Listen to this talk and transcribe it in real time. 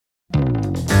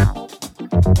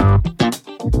Hey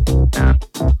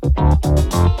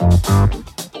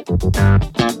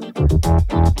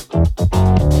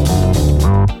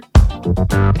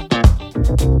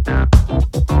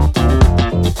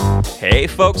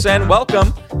folks, and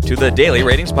welcome to the Daily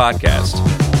Ratings Podcast.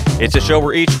 It's a show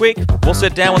where each week we'll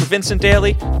sit down with Vincent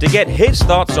Daly to get his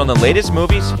thoughts on the latest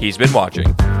movies he's been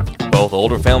watching, both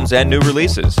older films and new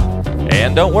releases.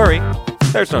 And don't worry,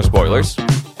 there's no spoilers.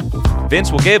 Vince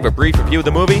will give a brief review of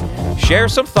the movie, share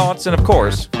some thoughts, and of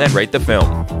course, then rate the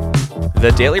film.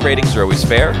 The daily ratings are always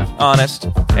fair, honest,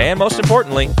 and most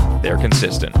importantly, they're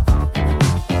consistent.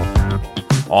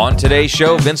 On today's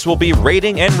show, Vince will be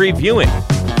rating and reviewing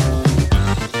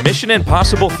Mission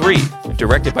Impossible 3,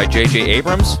 directed by J.J.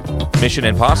 Abrams. Mission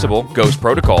Impossible Ghost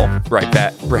Protocol,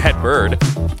 Brad Bird.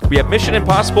 We have Mission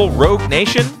Impossible Rogue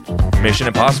Nation, Mission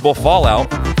Impossible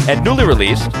Fallout, and newly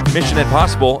released Mission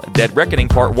Impossible Dead Reckoning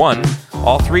Part 1.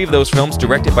 All three of those films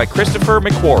directed by Christopher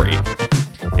McQuarrie.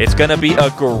 It's going to be a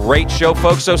great show,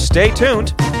 folks, so stay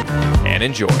tuned and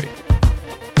enjoy.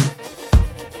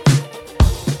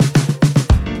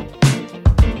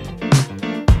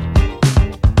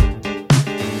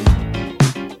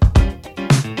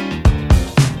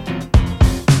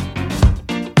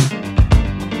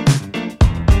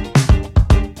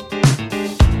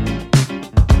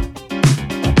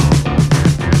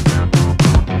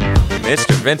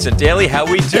 Mr. Vincent Daly, how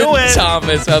we doing?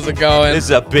 Thomas, how's it going? This is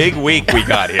a big week we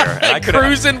got here. And I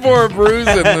Cruising for a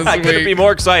bruising this I week. couldn't be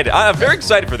more excited. I'm very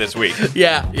excited for this week.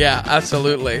 Yeah,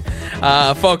 absolutely.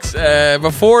 Folks,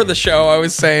 before the show, I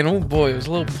was saying, oh boy, it was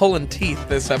a little pulling teeth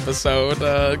this episode,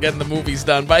 getting the movies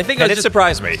done. But I think it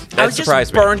surprised me. I was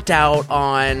just burnt out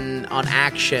on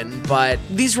action, but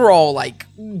these were all like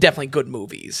definitely good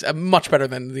movies. Much better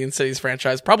than the Insidious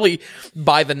franchise. Probably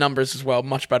by the numbers as well.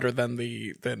 Much better than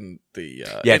the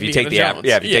if you take the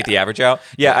average out.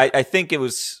 I think it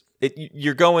was.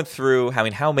 You're going through. I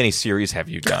mean, how many series have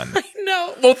you done?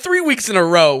 No, well, 3 weeks in a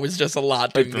row was just a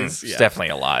lot. It's definitely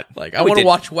a lot. Like I want to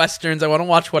watch westerns. I want to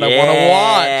watch what I want to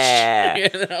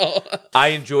watch. You know, I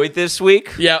enjoyed this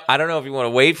week. Yeah, I don't know if you want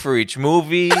to wait for each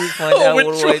movie. Find out what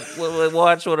do I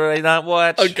watch? What do I not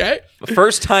watch? Okay.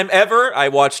 First time ever, I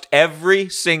watched every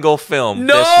single film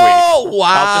this week. Wow.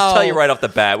 I'll just tell you right off the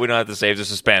bat. We don't have to save the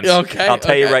suspense. Okay. I'll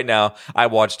tell you right now. I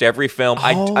watched every film.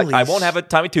 I won't have a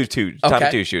Tommy Two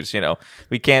shoots. You know,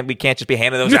 we can't just be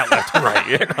handing those out left and right.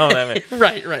 You know what I mean?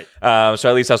 Right. So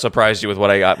at least I'll surprise you with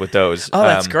what I got with those. Oh,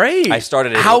 that's great. I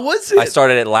started it. How was it? I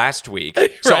started it last week,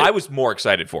 so I was more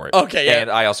excited for it. Okay, yeah.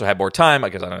 And I also had more time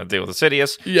because I don't have to deal with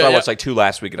Insidious. Yeah, so I watched like 2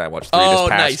 last week, and I watched 3 this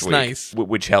past week. Nice.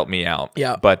 Which helped me out.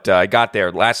 Yeah. But I got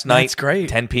there last night. That's great.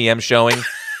 10 p.m. showing.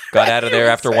 Got out of there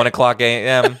after 1 o'clock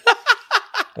a.m.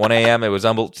 1 a.m. It was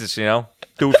just,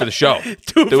 do it for the show.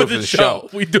 Do it for the show.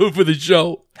 We do it for the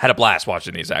show. Had a blast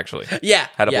watching these, actually. Yeah.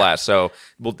 Had a blast. So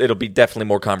it'll be definitely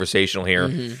more conversational here.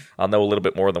 Mm-hmm. I'll know a little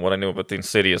bit more than what I knew about the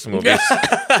Insidious movies.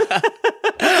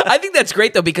 I think that's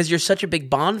great, though, because you're such a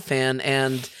big Bond fan,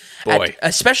 and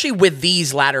especially with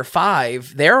these latter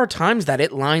 5, there are times that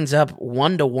it lines up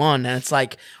 1-to-1, and it's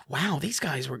like, wow, these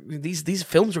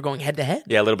films were going head to head.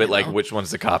 Yeah, a little bit like which one's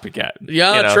the copycat.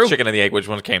 Yeah, true. Chicken and the egg, which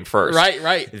one came first.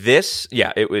 Right. This,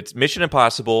 it's Mission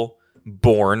Impossible,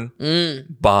 Bourne,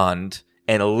 Bond,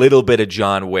 and a little bit of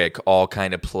John Wick all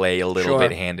kind of play a little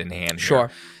bit hand in hand. Sure.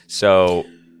 Here. So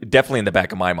definitely in the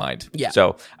back of my mind. Yeah.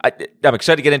 So I'm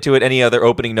excited to get into it. Any other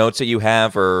opening notes that you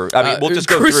have, or we'll just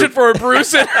go through. For a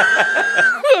bruising.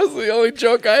 That was the only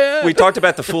joke I had. We talked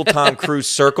about the full Tom Cruise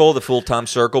circle, the full Tom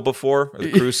circle before, or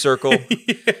the Cruise circle.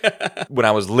 Yeah. When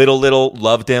I was little,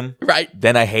 loved him. Right.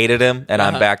 Then I hated him, and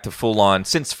I'm back to full on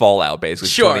since Fallout, basically.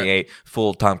 Sure. 28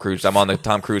 full Tom Cruise. I'm on the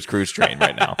Tom Cruise cruise train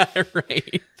right now.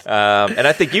 Right. And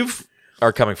I think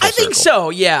are coming full circle. I think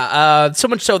so, yeah. So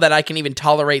much so that I can even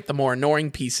tolerate the more annoying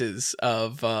pieces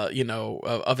of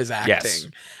of his acting. Yes.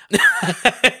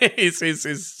 his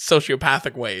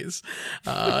sociopathic ways,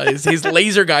 his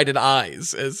laser guided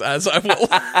eyes, as I will,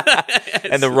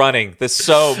 and the running. There's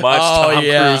so much Tom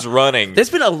Cruise running. There's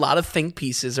been a lot of think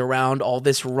pieces around all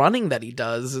this running that he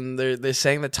does, and they're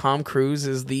saying that Tom Cruise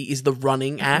is the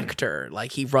running actor.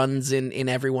 Like he runs in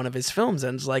every one of his films,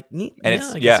 and it's like, I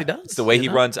guess he does. It's the way he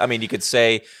runs. I mean, you could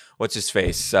say, what's his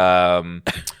face?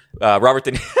 Robert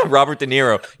De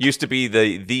Niro used to be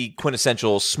the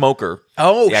quintessential smoker.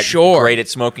 Oh, sure. Great at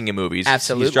smoking in movies.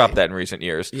 Absolutely. He's dropped that in recent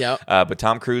years. Yeah. But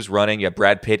Tom Cruise running, you have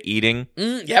Brad Pitt eating.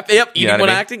 Yep. Eating when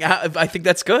acting. I think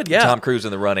that's good, yeah. Tom Cruise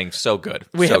in the running, so good.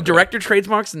 We have director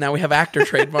trademarks, and now we have actor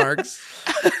trademarks.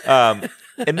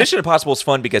 And Mission Impossible is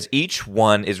fun because each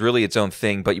one is really its own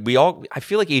thing, but I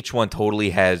feel like each one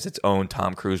totally has its own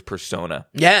Tom Cruise persona.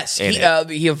 Yes,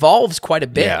 he evolves quite a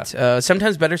bit. Yeah.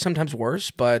 Sometimes better, sometimes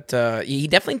worse, but he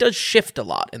definitely does shift a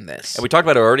lot in this. And we talked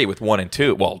about it already with 1 and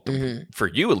 2. Well, for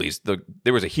you at least,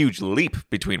 there was a huge leap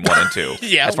between 1 and 2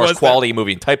 as far as quality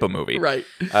movie and type of movie. Right.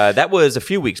 That was a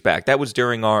few weeks back. That was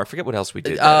during I forget what else we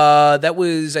did. That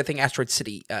was, I think, Asteroid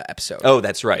City episode. Oh,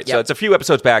 that's right. Yep. So it's a few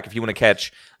episodes back if you want to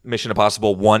catch Mission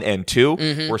Impossible 1 and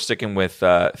 2. We're sticking with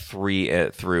 3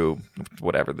 through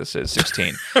whatever this is,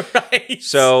 16. Right.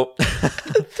 So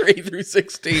 3 through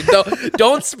 16.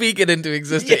 Don't speak it into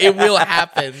existence. Yeah. It will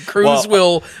happen. Cruise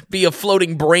will be a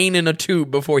floating brain in a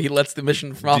tube before he lets the Mission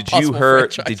Impossible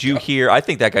franchise Did you hear? I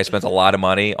think that guy spends a lot of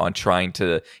money on trying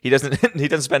to. He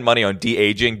doesn't spend money on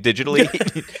de-aging digitally.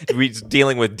 He's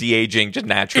dealing with de-aging just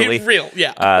naturally.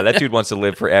 That dude wants to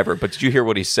live forever. But did you hear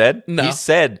what he said? No. He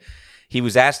said. He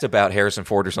was asked about Harrison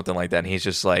Ford or something like that, and he's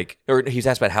just like, or he's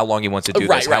asked about how long he wants to do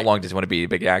this, how long does he want to be a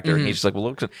big actor, and he's just like, well,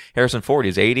 look, Harrison Ford,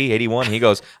 he's 80, 81, he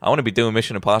goes, I want to be doing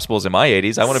Mission Impossibles in my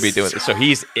 80s, I want to be doing this, so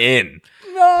he's in.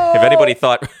 No. If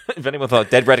anyone thought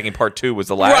Dead Reckoning Part 2 was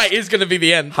the last, right, it's going to be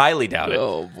the end. Highly doubt it.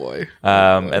 Oh boy.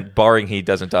 And barring he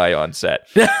doesn't die on set.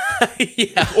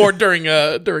 Yeah, or during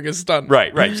a stunt.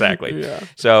 Right, exactly. Yeah.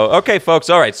 So, okay, folks,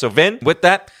 all right, so Vin, with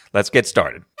that, let's get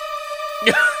started.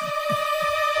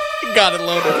 Got it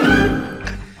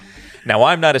loaded. Now,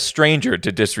 I'm not a stranger to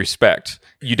disrespect.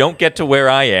 You don't get to where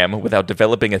I am without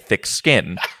developing a thick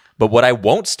skin. But what I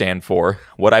won't stand for,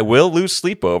 what I will lose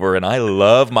sleep over, and I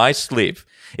love my sleep,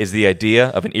 is the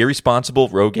idea of an irresponsible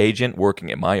rogue agent working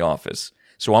in my office.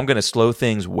 So I'm going to slow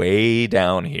things way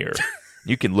down here.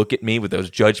 You can look at me with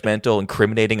those judgmental,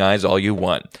 incriminating eyes all you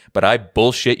want, but I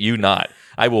bullshit you not.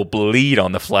 I will bleed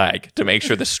on the flag to make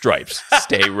sure the stripes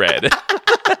stay red.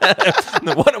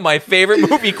 One of my favorite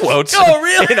movie quotes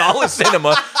in all of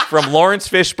cinema from Lawrence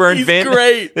Fishburne. He's Vin.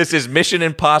 Great. This is Mission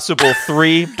Impossible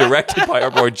 3, directed by our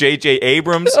boy J.J.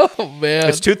 Abrams. Oh, man.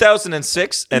 It's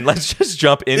 2006, and let's just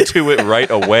jump into it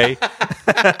right away.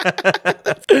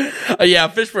 Yeah,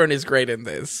 Fishburne is great in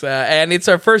this. And it's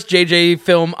our first J.J.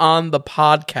 film on the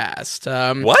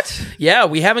podcast. What? Yeah,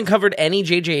 we haven't covered any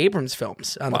J.J. Abrams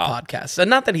films on the podcast. And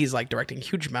not that he's like directing a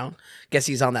huge amount. Guess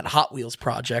he's on that Hot Wheels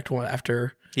project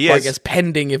after... I guess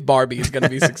pending if Barbie is going to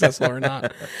be successful or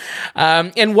not.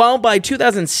 And while by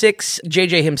 2006,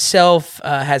 JJ himself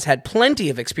has had plenty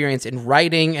of experience in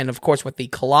writing and, of course, with the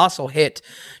colossal hit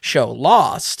show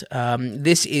Lost,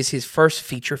 this is his first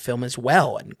feature film as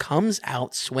well and comes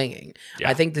out swinging. Yeah.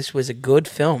 I think this was a good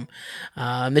film.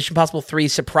 Mission Impossible 3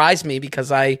 surprised me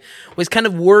because I was kind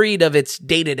of worried of its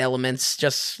dated elements,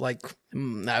 just like...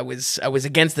 I was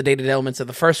against the dated elements of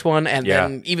the first one, and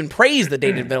then even praised the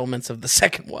dated elements of the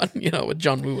second one, with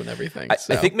John Woo and everything. I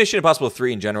think Mission Impossible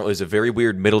 3 in general is a very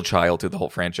weird middle child to the whole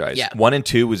franchise. Yeah. 1 and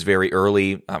 2 was very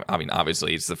early. I mean,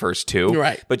 obviously, it's the first two.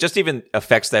 Right. But just even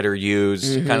effects that are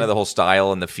used, kind of the whole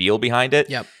style and the feel behind it.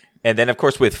 Yep. And then, of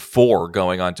course, with 4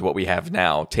 going on to what we have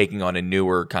now, taking on a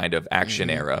newer kind of action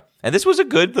era. And this was a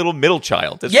good little middle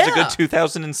child. This was a good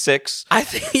 2006. I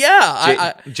think,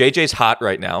 JJ's hot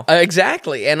right now.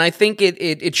 Exactly. And I think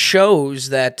it shows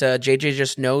that JJ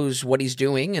just knows what he's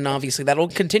doing. And obviously that'll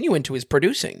continue into his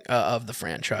producing of the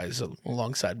franchise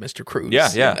alongside Mr.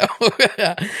 Cruise. Yeah.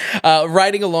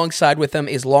 Writing alongside with him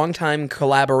is longtime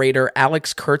collaborator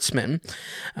Alex Kurtzman,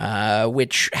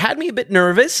 which had me a bit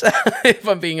nervous, if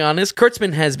I'm being honest.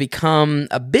 Kurtzman has become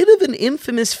a bit of an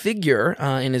infamous figure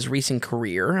in his recent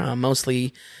career.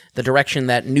 Mostly the direction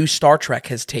that new Star Trek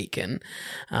has taken.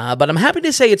 But I'm happy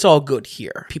to say it's all good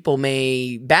here. People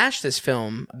may bash this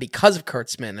film because of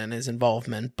Kurtzman and his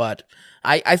involvement, but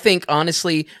I think,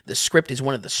 honestly, the script is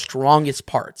one of the strongest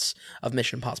parts of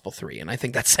Mission Impossible 3, and I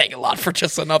think that's saying a lot for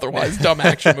just an otherwise dumb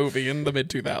action movie in the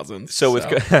mid-2000s. So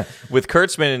with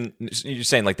Kurtzman, you're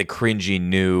saying like the cringy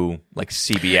new like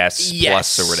CBS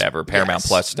Plus or whatever, Paramount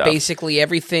Plus stuff. Basically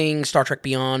everything Star Trek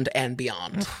Beyond and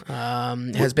beyond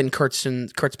has been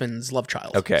Kurtzman's love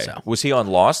child. Okay. So. Was he on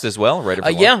Lost as well? Right.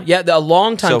 A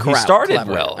long time. So he started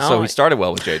well. So he started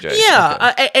well with JJ.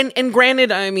 Yeah, okay. And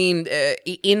granted, I mean,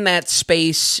 in that space,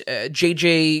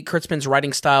 JJ Kurtzman's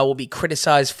writing style will be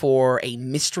criticized for a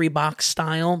mystery box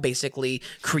style, basically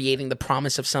creating the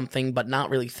promise of something but not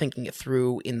really thinking it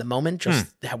through in the moment. Just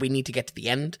how we need to get to the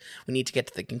end. We need to get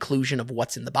to the conclusion of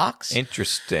what's in the box.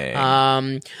 Interesting.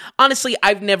 Honestly,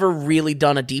 I've never really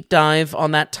done a deep dive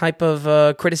on that type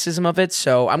of criticism of it,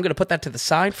 so I'm going to put that to the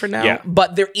side for now. Yeah.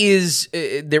 But there's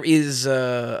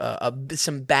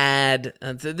some baggage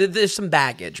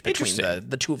between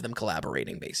the two of them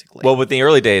collaborating, basically. Well, with the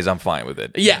early days, I'm fine with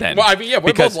it. Yeah. Then. Well, I mean,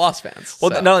 we're both Lost fans.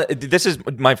 Well, so. no, this is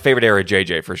my favorite era of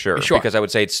JJ for sure. Because I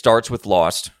would say it starts with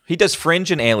Lost. He does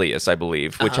Fringe and Alias, I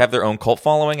believe, which have their own cult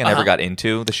following. I never got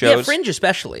into the shows. Yeah, Fringe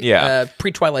especially. Yeah.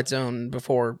 Pre-Twilight Zone,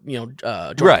 before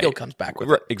Jordan Peele comes back with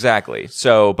it. Exactly.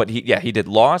 So, but he did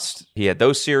Lost. He had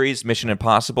those series, Mission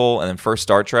Impossible, and then first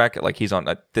Star Trek. Like he's on.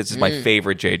 This is my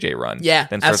favorite JJ run. Yeah,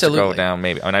 then starts absolutely. to go down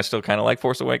maybe. And I still kind of like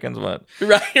Force Awakens, but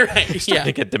right. I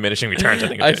think at diminishing returns.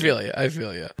 I feel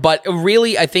you. But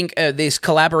really, I think this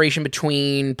collaboration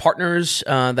between partners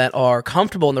that are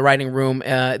comfortable in the writing room,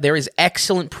 there is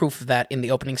excellent proof of that in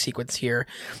the opening sequence here.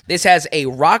 This has a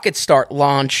rocket start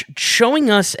launch showing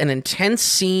us an intense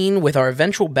scene with our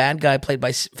eventual bad guy played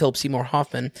by Philip Seymour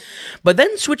Hoffman, but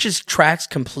then switches tracks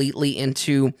completely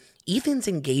into Ethan's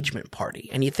engagement party,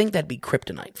 and you'd think that'd be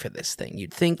kryptonite for this thing.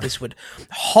 You'd think this would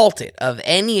halt it of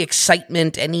any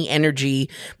excitement, any energy,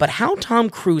 but how Tom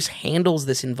Cruise handles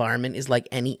this environment is like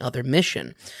any other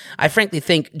mission. I frankly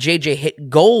think JJ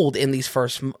hit gold in these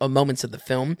first moments of the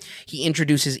film. He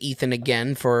introduces Ethan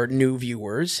again for new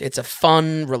viewers. It's a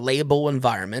fun, relatable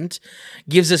environment,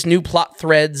 gives us new plot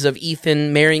threads of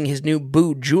Ethan marrying his new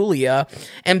boo, Julia,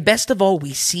 and best of all,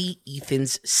 we see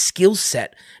Ethan's skill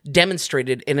set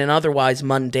demonstrated in an otherwise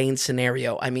mundane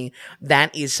scenario. I mean,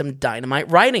 that is some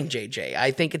dynamite writing, JJ.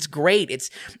 I think it's great.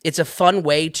 It's a fun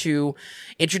way to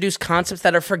introduce concepts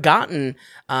that are forgotten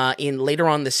in later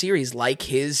on in the series, like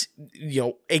his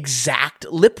exact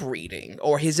lip reading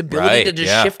or his ability to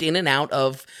just shift in and out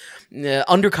of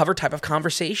undercover type of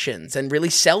conversations and really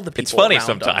sell the people. It's funny around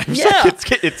sometimes. Them. Yeah,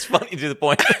 it's funny to the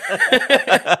point.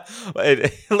 A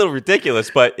little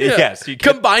ridiculous, but yes, you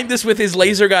combine this with his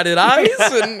laser guided eyes,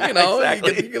 and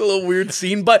exactly. you get a little weird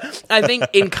scene. But I think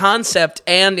in concept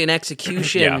and in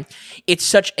execution, it's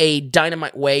such a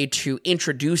dynamite way to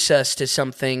introduce us to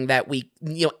something that we,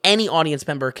 any audience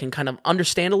member can kind of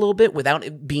understand a little bit without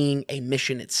it being a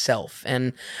mission itself.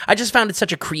 And I just found it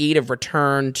such a creative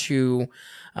return to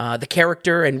the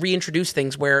character and reintroduce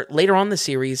things where later on in the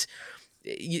series,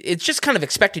 it's just kind of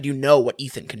expected what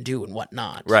Ethan can do and what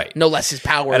not. Right. No less his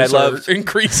powers are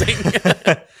increasing.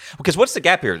 Because what's the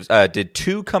gap here? Did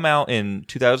 2 come out in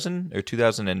 2000 or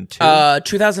 2002?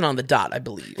 2000 on the dot, I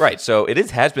believe. Right. So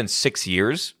has been 6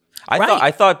 years.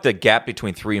 I thought the gap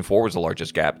between 3 and 4 was the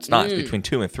largest gap. It's not. It's between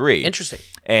 2 and 3. Interesting.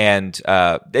 And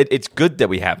it's good that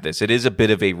we have this. It is a bit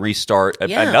of a restart,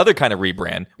 another kind of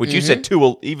rebrand, which you said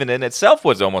 2 even in itself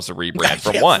was almost a rebrand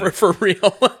from 1. For real.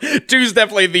 2's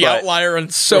definitely the outlier in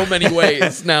so many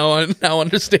ways, now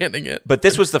understanding it. But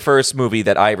this was the first movie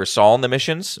that I ever saw in the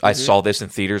missions. I saw this in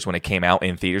theaters when it came out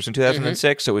in theaters in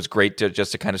 2006, so it was great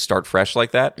to kind of start fresh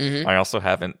like that. I also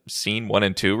haven't seen 1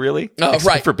 and 2 really,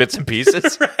 except for bits and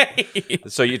pieces. Right.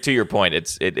 So to your point,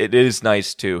 it is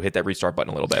nice to hit that restart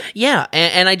button a little bit. Yeah,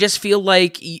 and I just feel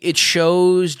like it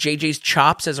shows JJ's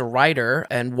chops as a writer,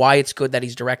 and why it's good that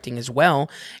he's directing as well,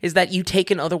 is that you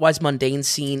take an otherwise mundane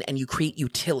scene and you create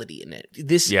utility in it.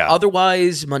 This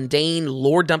otherwise mundane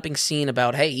lore-dumping scene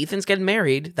about, hey, Ethan's getting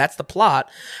married, that's the plot.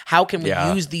 How can we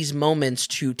use these moments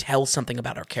to tell something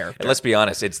about our character? And let's be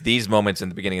honest, it's these moments in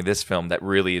the beginning of this film that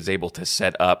really is able to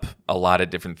set up a lot of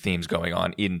different themes going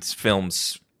on in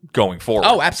films going forward.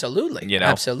 Oh, absolutely.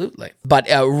 Absolutely. But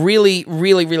really,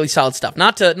 really, really solid stuff.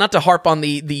 Not to harp on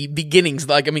the beginnings,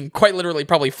 quite literally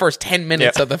probably first 10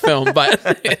 minutes of the film, but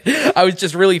I was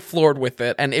just really floored with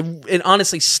it. And it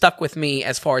honestly stuck with me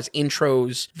as far as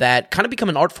intros that kind of become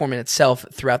an art form in itself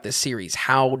throughout this series.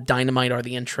 How dynamite are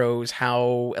the intros?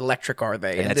 How electric are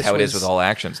they? And that's how it is with all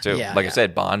actions, too. I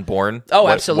said, Bond, Bourne. Oh,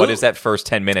 absolutely. What is that first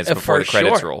 10 minutes before the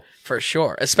credits roll? For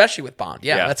sure. Especially with Bond.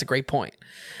 Yeah, that's a great point.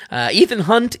 Ethan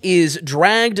Hunt is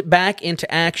dragged back into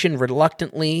action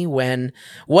reluctantly when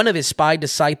one of his spy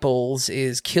disciples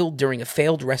is killed during a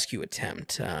failed rescue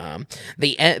attempt.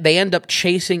 They end up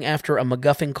chasing after a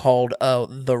MacGuffin called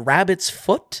the Rabbit's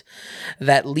Foot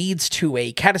that leads to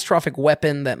a catastrophic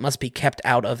weapon that must be kept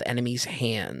out of enemies'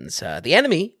 hands. The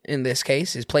enemy, in this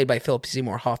case, is played by Philip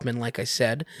Seymour Hoffman, like I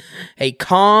said. A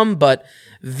calm but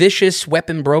vicious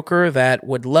weapon broker that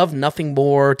would love nothing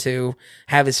more to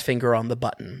have his finger on the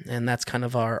button. And that's kind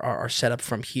of our setup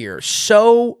from here.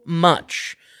 So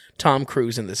much Tom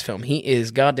Cruise in this film. He is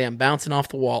goddamn bouncing off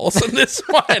the walls in this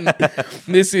one.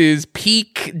 This is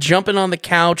peak jumping on the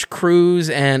couch Cruise,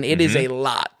 and it is a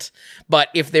lot. But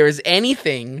if there is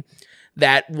anything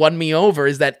that won me over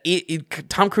is that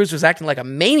Tom Cruise was acting like a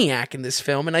maniac in this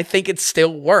film, and I think it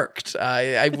still worked.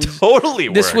 Totally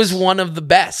worked. This was one of the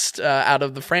best out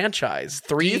of the franchise.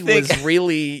 3 was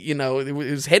really, it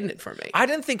was hitting it for me. I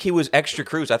didn't think he was extra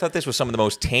Cruise. I thought this was some of the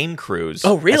most tame Cruise.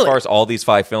 Oh, really? As far as all these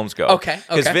 5 films go. Okay.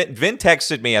 Because Vin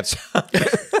texted me at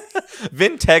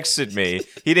Vin texted me.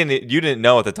 You didn't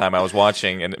know at the time I was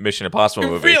watching a Mission Impossible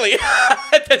movie. Really?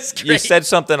 That's great. You said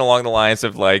something along the lines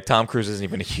of like, Tom Cruise isn't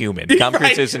even a human. Tom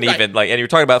Cruise isn't even like, and you were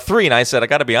talking about 3, and I said, I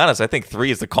got to be honest, I think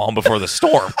 3 is the calm before the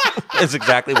storm. That's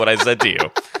exactly what I said to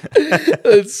you.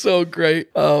 It's so great.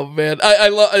 Oh man,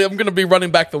 I'm going to be running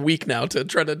back the week now to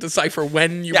try to decipher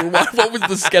when you were what was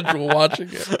the schedule watching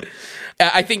it.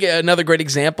 I think another great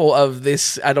example of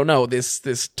this, I don't know,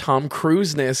 this Tom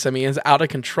Cruise-ness, I mean, is out of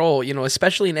control,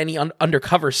 especially in any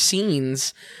undercover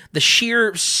scenes, the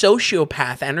sheer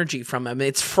sociopath energy from him,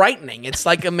 it's frightening. It's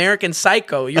like American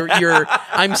Psycho.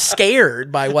 I'm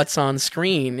scared by what's on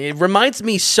screen. It reminds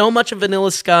me so much of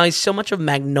Vanilla Sky, so much of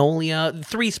Magnolia,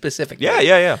 3 specifically.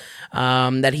 Yeah.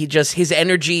 That his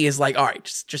energy is like, all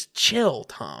right, just chill,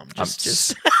 Tom.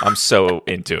 I'm so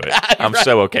into it. I'm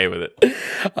so okay with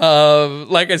it.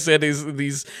 Like I said,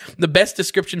 the best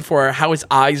description for how his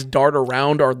eyes dart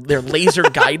around are they're laser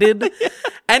guided.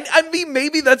 And I mean,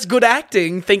 maybe that's good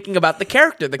acting thinking about the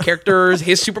character. The character's,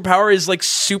 his superpower is like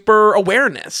super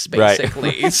awareness,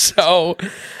 basically. Right. So,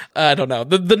 I don't know.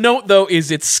 The note, though, is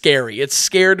it's scary. It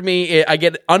scared me. I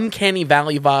get uncanny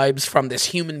valley vibes from this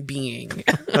human being.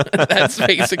 That's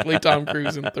basically Tom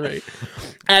Cruise in 3.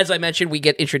 As I mentioned, we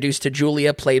get introduced to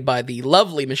Julia, played by the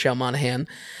lovely Michelle Monaghan.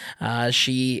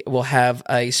 She will have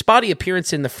a spotty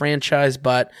appearance in the franchise,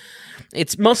 but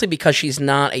it's mostly because she's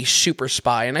not a super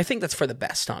spy, and I think that's for the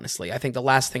best, honestly. I think the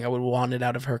last thing I would have wanted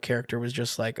out of her character was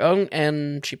just like, oh,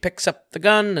 and she picks up the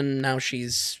gun, and now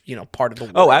she's, part of the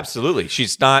world. Oh, absolutely.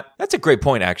 She's not... That's a great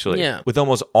point, actually. Yeah. With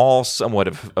almost all somewhat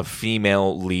of a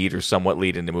female lead or somewhat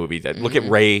lead in the movie. That Look at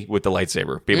Rey with the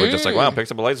lightsaber. People are just like, wow,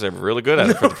 picks up a lightsaber. Really good at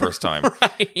it for the first time.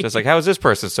 Right. Just like, how is this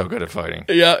person so good at fighting?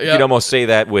 Yeah. You'd almost say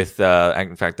that with,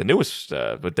 in fact, the newest,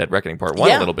 with Dead Reckoning Part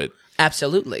 1 a little bit.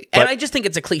 Absolutely. And I just think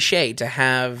it's a cliche to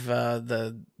have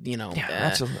absolutely.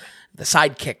 The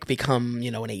sidekick become,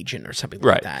 an agent or something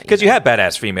like that. Because you have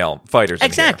badass female fighters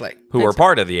exactly. who are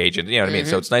part of the agent, you know what I mean?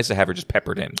 So it's nice to have her just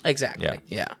peppered in. Exactly,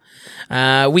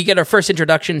 yeah. We get our first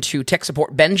introduction to tech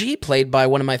support Benji, played by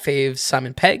one of my faves,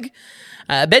 Simon Pegg.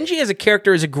 Benji as a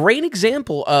character is a great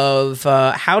example of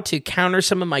how to counter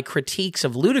some of my critiques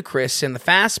of Ludacris in the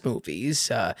Fast movies.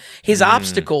 His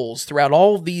obstacles throughout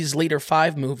all of these later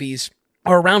 5 movies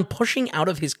are around pushing out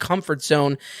of his comfort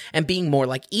zone and being more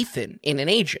like Ethan in An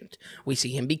Agent. We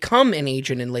see him become an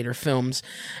agent in later films,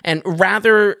 and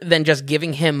rather than just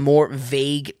giving him more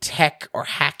vague tech or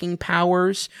hacking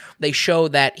powers, they show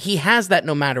that he has that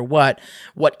no matter what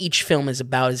each film is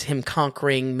about is him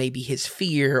conquering maybe his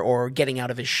fear or getting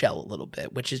out of his shell a little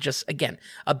bit, which is just, again,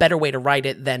 a better way to write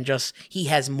it than just he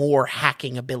has more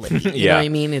hacking ability. You know what I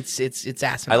mean? It's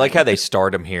asinine. I like how they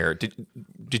start him here.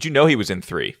 Did you know he was in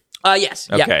 3? Yes.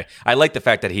 Okay. Yeah. I like the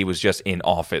fact that he was just in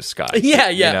Office guy. Yeah.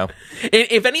 You know?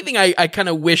 If anything, I kind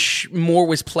of wish more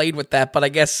was played with that, but I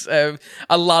guess a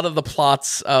lot of the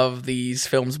plots of these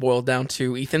films boil down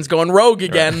to Ethan's going rogue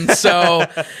again, so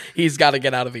he's got to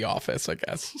get out of the office, I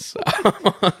guess. So.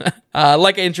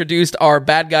 Like I introduced, our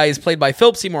bad guy is played by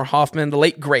Philip Seymour Hoffman, the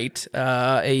late great.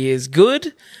 He is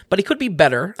good, but he could be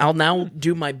better. I'll now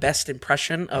do my best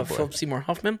impression of Philip Seymour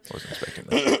Hoffman. Wasn't expecting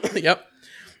that. Yep.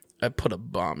 I put a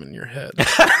bomb in your head. Wow,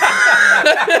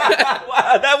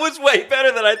 that was way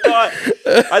better than I thought.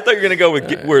 I thought you were going to go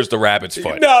with where's the rabbit's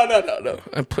foot? No.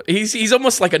 He's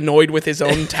almost like annoyed with his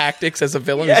own tactics as a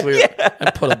villain. I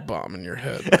put a bomb in your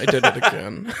head. I did it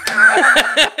again.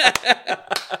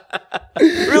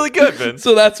 Really good, Vince.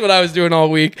 So that's what I was doing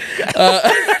all week.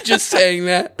 Just saying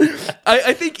that.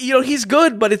 I think he's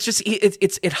good, but it's just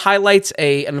it highlights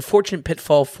an unfortunate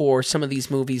pitfall for some of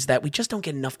these movies that we just don't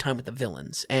get enough time with the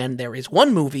villains. And there is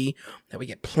one movie that we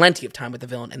get plenty of time with the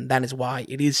villain, and that is why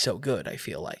it is so good, I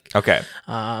feel like. Okay.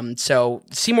 So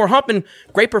Seymour Hoffman,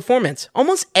 great performance.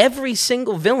 Almost every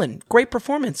single villain, great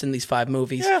performance in these 5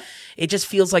 movies. Yeah. It just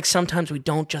feels like sometimes we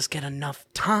don't just get enough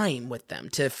time with them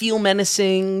to feel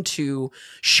menacing, to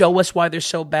show us why they're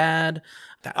so bad.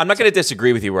 I'm not going to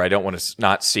disagree with you where I don't want to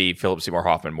not see Philip Seymour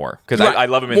Hoffman more. Because I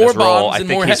love him in this role. I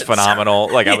think he's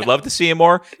phenomenal. I would love to see him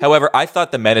more. However, I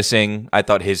thought the menacing, I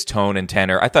thought his tone and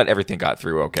tenor, I thought everything got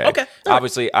through okay. Okay.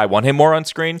 Obviously, I want him more on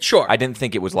screen. Sure. I didn't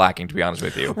think it was lacking, to be honest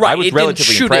with you. Right. I was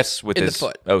relatively impressed with his... the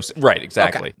foot. Oh, right,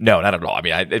 exactly. Okay. No, not at all. I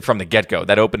mean, from the get-go,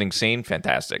 that opening scene,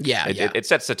 fantastic. Yeah. It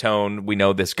sets the tone. We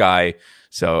know this guy...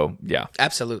 So, yeah.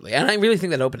 Absolutely. And I really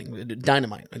think that opening,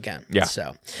 dynamite again. Yeah.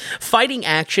 So, fighting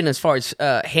action as far as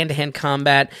hand-to-hand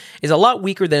combat is a lot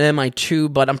weaker than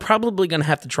MI2, but I'm probably going to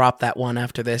have to drop that one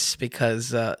after this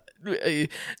because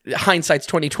hindsight's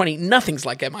 2020. Nothing's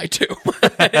like MI2.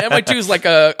 MI2 is like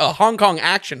a Hong Kong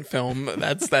action film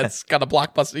that's got a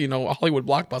blockbuster, a Hollywood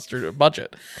blockbuster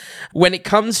budget. When it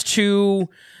comes to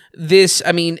this,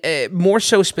 I mean, more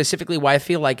so specifically why I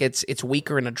feel like it's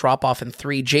weaker and a drop off in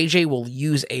 3. JJ will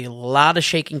use a lot of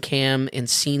shaking cam in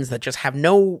scenes that just have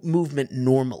no movement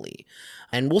normally.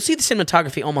 And we'll see the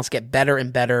cinematography almost get better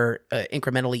and better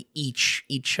incrementally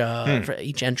for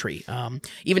each entry.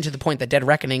 Even to the point that Dead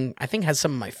Reckoning, I think, has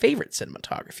some of my favorite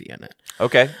cinematography in it.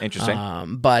 Okay,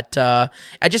 interesting. But I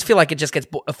just feel like it just gets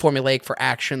formulaic for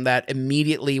action that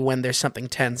immediately when there's something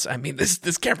tense, I mean, this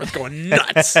camera's going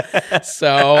nuts.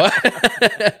 So,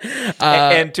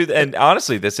 and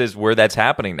honestly, this is where that's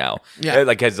happening now. Yeah.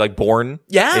 Like Bourne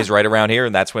is right around here,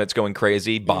 and that's when it's going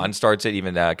crazy. Bond starts it.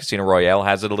 Even Casino Royale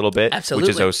has it a little bit. Absolutely.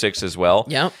 Which is 06 as well.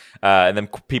 Yeah. And then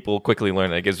people quickly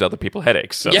learn that it gives other people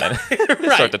headaches. So then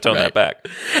start to tone that back.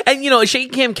 And,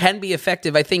 shaking cam can be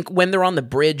effective, I think, when they're on the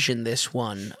bridge in this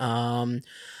one.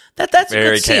 That's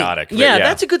very a good chaotic. Scene. Yeah,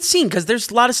 that's a good scene because there's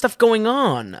a lot of stuff going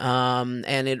on,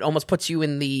 and it almost puts you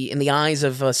in the eyes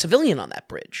of a civilian on that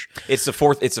bridge. It's the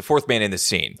fourth man in the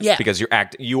scene. Yeah, because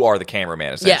you are the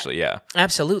cameraman essentially. Yeah,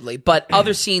 absolutely. But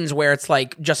other scenes where it's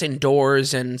like just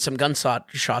indoors and some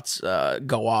shots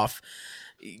go off.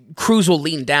 Crews will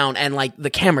lean down and like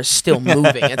the camera's still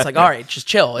moving. It's like, all right, just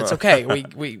chill. It's okay.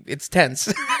 It's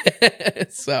tense.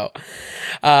 So,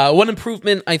 one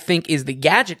improvement I think is the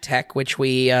gadget tech, which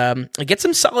we get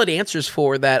some solid answers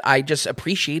for that I just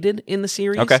appreciated in the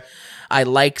series. Okay. I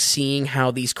like seeing how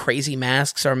these crazy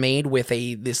masks are made with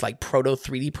this like proto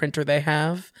 3D printer they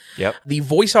have. Yep. The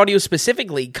voice audio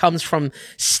specifically comes from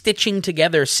stitching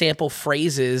together sample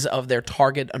phrases of their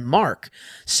target and mark.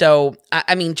 So,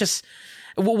 I mean, just...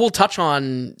 We'll touch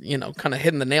on, kind of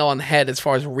hitting the nail on the head as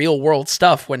far as real world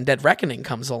stuff when Dead Reckoning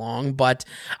comes along. But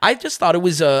I just thought it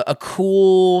was a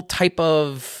cool type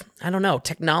of,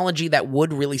 technology that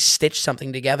would really stitch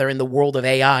something together in the world of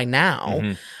AI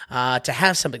now, to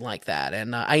have something like that.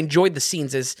 And I enjoyed the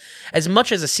scenes as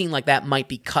much as a scene like that might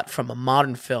be cut from a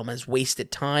modern film as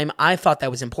wasted time. I thought that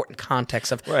was important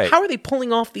context of how are they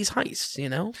pulling off these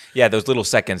heists, Yeah, those little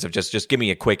seconds of just give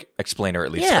me a quick explainer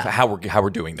at least of how we're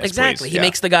doing this. Exactly. Please. He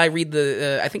makes the guy read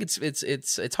the I think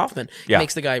it's Hoffman. He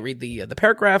makes the guy read the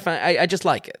paragraph. I just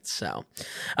like it. So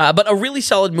but a really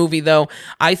solid movie though.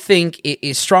 I think it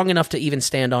is strong enough to even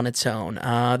stand on its own.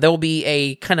 There will be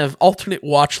a kind of alternate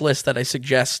watch list that I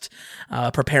suggest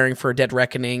preparing for Dead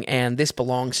Reckoning, and this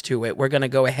belongs to it. We're going to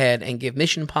go ahead and give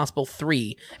Mission Impossible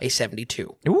 3 a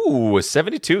 72. Ooh, a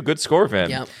 72. Good score, Vin.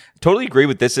 Yep. Totally agree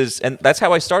with this. And that's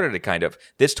how I started it, kind of.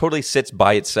 This totally sits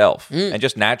by itself. And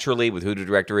just naturally, with who the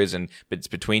director is, and it's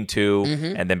between two,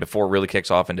 and then before it really kicks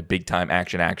off into big-time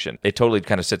action, it totally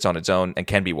kind of sits on its own and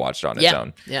can be watched on its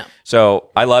own. Yeah. So,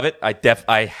 I love it.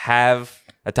 I have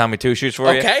a Tommy Two Shoes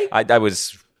for you. Okay. I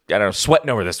was, sweating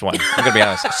over this one. I'm going to be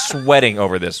honest. Sweating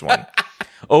over this one.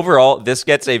 Overall, this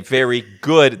gets a very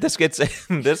good. This gets like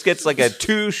a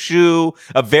 2-shoe,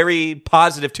 a very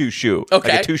positive 2-shoe, okay,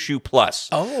 like a 2-shoe plus.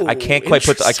 Oh, I can't quite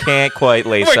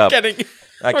lace up.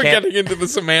 We're getting into the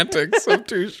semantics of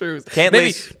 2 shoes. Maybe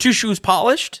lace. 2 shoes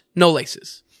polished, no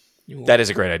laces. That is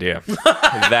a great idea.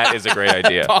 That is a great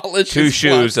idea. Polished 2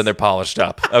 shoes plus. and they're polished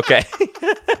up. Okay.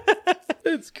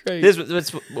 It's great.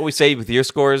 That's what we say with your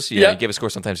scores. You give a score.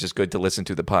 Sometimes it's just good to listen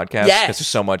to the podcast because there's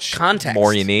so much context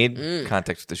more you need.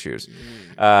 Context with the shoes.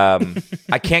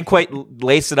 I can't quite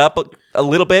lace it up a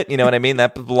little bit. You know what I mean?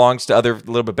 That belongs to other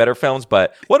little bit better films.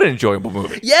 But what an enjoyable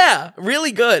movie. Yeah,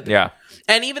 really good. Yeah.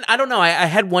 And even, I don't know, I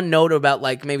had one note about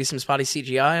like maybe some spotty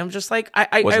CGI. I'm just like,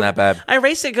 wasn't that bad? I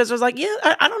erased it because I was like,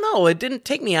 I don't know. It didn't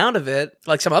take me out of it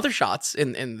like some other shots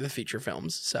in the feature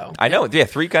films. So I know. Yeah,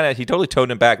 3 kind of, he totally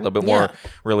toned it back a little bit more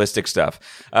realistic stuff.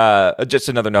 Just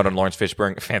another note on Lawrence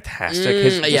Fishburne.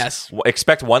 Fantastic. Yes.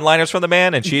 Expect one-liners from the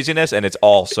man and cheesiness, and it's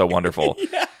all so wonderful.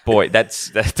 Boy, that's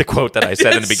the quote that I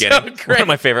said in the beginning. So one of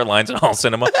my favorite lines in all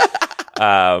cinema.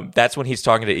 That's when he's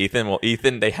talking to Ethan. Well,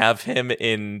 Ethan, they have him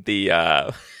in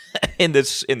the in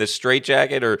this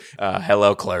straitjacket, or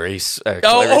hello, Clarice.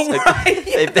 Clarice.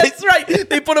 Right. That's right.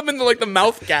 They put him in the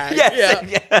mouth gag. Yeah.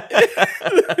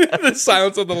 The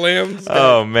Silence of the Lambs.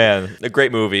 Oh man, a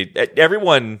great movie.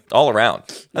 Everyone all around.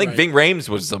 I think Ving Rhames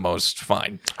was the most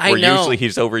fine. I know. Usually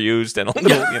he's overused and a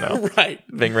little, right.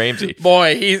 Ving Rhamesy.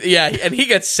 Boy, and he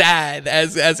gets sad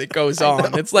as it goes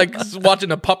on. It's like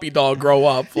watching a puppy dog grow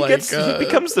up. He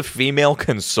becomes the female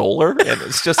consoler, and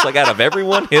it's just like out of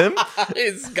everyone, him.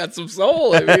 He's got some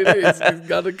soul. I mean, he's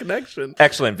got a connection.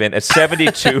 Excellent, Vin. A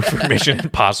 72 for Mission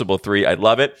Impossible 3. I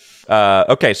love it.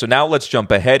 Okay, so now let's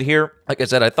jump ahead here. Like I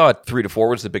said, I thought 3 to 4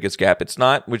 was the biggest gap. It's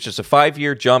not, which is a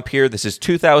 5-year jump here. This is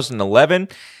 2011.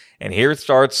 And here it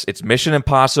starts. It's Mission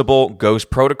Impossible Ghost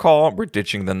Protocol. We're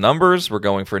ditching the numbers. We're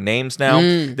going for names now.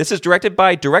 This is directed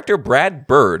by director Brad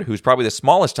Bird, who's probably the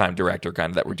smallest time director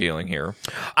kind of that we're dealing here.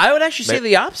 I would actually say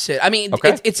the opposite. I mean,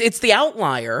 it's the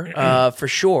outlier for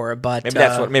sure, but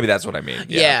maybe that's what I mean.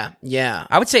 Yeah.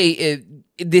 I would say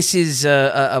this is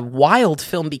a wild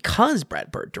film because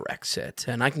Brad Bird directs it,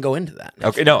 and I can go into that.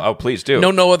 Okay, please do.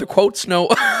 No other quotes. No.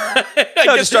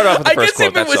 Just start off with the first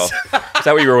quote. That's all. Is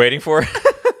that what you were waiting for?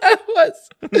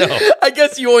 No. I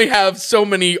guess you only have so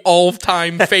many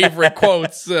all-time favorite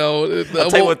quotes. So I'll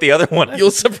tell you what the other one is.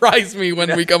 You'll surprise me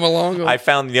when we come along. I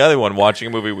found the other one watching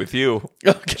a movie with you,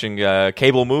 watching a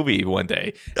cable movie one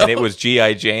day, and it was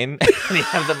G.I. Jane. And you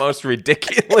have the most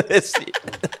ridiculous.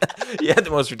 You had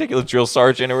the most ridiculous drill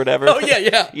sergeant or whatever. Oh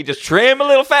yeah. You just trim a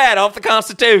little fat off the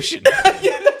Constitution.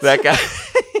 That guy.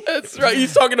 That's right.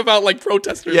 He's talking about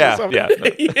protesters or something. Yeah.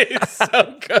 He is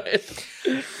so good.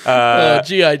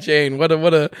 G.I. Jane, what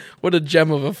a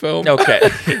gem of a film. Okay.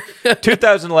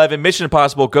 2011, Mission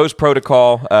Impossible Ghost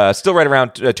Protocol, still right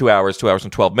around 2 hours, 2 hours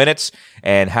and 12 minutes.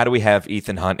 And how do we have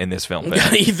Ethan Hunt in this film?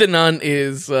 Ethan Hunt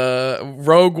is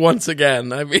rogue once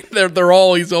again. I mean,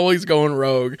 he's always going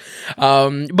rogue.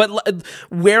 But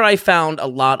where I found a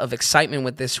lot of excitement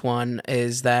with this one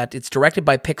is that it's directed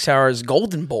by Pixar's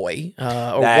Golden Boy,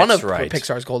 one of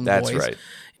Pixar's Golden Boys. That's right.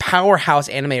 Powerhouse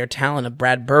animator talent of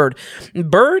Brad Bird.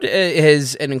 Bird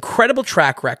has an incredible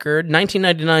track record.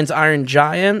 1999's Iron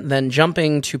Giant, then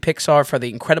jumping to Pixar for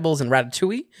The Incredibles and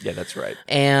Ratatouille. Yeah, that's right.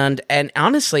 And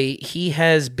honestly, he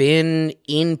has been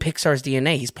in Pixar's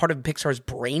DNA. He's part of Pixar's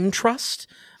brain trust.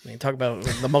 I mean, talk about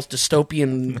the most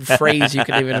dystopian phrase you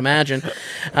could even imagine.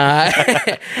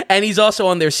 And he's also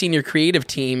on their senior creative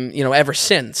team, ever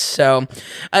since. So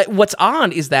what's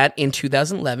odd is that in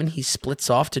 2011, he splits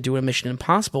off to do a Mission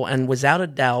Impossible and without a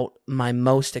doubt my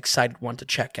most excited one to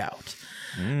check out.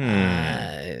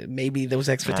 Maybe those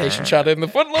expectations shot in the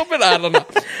foot a little bit. I don't know.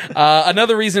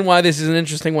 Another reason why this is an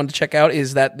interesting one to check out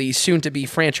is that the soon-to-be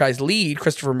franchise lead,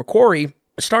 Christopher McQuarrie,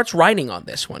 starts writing on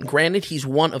this one. Granted, he's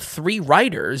one of 3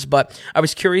 writers, but I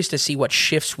was curious to see what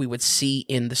shifts we would see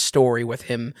in the story with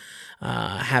him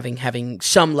having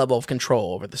some level of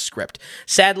control over the script.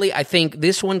 Sadly, I think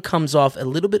this one comes off a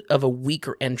little bit of a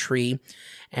weaker entry,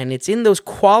 and it's in those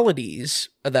qualities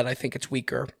that I think it's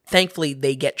weaker. Thankfully,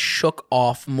 they get shook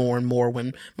off more and more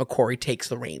when McQuarrie takes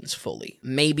the reins fully.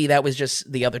 Maybe that was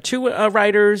just the other 2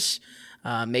 writers.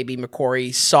 Maybe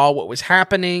McQuarrie saw what was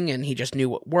happening and he just knew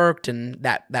what worked, and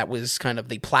that was kind of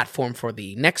the platform for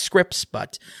the next scripts.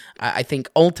 But I think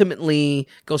ultimately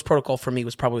Ghost Protocol for me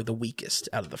was probably the weakest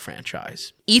out of the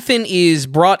franchise. Ethan is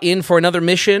brought in for another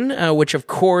mission, which of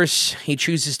course he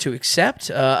chooses to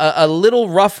accept. A little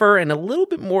rougher and a little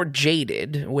bit more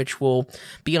jaded, which will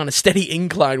be on a steady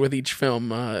incline with each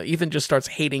film. Ethan just starts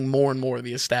hating more and more of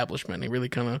the establishment. He really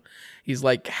he's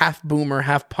like half boomer,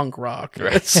 half punk rock.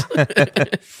 Right.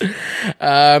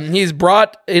 He's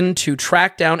brought in to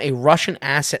track down a Russian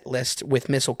asset list with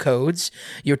missile codes,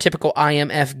 your typical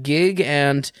IMF gig,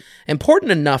 and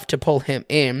important enough to pull him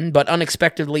in, but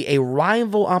unexpectedly a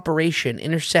rival operation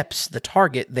intercepts the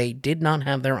target they did not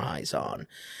have their eyes on,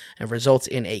 and results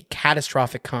in a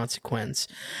catastrophic consequence.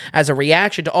 As a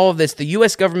reaction to all of this, the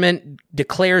U.S. government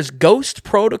declares Ghost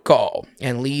Protocol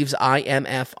and leaves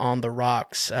IMF on the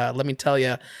rocks. Let me tell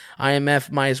you,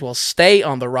 IMF might as well stay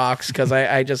on the rocks, because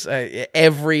I just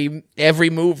every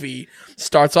movie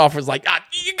starts off as like,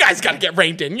 you guys got to get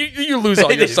reined in. You lose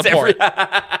all your support.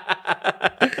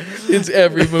 It's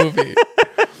every movie.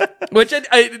 Which,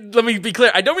 let me be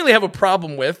clear, I don't really have a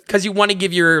problem with, because you want to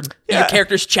give your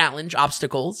characters challenge,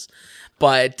 obstacles.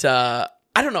 But I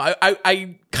don't know.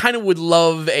 I kind of would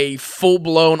love a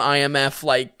full-blown IMF,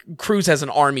 like Cruise has an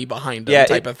army behind him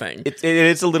type of thing.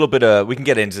 It's a little bit of, we can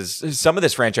get into this. Some of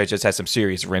this franchise just has some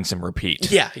serious rinse and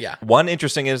repeat. Yeah. One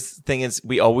interesting thing is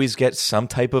we always get some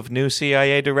type of new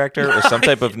CIA director or some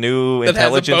type of new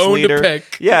intelligence leader. To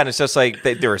pick. Yeah, and it's just like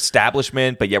their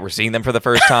establishment, but yet we're seeing them for the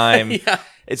first time.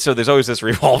 so there's always this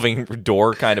revolving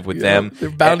door kind of with them. They're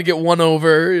bound to get one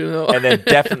over, And then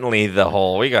definitely the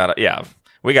whole, we gotta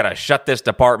shut this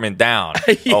department down.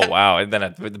 Oh, wow. And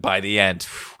then by the end,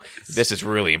 this is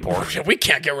really important. We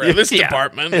can't get rid of this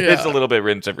department. It's a little bit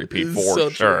rinse and repeat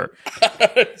for sure.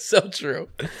 So true.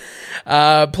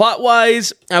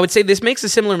 Plot-wise, I would say this makes a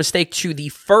similar mistake to the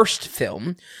first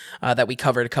film that we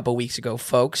covered a couple weeks ago,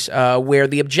 folks, where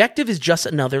the objective is just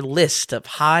another list of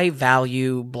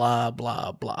high-value blah,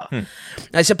 blah, blah.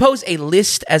 I suppose a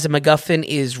list as a MacGuffin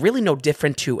is really no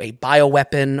different to a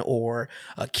bioweapon or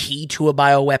a key to a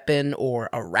bioweapon or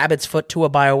a rabbit's foot to a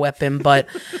bioweapon, but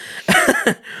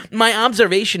my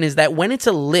observation is that when it's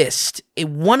a list,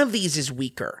 one of these is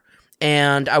weaker.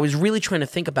 And I was really trying to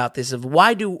think about this of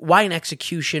why in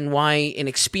execution, why in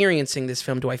experiencing this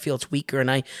film do I feel it's weaker?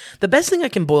 And the best thing I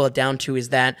can boil it down to is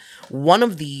that one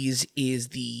of these is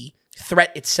the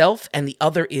threat itself and the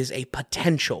other is a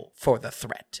potential for the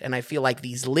threat. And I feel like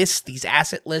these lists, these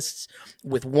asset lists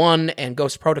with one and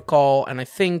Ghost Protocol, and I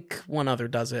think one other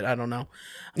does it. I don't know.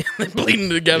 They're bleeding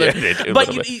together. Yeah, they do,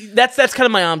 but that's kind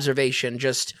of my observation,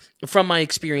 just from my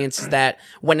experience, is that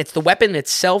when it's the weapon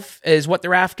itself is what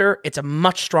they're after, it's a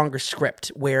much stronger script,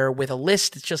 where with a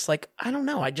list, it's just like, I don't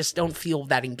know, I just don't feel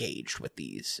that engaged with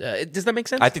these. Does that make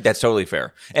sense? I think that's totally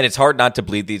fair. And it's hard not to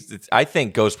bleed these. I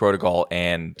think Ghost Protocol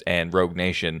and Rogue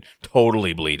Nation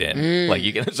totally bleed in. Like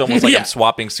it's almost like I'm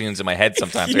swapping scenes in my head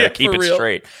sometimes. I gotta keep it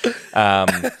straight.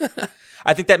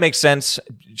 I think that makes sense,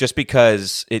 just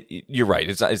because you're right.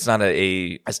 It's not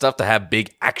it's tough to have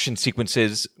big action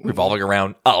sequences revolving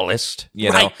around a list,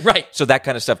 you know? Right. So that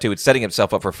kind of stuff too. It's setting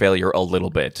itself up for failure a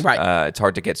little bit. Right. It's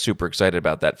hard to get super excited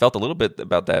about that. Felt a little bit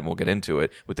about that, and we'll get into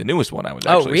it with the newest one. I would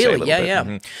actually say a little bit. Yeah.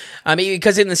 Mm-hmm. I mean,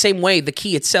 because in the same way, the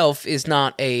key itself is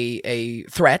not a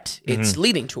threat; it's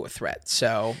leading to a threat.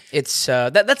 So it's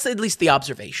that's at least the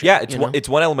observation. Yeah, it's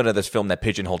one element of this film that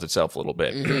pigeonholes itself a little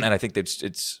bit, and I think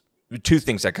it's two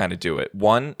things that kind of do it.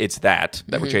 One, it's that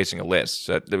we're chasing a list.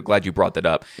 So I'm glad you brought that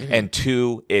up. And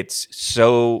two, it's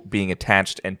so being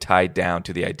attached and tied down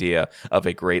to the idea of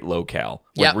a great locale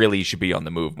when really you should be on the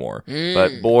move more.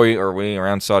 But boy, are we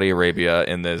around Saudi Arabia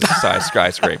in this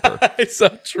skyscraper. It's so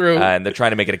true. And they're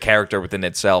trying to make it a character within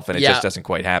itself, and it just doesn't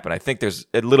quite happen. I think there's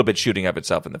a little bit shooting up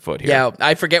itself in the foot here. Yeah,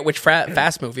 I forget which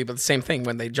Fast movie, but the same thing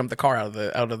when they jump the car out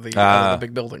of the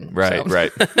big building. Right,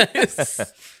 right.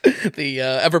 The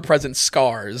ever-present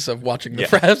scars of watching the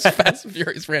Fast and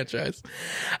Furious franchise.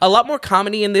 A lot more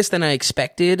comedy in this than I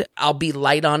expected. I'll be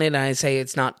light on it, and I say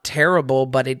it's not terrible,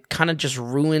 but it kind of just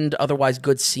ruined otherwise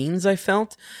good scenes, I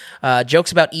felt.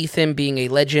 Jokes about Ethan being a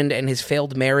legend and his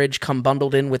failed marriage come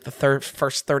bundled in with the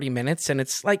first 30 minutes, and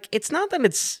it's like, it's not that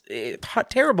it's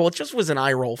terrible, it just was an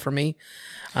eye roll for me.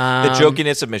 The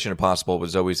jokiness of Mission Impossible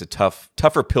was always a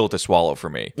tougher pill to swallow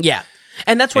for me. Yeah.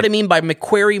 And that's what I mean by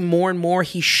McQuarrie. More and more,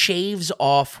 he shaves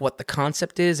off what the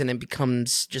concept is, and it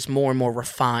becomes just more and more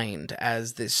refined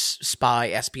as this spy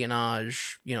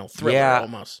espionage, thriller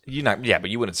almost. But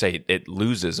you wouldn't say it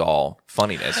loses all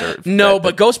funniness, or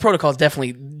but Ghost Protocol is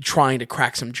definitely trying to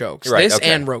crack some jokes. Right,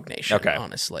 and Rogue Nation,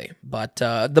 honestly. But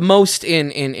the most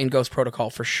in Ghost Protocol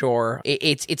for sure.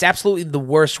 It's absolutely the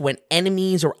worst when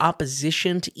enemies or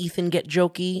opposition to Ethan get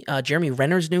jokey. Jeremy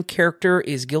Renner's new character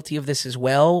is guilty of this as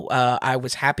well. I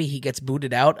was happy he gets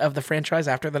booted out of the franchise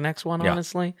after the next one,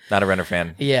 honestly. Not a Renner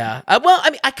fan. Yeah. Well, I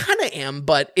mean, I kind of am,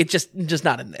 but it just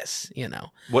not in this,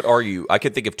 What are you? I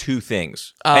could think of two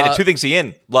things. And the two things he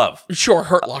in, love. Sure,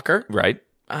 Hurt Locker. Right.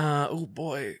 Oh,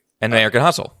 boy. And American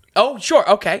Hustle. Oh, sure.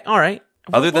 Okay. All right.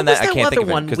 Other than that, I can't think of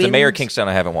it, because the Mayor of Kingstown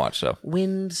I haven't watched. So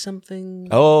Wind something.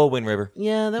 Oh, Wind River.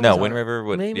 Yeah, that was Wind River.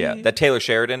 Maybe. Yeah, that Taylor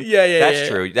Sheridan. Yeah. That's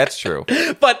true. That's true.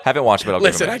 But haven't watched it. But I'll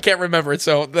listen, give it I can't remember it,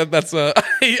 so that's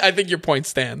I think your point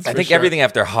stands. I think everything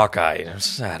after Hawkeye.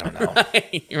 I don't know.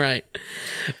 Right.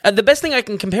 The best thing I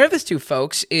can compare this to,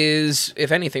 folks, is,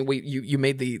 if anything, you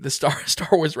made the Star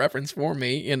Wars reference for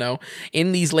me.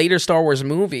 In these later Star Wars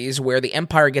movies where the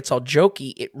Empire gets all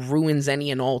jokey, it ruins any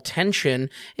and all tension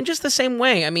in just the same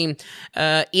way. I mean,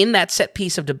 in that set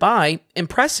piece of Dubai,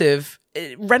 impressive.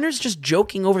 Renner's just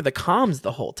joking over the comms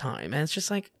the whole time, and it's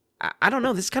just like, I don't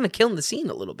know, this is kind of killing the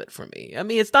scene a little bit for me. I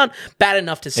mean, it's not bad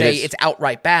enough to say it's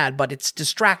outright bad, but it's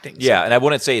distracting. Yeah, and I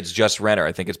wouldn't say it's just Renner.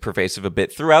 I think it's pervasive a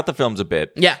bit throughout the films a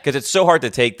bit. Yeah. Because it's so hard to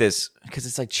take this, because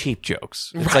it's like cheap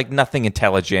jokes. It's like nothing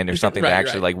intelligent or something that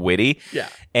actually like witty. Yeah.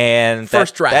 And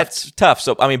first draft. That's tough.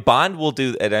 So, I mean, Bond will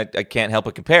do, and I can't help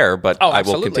but compare, but I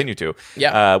will continue to.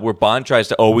 Yeah. Where Bond tries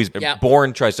to always,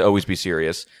 Bourne tries to always be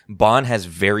serious. Bond has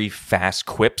very fast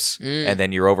quips, and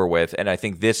then you're over with. And I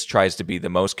think this tries to be the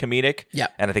most comedic. Yeah.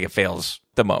 And I think it fails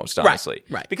the most, honestly.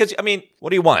 Right. Because, I mean, what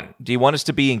do you want? Do you want us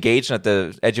to be engaged at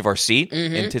the edge of our seat,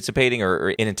 anticipating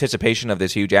or in anticipation of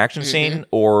this huge action scene?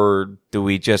 Or are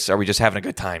we just having a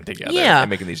good time together and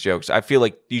making these jokes? I feel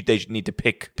like they need to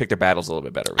pick their battles a little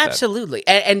bit better with Absolutely.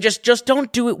 And just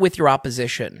don't do it with your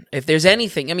opposition. If there's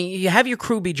anything, I mean, you have your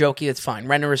crew be jokey, that's fine.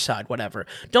 Renner aside, whatever.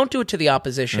 Don't do it to the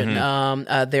opposition.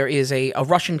 There is a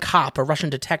Russian cop, a Russian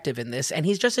detective in this, and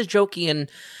he's just as jokey, and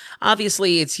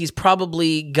obviously he's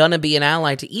probably gonna be an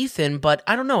ally to Ethan, but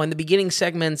I don't know. In the beginning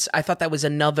segments, I thought that was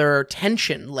another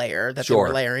tension layer that they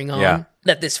were layering on. Yeah.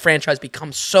 That this franchise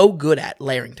becomes so good at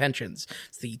layering tensions.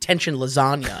 It's the tension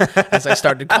lasagna, as I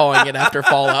started calling it after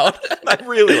Fallout. I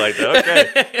really like that.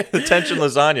 Okay. The tension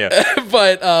lasagna.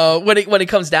 But when it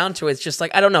comes down to it, it's just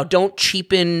like, I don't know, don't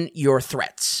cheapen your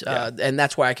threats. And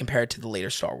that's why I compare it to the later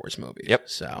Star Wars movies. Yep.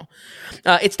 So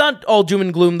it's not all doom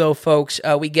and gloom, though, folks.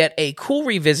 We get a cool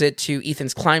revisit to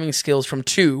Ethan's climbing skills from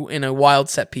 2 in a wild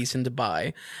set piece in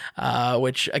Dubai,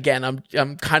 which, again,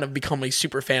 I'm kind of becoming a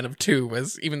super fan of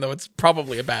 2, even though it's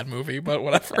probably a bad movie, but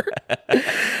whatever.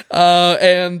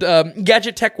 And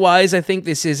gadget tech wise, I think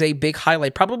this is a big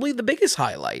highlight, probably the biggest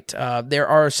highlight. There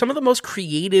are some of the most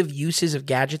creative uses of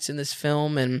gadgets in this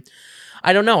film, and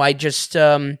I don't know, I just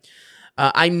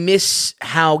I miss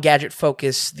how gadget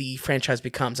focused the franchise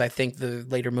becomes. I think the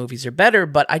later movies are better,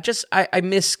 but I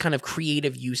miss kind of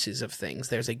creative uses of things.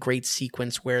 There's a great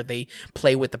sequence where they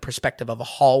play with the perspective of a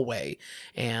hallway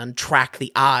and track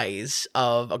the eyes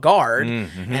of a guard,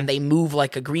 and they move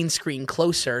like a green screen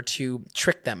closer to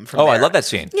trick them from there. I love that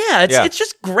scene. Yeah, it's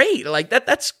just great. Like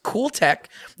that's cool tech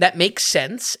that makes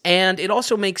sense, and it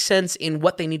also makes sense in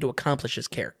what they need to accomplish as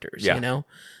characters, you know?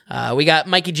 We got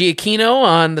Mikey Giacchino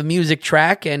on the music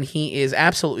track, and he is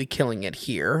absolutely killing it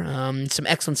here. Some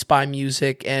excellent spy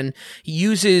music, and he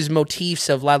uses motifs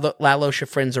of Lalo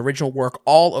Schifrin's original work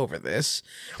all over this.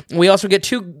 We also get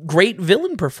 2 great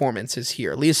villain performances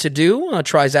here. Léa Seydoux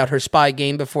tries out her spy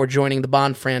game before joining the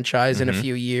Bond franchise in a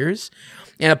few years.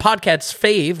 And a podcast's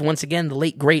fave, once again, the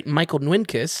late, great Michael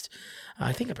Nwinkist.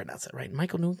 I think I pronounced that right.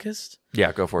 Michael Nwinkist?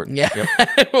 Yeah, go for it. Yeah,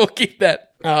 Yep. we'll keep that.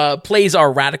 Plays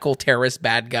our radical terrorist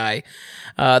bad guy.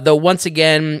 Though once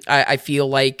again, I feel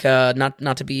like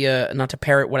not to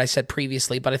parrot what I said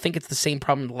previously, but I think it's the same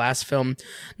problem in the last film.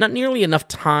 Not nearly enough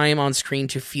time on screen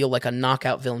to feel like a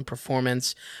knockout villain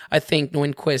performance. I think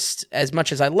Nwinkist, as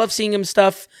much as I love seeing him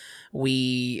stuff,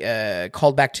 we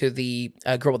called back to the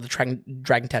Girl with the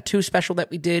Dragon Tattoo special that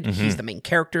we did. He's the main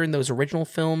character in those original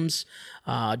films.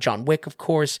 John Wick, of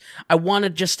course. I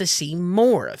wanted just to see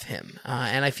more of him.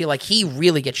 And I feel like he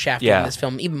really gets shafted in this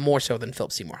film, even more so than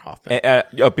Philip Seymour Hoffman.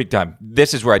 Big time.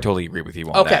 This is where I totally agree with you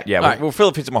on that. Yeah, well,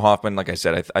 Philip Seymour Hoffman, like I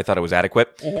said, I thought it was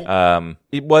adequate.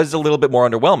 It was a little bit more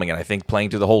underwhelming, and I think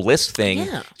playing through the whole List thing,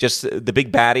 just the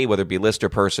big baddie, whether it be List or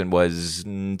person, was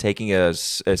taking a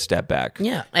step back.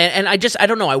 Yeah, and I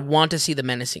don't know. I want to see the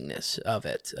menacingness of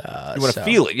it. You want to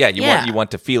feel it. You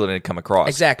want to feel it and come across.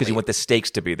 Exactly. Because you want the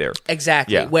stakes to be there.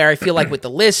 Exactly. Where I feel like with the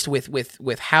List,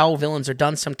 with how villains are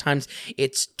done, sometimes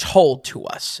it's told to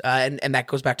us. And that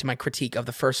goes back to my critique of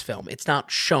the first film. It's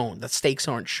not shown. The stakes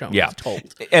aren't shown. Yeah. It's told.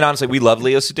 And honestly, we love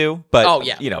Léa Seydoux,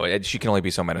 but she can only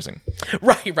be so menacing.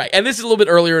 Right. And this is a little bit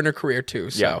earlier in her career, too.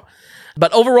 So. Yeah.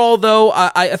 But overall, though,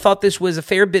 I thought this was a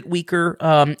fair bit weaker.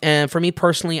 And for me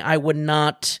personally, I would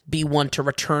not be one to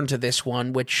return to this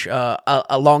one, which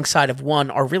alongside of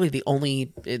 1 are really the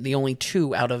only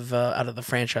 2 out of the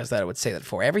franchise that I would say that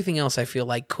for. Everything else, I feel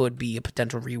like could be a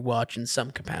potential rewatch in some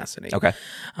capacity. Okay.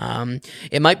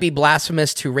 It might be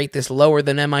blasphemous to rate this lower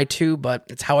than MI2, but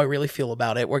it's how I really feel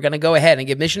about it. We're gonna go ahead and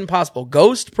give Mission Impossible: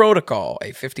 Ghost Protocol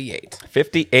a 58.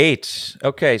 58.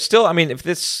 Okay. Still, I mean, if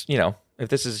this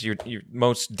is your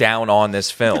most down on this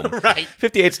film, right?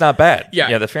 58's not bad.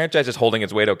 Yeah. The franchise is holding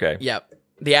its weight okay. Yep.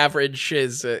 The average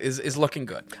is looking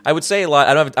good. I would say a lot.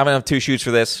 I don't have 2 shoots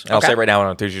for this. I'll say right now I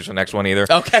don't have 2 shoots for the next one either.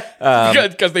 Okay.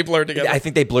 Good, because they blur together. I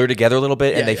think they blur together a little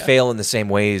bit, and they fail in the same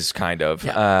ways, kind of.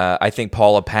 Yeah. I think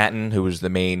Paula Patton, who was the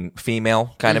main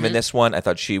female kind of in this one, I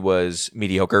thought she was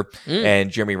mediocre. And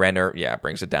Jeremy Renner,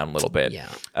 brings it down a little bit. Yeah.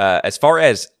 As far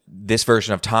as this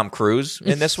version of Tom Cruise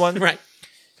in this one, right.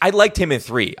 I liked him in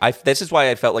 3. This is why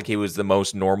I felt like he was the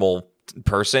most normal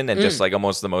person and just like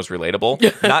almost the most relatable.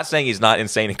 Not saying he's not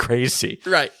insane and crazy.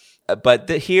 Right. But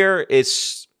here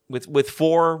is with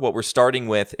 4, what we're starting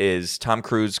with is Tom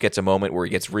Cruise gets a moment where he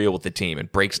gets real with the team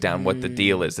and breaks down what the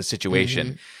deal is, the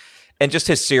situation. And just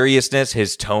his seriousness,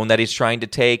 his tone that he's trying to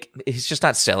take, he's just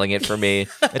not selling it for me.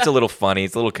 It's a little funny.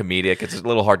 It's a little comedic. It's a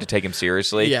little hard to take him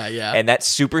seriously. Yeah. And that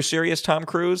super serious Tom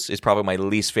Cruise is probably my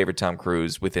least favorite Tom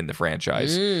Cruise within the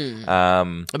franchise.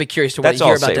 I'll be curious to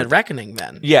hear about Dead Reckoning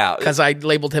then. Yeah. Because I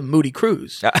labeled him Moody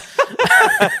Cruise.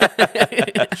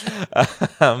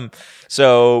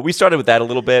 So we started with that a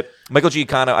little bit. Michael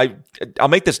Giacchino, I'll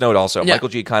make this note also. Yeah. Michael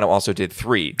Giacchino also did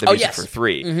 3, the music for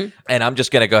 3. And I'm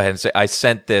just going to go ahead and say I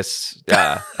sent this,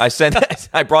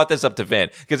 I brought this up to Vin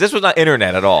because this was not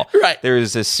internet at all. Right. There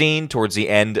is a scene towards the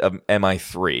end of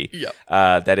MI3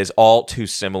 that is all too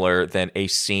similar than a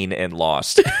scene in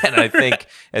Lost. And I think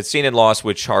a scene in Lost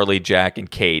with Charlie, Jack, and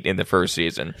Kate in the first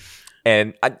season.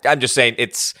 And I'm just saying,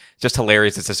 it's just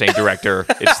hilarious. It's the same director.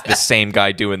 It's the same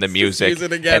guy doing the music.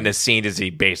 And the scene is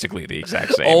basically the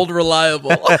exact same. Old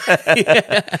reliable.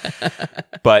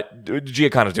 But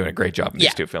Giacchino's doing a great job in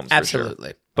these 2 films. Absolutely.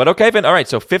 For sure. But okay, Vin. All right,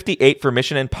 so 58 for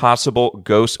Mission Impossible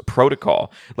Ghost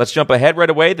Protocol. Let's jump ahead right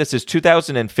away. This is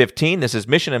 2015. This is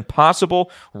Mission Impossible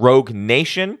Rogue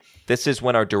Nation. This is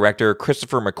when our director,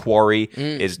 Christopher McQuarrie,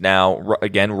 is now,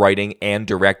 again, writing and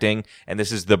directing. And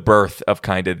this is the birth of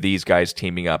kind of these guys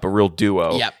teaming up. A real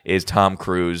duo is Tom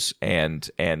Cruise and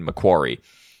McQuarrie.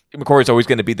 McQuarrie's always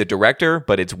going to be the director,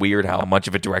 but it's weird how much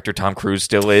of a director Tom Cruise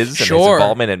still is. And his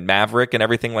involvement in Maverick and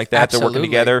everything like that. Absolutely. They're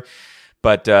working together.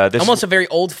 But this almost a very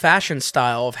old-fashioned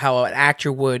style of how an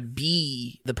actor would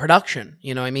be the production.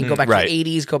 You know what I mean? Go back to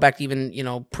the 80s, go back to even,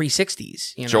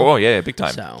 pre-60s. You know? Sure, yeah, big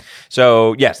time.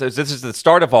 So yes, this is the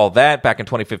start of all that. Back in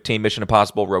 2015, Mission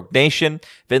Impossible Rogue Nation.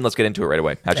 Vin, let's get into it right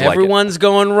away. How'd you like it? Everyone's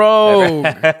going rogue.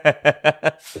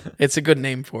 It's a good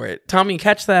name for it. Tom, you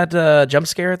catch that jump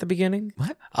scare at the beginning?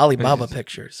 What? Alibaba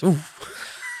Pictures. Ooh.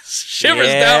 Shivers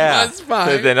down my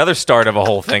spine. Another start of a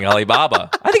whole thing, Alibaba.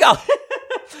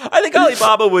 I think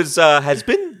Alibaba has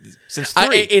been since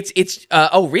 3.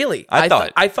 Oh really? I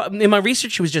thought in my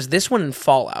research it was just this one and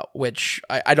Fallout, which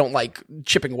I don't like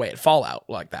chipping away at Fallout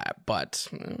like that, but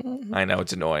I know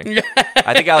it's annoying.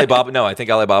 I think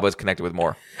Alibaba is connected with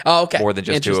more. Oh, okay. More than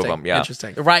just 2 of them. Yeah.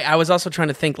 Interesting. Right. I was also trying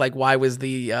to think like why was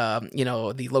the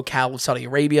the locale of Saudi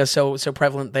Arabia so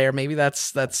prevalent there? Maybe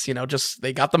that's just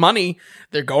they got the money.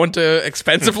 They're going to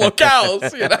expensive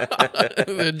locales,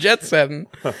 the jet setting.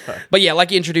 But yeah,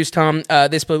 like you introduced, Tom,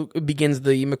 this book begins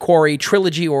the McQuarrie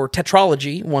trilogy or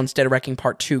tetralogy once Dead Reckoning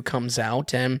Part 2 comes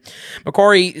out. And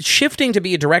McQuarrie, shifting to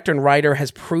be a director and writer, has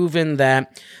proven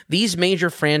that these major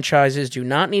franchises do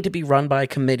not need to be run by a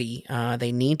committee.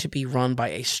 They need to be run by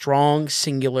a strong,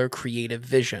 singular, creative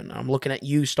vision. I'm looking at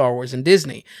you, Star Wars and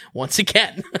Disney, once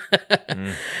again.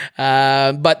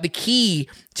 But the key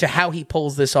to how he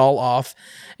pulls this all off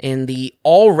in the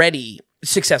already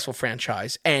successful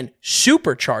franchise and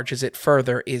supercharges it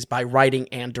further is by writing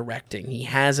and directing. He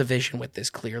has a vision with this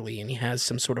clearly, and he has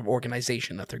some sort of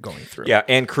organization that they're going through. Yeah,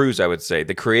 and Cruise, I would say.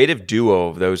 The creative duo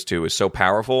of those two is so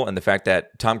powerful, and the fact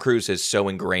that Tom Cruise is so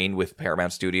ingrained with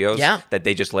Paramount Studios that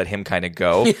they just let him kind of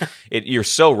go. You're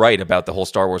so right about the whole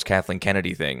Star Wars Kathleen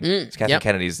Kennedy thing. Kathleen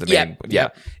Kennedy's the main...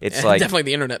 It's like... Definitely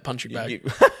the internet punching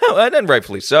bag. And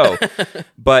rightfully so.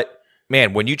 But,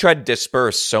 man, when you try to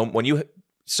disperse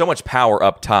so much power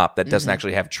up top that doesn't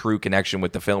actually have true connection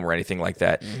with the film or anything like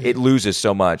that, it loses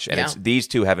so much. And it's these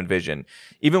two have envisioned.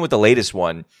 Even with the latest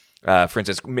one, for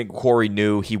instance, McQuarrie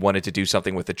knew he wanted to do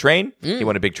something with the train. He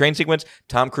wanted a big train sequence.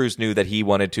 Tom Cruise knew that he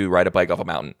wanted to ride a bike off a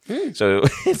mountain. So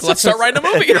let's start writing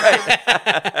a movie.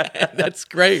 That's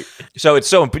great. So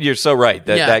you're so right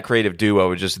that creative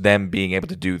duo, just them being able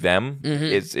to do them,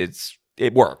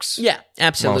 it works. Yeah,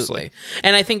 absolutely. Mostly.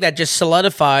 And I think that just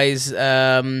solidifies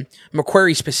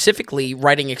McQuarrie specifically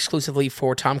writing exclusively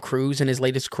for Tom Cruise in his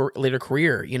later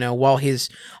career. While his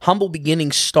humble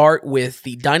beginnings start with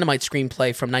the Dynamite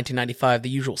screenplay from 1995, The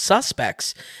Usual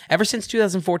Suspects, ever since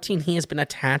 2014, he has been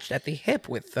attached at the hip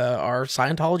with our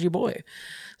Scientology boy.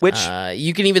 Which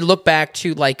you can even look back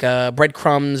to like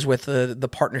Breadcrumbs with the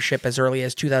partnership as early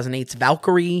as 2008's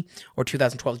Valkyrie or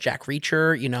 2012's Jack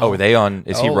Reacher. Are they on?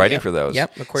 Is he writing for those?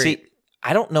 Yep. McQuarrie. See,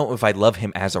 I don't know if I love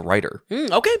him as a writer.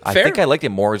 Okay, fair. I think I liked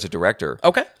him more as a director.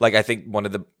 Okay. Like, I think one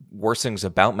of the worst things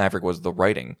about Maverick was the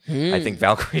writing. I think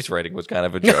Valkyrie's writing was kind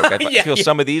of a joke. I feel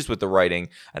some of these with the writing,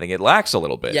 I think it lacks a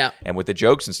little bit. Yeah. And with the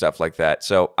jokes and stuff like that.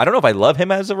 So I don't know if I love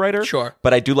him as a writer. Sure.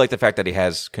 But I do like the fact that he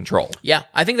has control. Yeah,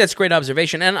 I think that's a great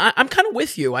observation. And I'm kind of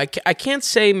with you. I can't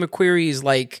say McQuarrie's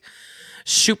like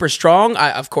super strong.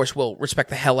 I, of course, will respect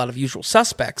the hell out of Usual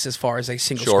Suspects as far as a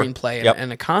single screenplay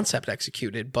and a concept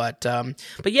executed. But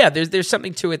yeah, there's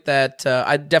something to it that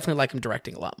I definitely like him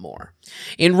directing a lot more.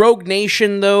 In Rogue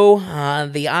Nation, though,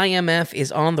 the IMF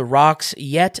is on the rocks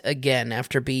yet again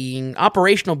after being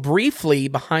operational briefly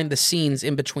behind the scenes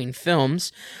in between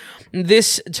films.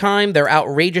 This time, their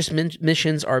outrageous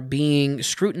missions are being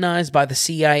scrutinized by the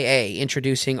CIA,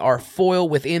 introducing our foil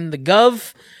within the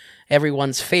Gov,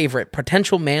 everyone's favorite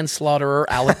potential manslaughterer,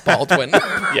 Alec Baldwin.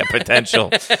 Yeah,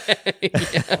 potential.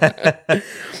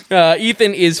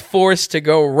 Ethan is forced to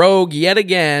go rogue yet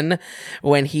again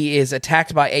when he is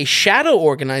attacked by a shadow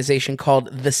organization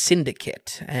called the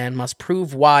Syndicate and must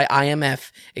prove why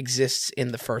IMF exists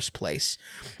in the first place.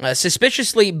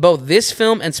 Suspiciously, both this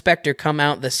film and Spectre come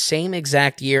out the same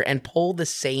exact year and pull the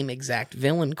same exact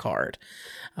villain card.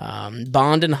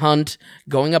 Bond and Hunt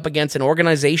going up against an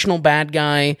organizational bad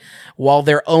guy while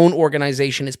their own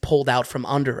organization is pulled out from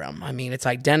under them. I mean, it's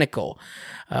identical.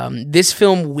 This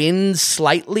film wins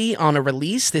slightly on a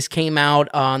release. This came out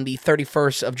on the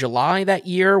 31st of July that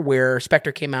year, where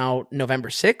Spectre came out November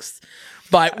 6th.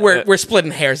 But we're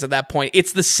splitting hairs at that point.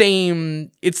 It's the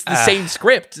same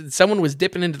script. Someone was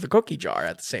dipping into the cookie jar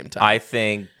at the same time. I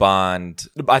think Bond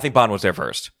was there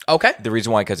first. Okay. The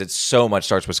reason why, because it so much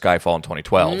starts with Skyfall in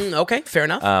 2012. Okay, fair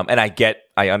enough. And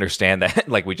I understand that,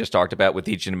 like we just talked about with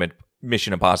each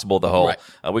Mission Impossible, the whole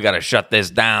we got to shut this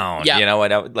down. Yeah. You know,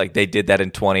 and like they did that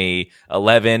in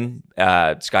 2011.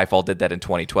 Skyfall did that in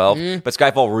 2012. But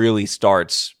Skyfall really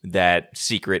starts that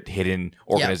secret hidden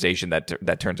organization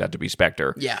that turns out to be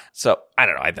Spectre. Yeah. So I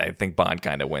don't know. I think Bond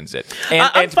kind of wins it.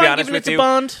 I'm And to be fine honest giving with it to you,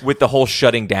 Bond. with the whole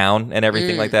shutting down and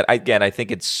everything like that, I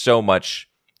think it's so much.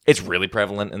 It's really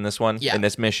prevalent in this one, in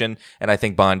this mission, and I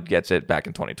think Bond gets it back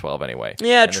in 2012 anyway.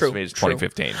 Yeah, and true. This is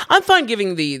 2015. I'm fine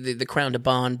giving the crown to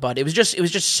Bond, but it was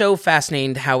just so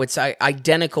fascinating how it's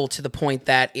identical to the point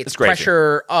that it's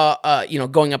pressure,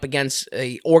 going up against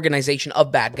a organization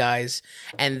of bad guys,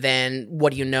 and then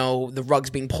what do you know? The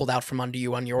rug's being pulled out from under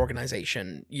you on your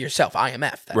organization yourself,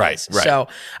 IMF. That is. So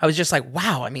I was just like,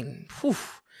 wow. I mean, whew.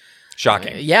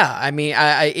 Shocking. Yeah, I mean,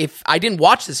 if I didn't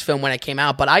watch this film when it came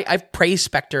out, but I've praised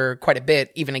Spectre quite a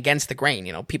bit, even against the grain.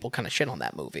 You know, people kind of shit on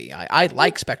that movie. I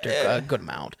like Spectre a good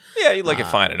amount. Yeah, you like it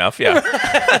fine enough, yeah.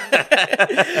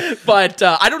 But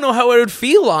I don't know how it would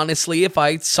feel, honestly, if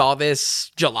I saw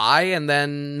this July and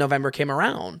then November came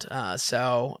around.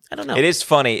 So, I don't know. It is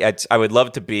funny. I would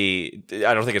love to be,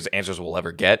 I don't think it's answers we'll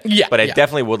ever get, but I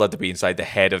definitely would love to be inside the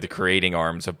head of the creating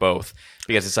arms of both.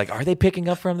 Because it's like, are they picking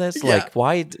up from this? Yeah. Like,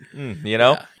 why? You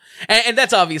know? Yeah. And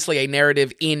that's obviously a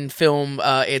narrative in film.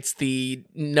 It's the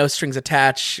no strings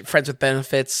attached, friends with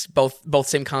benefits. Both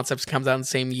same concepts comes out in the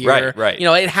same year. Right. You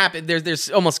know, it happened.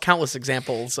 There's almost countless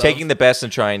examples. Taking the best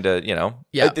and trying to, you know.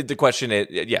 Yeah. The question is,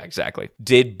 yeah, exactly.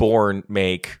 Did Bourne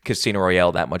make Casino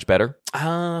Royale that much better?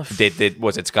 Was it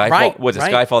Skyfall?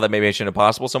 Skyfall that made Mission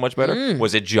Impossible so much better?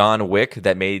 Was it John Wick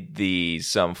that made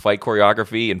some fight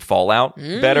choreography and Fallout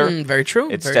better? Very true.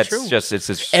 It's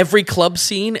just every club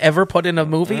scene ever put in a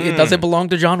movie. Does it belong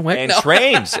to John Wick? And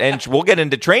trains, and we'll get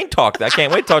into train talk. I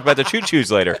can't wait to talk about the choo-choos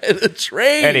later. The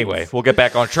train. Anyway, we'll get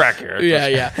back on track here.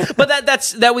 Yeah. But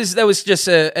that was just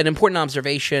an important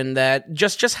observation. That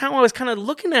just how I was kind of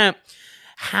looking at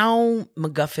how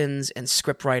MacGuffins and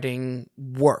script writing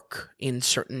work in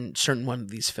certain one of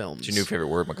these films. It's your new favorite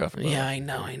word, MacGuffin. Yeah, I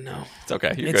know. It's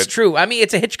okay. It's true. I mean,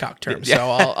 it's a Hitchcock term, so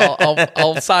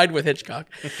I'll side with Hitchcock.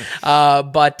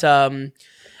 But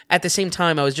at the same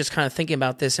time, I was just kind of thinking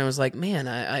about this, and I was like, man,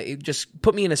 it just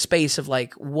put me in a space of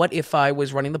like, what if I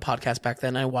was running the podcast back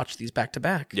then and I watched these back to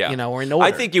back? Yeah. You know, or in order.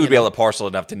 I think you would be able to parcel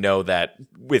enough to know that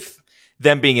with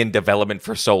them being in development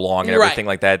for so long and everything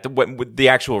like that, the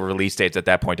actual release dates at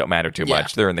that point don't matter too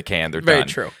much. They're in the can. They're very done.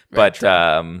 True. But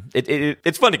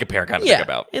it's fun to compare and kind of think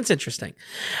about. It's interesting.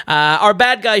 Our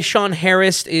bad guy, Sean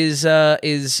Harris, is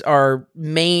our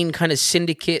main kind of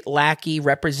syndicate lackey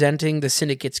representing the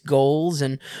syndicate's goals.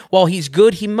 And while he's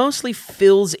good, he mostly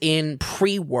fills in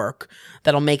pre-work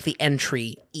that'll make the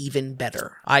entry even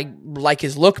better. I like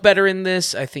his look better in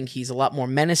this. I think he's a lot more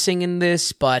menacing in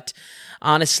this, but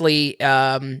honestly,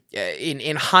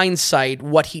 in hindsight,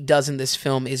 what he does in this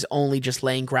film is only just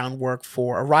laying groundwork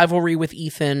for a rivalry with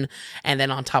Ethan, and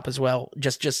then on top as well,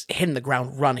 just hitting the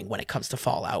ground running when it comes to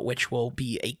Fallout, which will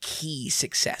be a key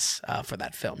success for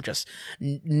that film. Just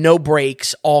no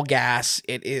breaks, all gas.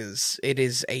 It is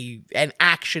an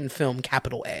action film,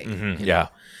 capital A. Yeah.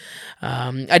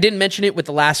 I didn't mention it with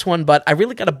the last one, but I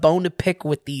really got a bone to pick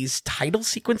with these title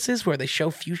sequences where they show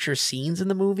future scenes in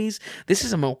the movies. This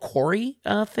is a McQuarrie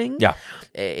thing. Yeah.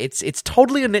 It's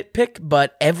totally a nitpick,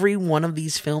 but every one of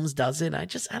these films does it. I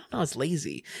don't know, it's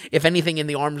lazy. If anything, in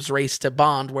the arms race to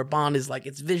Bond, where Bond is like,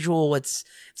 it's visual, it's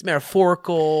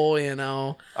metaphorical, you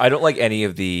know. I don't like any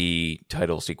of the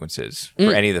title sequences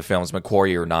for any of the films,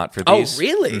 McQuarrie or not, for these. Oh,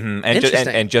 really? Mm-hmm.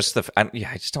 Interesting. Just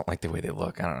I just don't like the way they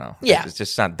look. I don't know. Yeah. It's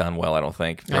just not done well, I don't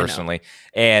think, personally.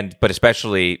 But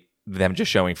especially them just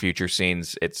showing future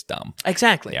scenes, it's dumb.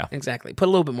 Exactly. Yeah. Exactly. Put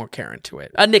a little bit more care into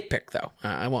it. A nitpick, though.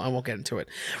 I won't get into it.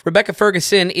 Rebecca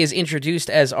Ferguson is introduced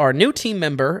as our new team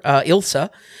member, Ilsa,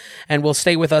 and will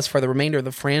stay with us for the remainder of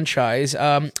the franchise.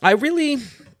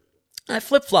 I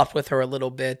flip-flopped with her a little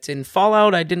bit. In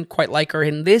Fallout, I didn't quite like her.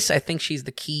 In this, I think she's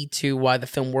the key to why the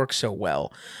film works so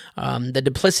well. The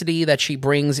duplicity that she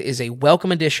brings is a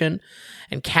welcome addition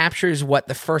and captures what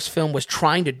the first film was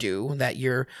trying to do, that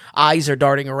your eyes are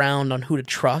darting around on who to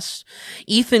trust.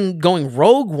 Ethan going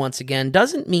rogue once again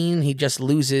doesn't mean he just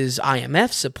loses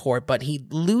IMF support, but he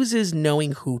loses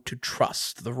knowing who to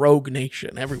trust. The rogue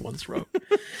nation. Everyone's rogue.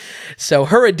 So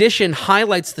her addition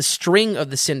highlights the string of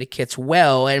the syndicates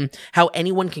well and how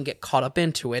anyone can get caught up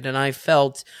into it. And I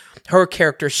felt her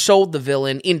character sold the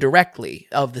villain indirectly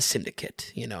of the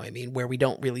syndicate, you know what I mean, where we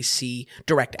don't really see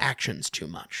direct actions too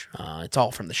much. It's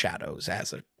all from the shadows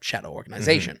as a shadow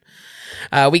organization.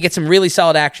 We get some really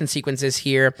solid action sequences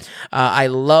here. I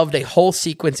loved a whole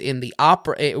sequence in the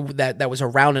opera that was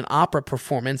around an opera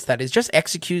performance that is just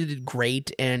executed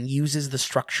great and uses the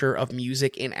structure of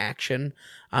music in action.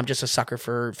 I'm just a sucker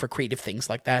for creative things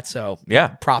like that, so yeah,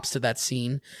 props to that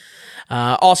scene.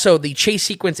 Also, the chase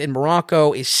sequence in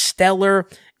Morocco is stellar,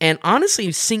 and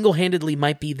honestly, single-handedly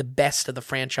might be the best of the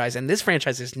franchise, and this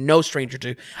franchise is no stranger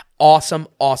to awesome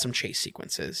chase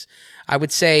sequences. I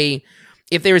would say,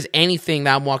 if there is anything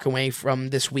that I'm walking away from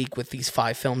this week with these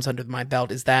 5 films under my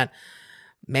belt, is that,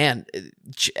 man,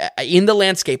 in the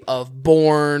landscape of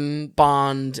Bourne,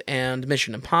 Bond, and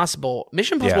Mission Impossible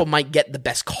might get the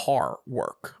best car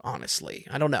work, honestly.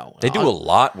 I don't know. They do a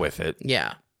lot with it.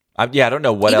 Yeah. I don't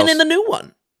know what else. Even in the new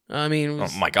one. I mean, oh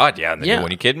my God, yeah. In the new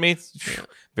one, you kidding me? Yeah.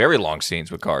 Very long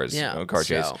scenes with cars. Yeah. Car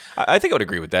chase. I think I would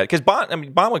agree with that. Because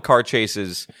Bond with car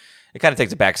chases, it kind of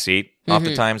takes a back seat.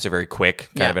 Oftentimes, they're very quick,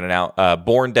 kind of in and out.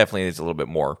 Bourne definitely needs a little bit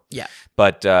more. Yeah.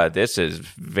 But this is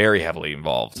very heavily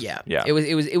involved. Yeah. Yeah. It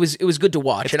was good to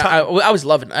watch. And I was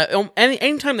loving it.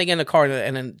 Anytime they get in a car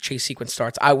and a chase sequence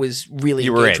starts, I was really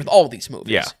engaged with all these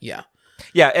movies. Yeah. Yeah.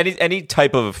 Yeah. Any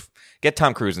type of... Get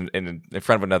Tom Cruise in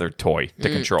front of another toy to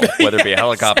control, whether it be a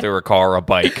helicopter, a car, or a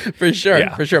bike. For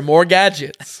sure. More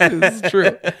gadgets. It's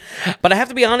true. But I have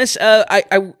to be honest,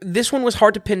 this one was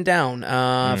hard to pin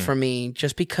down for me,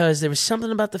 just because there was something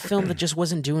about the film that just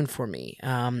wasn't doing for me.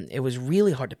 It was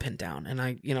really hard to pin down, and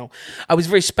I was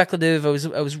very speculative. I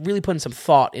was really putting some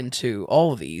thought into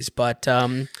all of these, but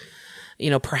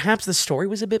perhaps the story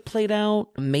was a bit played out.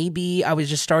 Maybe I was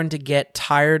just starting to get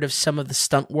tired of some of the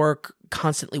stunt work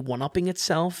constantly one-upping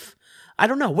itself. I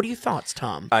don't know. What are your thoughts,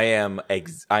 Tom? I am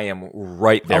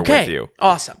right there with you.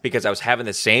 Awesome. Because I was having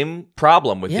the same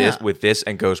problem with this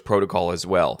and Ghost Protocol as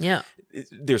well. Yeah.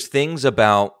 There's things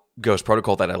about Ghost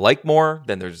Protocol that I like more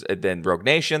than Rogue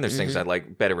Nation. There's things I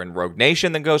like better in Rogue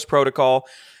Nation than Ghost Protocol.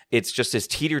 It's just this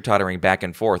teeter-tottering back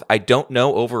and forth. I don't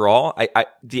know overall.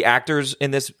 The actors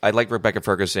in this, I like Rebecca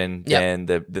Ferguson than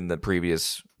the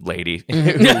previous lady who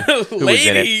was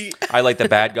in it. I like the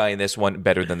bad guy in this one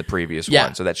better than the previous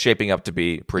one. So that's shaping up to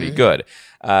be pretty good.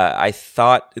 I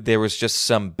thought there was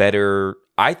some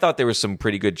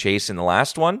pretty good chase in the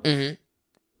last one.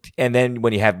 And then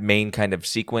when you have main kind of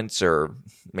sequence or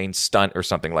main stunt or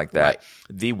something like that,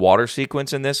 the water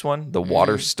sequence in this one, the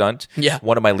water stunt,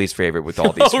 one of my least favorite with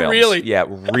all these films. Really? Yeah,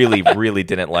 really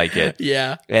didn't like it.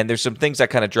 Yeah. And there's some things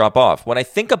that kind of drop off. When I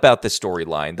think about the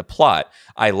storyline, the plot,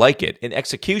 I like it. In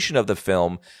execution of the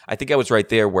film, I think I was right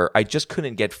there where I just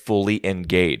couldn't get fully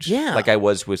engaged. Yeah. Like I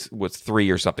was with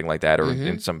 3 or something like that, or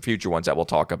in some future ones that we'll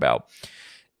talk about.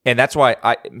 And that's why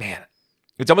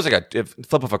it's almost like a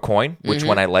flip of a coin, which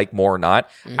one I like more or not.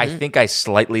 I think I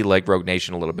slightly like Rogue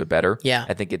Nation a little bit better. Yeah.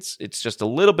 I think it's just a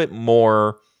little bit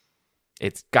more,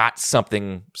 it's got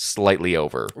something slightly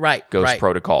over Ghost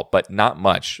Protocol, but not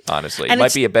much, honestly. And it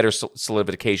might be a better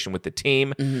solidification with the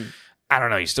team. I don't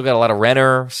know. You still got a lot of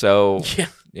Renner, so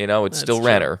It's still true.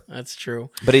 Renner. That's true.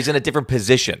 But he's in a different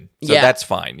position, so that's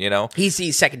fine,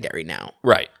 He's secondary now.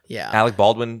 Right. Yeah. Alec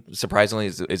Baldwin, surprisingly,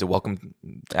 is a welcome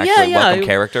actor, welcome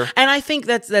character. And I think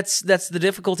that's the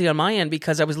difficulty on my end,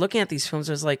 because I was looking at these films,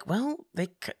 I was like, well,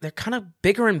 they're kind of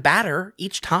bigger and badder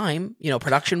each time,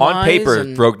 production-wise. On paper,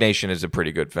 Rogue Nation is a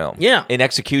pretty good film. Yeah. In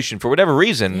execution, for whatever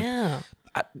reason,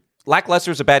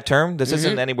 lackluster is a bad term. This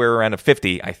isn't anywhere around a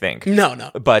 50, I think.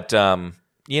 No. But,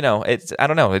 it's, I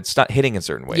don't know, it's not hitting in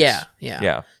certain ways.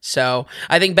 Yeah. So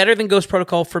I think better than Ghost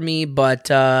Protocol for me, but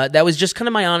that was just kind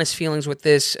of my honest feelings with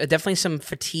this. Definitely some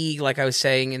fatigue, like I was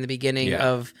saying in the beginning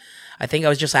of, I think I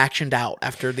was just actioned out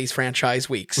after these franchise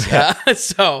weeks.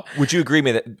 So would you agree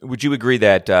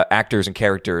that actors and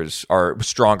characters are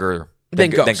stronger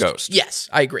than Ghost? Yes,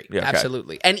 I agree. Yeah,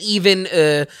 absolutely. And even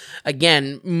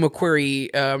again, Macquarie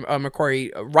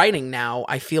writing now,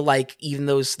 I feel like even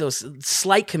those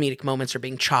slight comedic moments are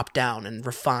being chopped down and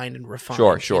refined.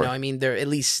 Sure. I mean, they're a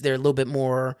little bit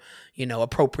more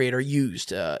appropriate or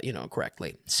used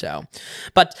correctly. So,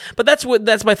 but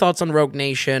that's my thoughts on Rogue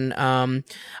Nation.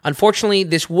 Unfortunately,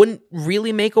 this wouldn't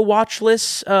really make a watch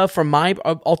list for my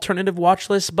alternative watch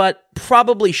list, but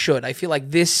probably should. I feel like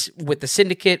this, with the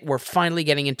Syndicate, we're finally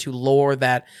getting into lore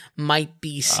that might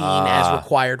be seen as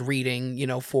required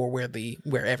reading, for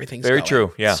where everything's very going.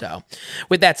 True. Yeah. So,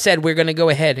 with that said, we're going to go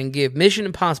ahead and give Mission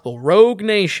Impossible: Rogue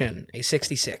Nation a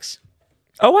 66.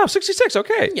 Oh, wow, 66,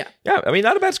 okay. Yeah. I mean,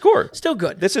 not a bad score. Still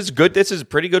good. This is good. This is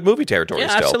pretty good movie territory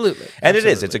still. Absolutely. And it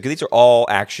is. These are all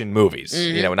action movies,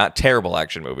 not terrible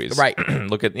action movies. Right.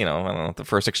 Look at, I don't know, the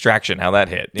first Extraction, how that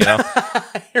hit,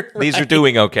 Right. These are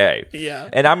doing okay. Yeah.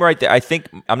 And I'm right there. I think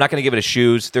I'm not going to give it a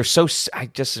shoes. I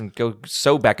just go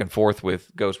so back and forth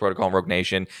with Ghost Protocol and Rogue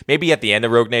Nation. Maybe at the end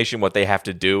of Rogue Nation, what they have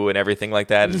to do and everything like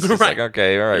that. It's just like,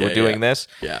 okay, all right, we're doing this.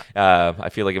 Yeah. I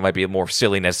feel like it might be more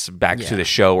silliness back to the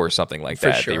show or something like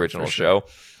that. The original show.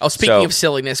 Oh, speaking of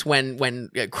silliness, when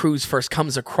Cruise first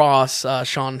comes across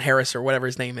Sean Harris or whatever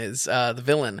his name is, the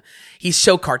villain, he's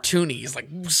so cartoony. He's like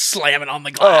slamming on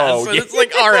the glass. And it's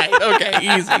like, all right,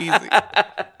 okay, easy.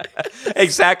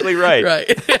 Exactly right.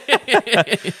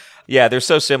 Right. Yeah, they're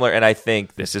so similar, and I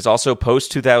think this is also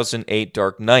post-2008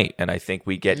 Dark Knight, and I think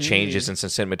we get changes in some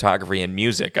cinematography and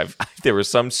music. There were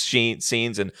some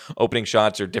scenes and opening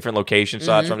shots or different location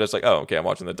shots where I'm just like, oh, okay, I'm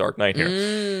watching The Dark Knight here.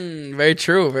 Very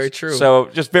true, very true. So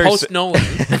just very post-Nolan.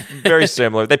 Very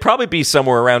similar. They'd probably be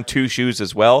somewhere around 2 shoes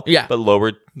as well, but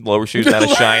lower shoes, not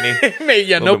as shiny.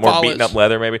 Maybe, no bit more polish. beaten up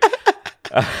leather, maybe.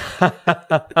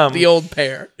 The old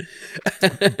pair.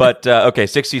 But okay,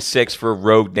 66 for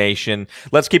Rogue Nation.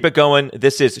 Let's keep it going.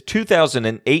 This is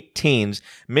 2018's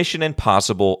Mission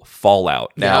Impossible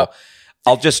Fallout. Now,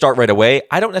 I'll just start right away.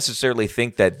 I don't necessarily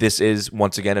think that this is,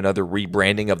 once again, another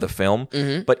rebranding of the film,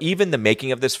 but even the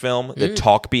making of this film, the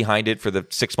talk behind it for the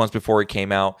 6 months before it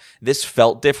came out, this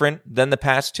felt different than the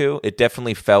past two. It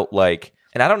definitely felt like,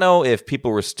 and I don't know if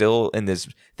people were still in this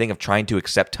thing of trying to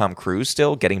accept Tom Cruise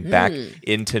still, getting back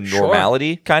into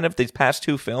normality, kind of, these past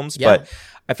two films. But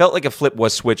I felt like a flip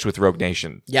was switched with Rogue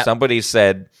Nation. Somebody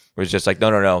said, was just like,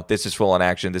 no, this is full on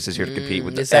action. This is here to compete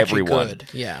with everyone. Good.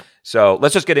 Yeah. So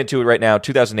let's just get into it right now.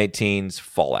 2018's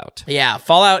Fallout. Yeah,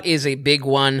 Fallout is a big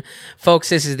one. Folks,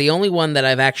 this is the only one that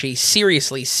I've actually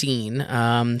seriously seen,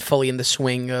 fully in the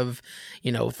swing of,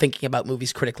 thinking about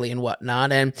movies critically and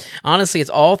whatnot. And honestly, it's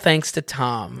all thanks to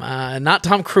Tom, not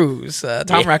Tom Cruise,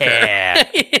 Tom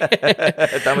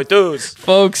Recker. Tommy Cruise.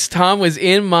 Folks, Tom was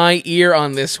in my ear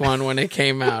on this one when it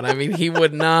came out. I mean, he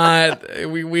would not.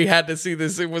 We had to see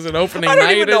this. It was an opening night. I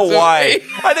don't even know why.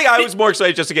 I think I was more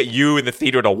excited just to get you in the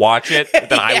theater to watch it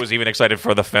than I was even excited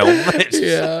for the film.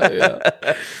 Yeah.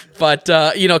 But,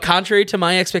 contrary to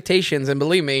my expectations, and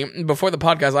believe me, before the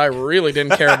podcast, I really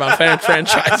didn't care about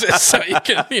franchises. So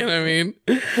you know what I mean?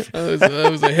 I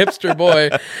was a hipster boy.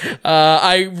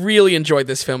 I really enjoyed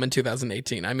this film in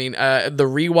 2018. I mean, the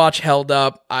rewatch held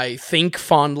up. I think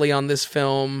fondly on this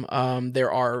film.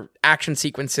 There are action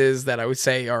sequences that I would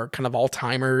say are kind of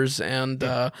all-timers. And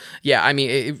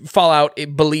Fallout,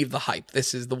 believe the hype.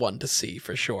 This is the one to see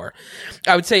for sure.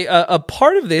 I would say a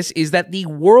part of this is that the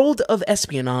world of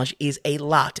espionage is a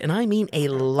lot, and I mean a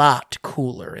lot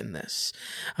cooler in this.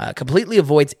 Completely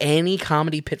avoids any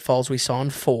comedy pitfalls we saw in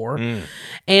 4.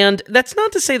 And that's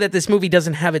not to say that this movie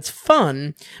doesn't have its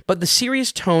fun, but the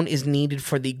serious tone is needed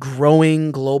for the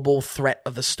growing global threat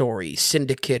of the story,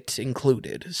 syndicate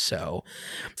included. So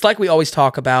it's like we always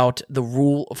talk about the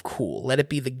rule of cool. Let it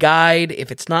be the guide.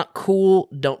 If it's not cool,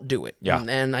 don't do it. Yeah.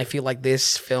 And I feel like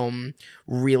this film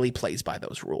really plays by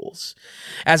those rules.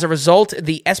 As a result,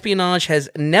 the espionage has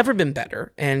never been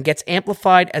better and gets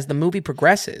amplified as the movie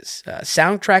progresses.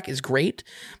 Soundtrack is great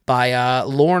by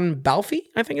Lorne Balfe,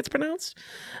 I think it's pronounced.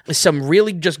 Some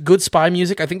really just good spy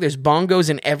music. I think there's bongos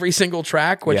in every single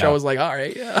track, which I was like, all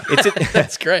right, yeah,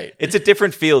 that's great. It's a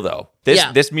different feel, though.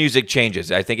 This music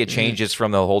changes. I think it changes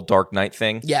from the whole Dark Knight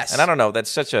thing. Yes. And I don't know,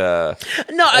 that's such a...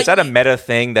 No, is that a meta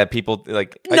thing that people,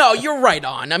 like... No, you're right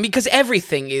on. I mean, because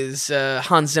everything is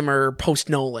Hans Zimmer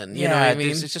post-Nolan, you know what I mean?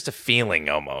 It's just a feeling,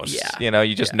 almost. Yeah. You know,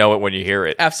 you just know it when you hear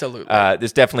it. Absolutely.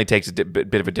 This definitely takes a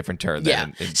bit of a different turn. Yeah.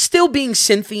 Than Still being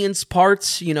Cynthian's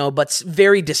parts, you know, but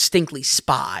very distinctly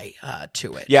spy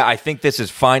to it. Yeah, I think this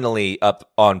is finally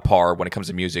up on par when it comes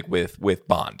to music with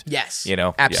Bond. Yes. You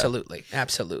know? Absolutely. Yeah.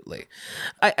 Absolutely.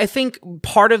 I think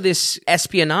part of this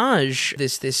espionage,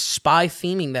 this spy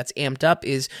theming that's amped up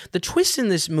is the twists in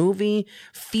this movie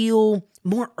feel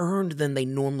more earned than they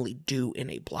normally do in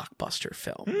a blockbuster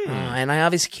film. And I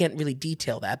obviously can't really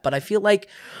detail that, but I feel like,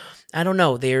 I don't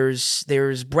know, there's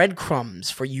breadcrumbs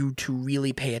for you to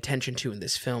really pay attention to in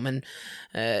this film. And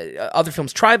other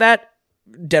films try that.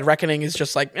 Dead Reckoning is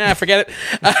just like, forget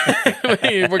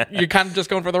it. You're kind of just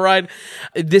going for the ride.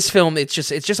 This film, it's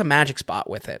just a magic spot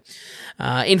with it.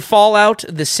 In Fallout,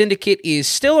 the Syndicate is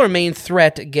still our main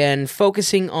threat, again,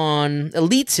 focusing on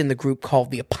elites in the group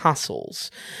called the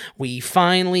Apostles. We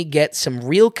finally get some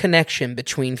real connection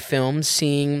between films,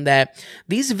 seeing that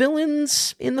these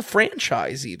villains in the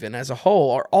franchise, even as a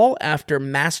whole, are all after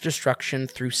mass destruction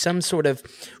through some sort of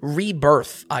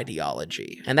rebirth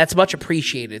ideology. And that's much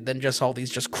appreciated than just all these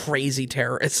just crazy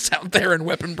terrorists out there and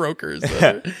weapon brokers.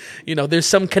 You know, there's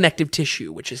some connective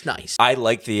tissue, which is nice. I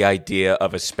like the idea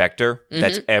of a specter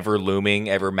that's ever looming,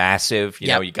 ever massive. You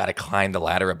know, you got to climb the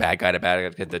ladder, a bad guy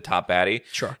to get the top baddie.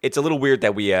 Sure. It's a little weird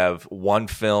that we have one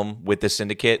film with the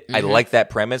Syndicate. I like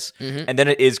that premise. And then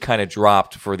it is kind of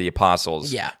dropped for the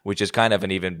Apostles. Yeah. Which is kind of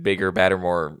an even bigger, better,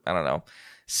 more, I don't know,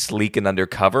 sleek and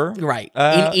undercover. Right.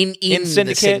 In Syndicate,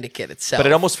 the Syndicate itself. But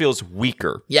it almost feels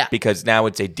weaker. Yeah. Because now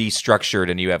it's a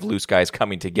destructured and you have loose guys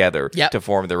coming together to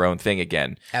form their own thing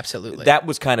again. Absolutely. That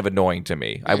was kind of annoying to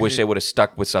me. I wish they would have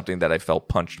stuck with something that I felt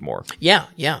punched more. Yeah,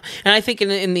 yeah. And I think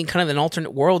in the kind of an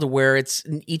alternate world where it's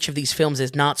each of these films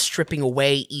is not stripping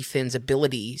away Ethan's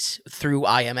abilities through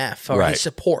IMF or his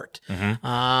support.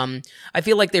 I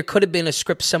feel like there could have been a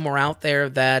script somewhere out there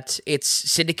that it's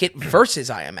Syndicate versus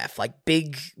IMF, like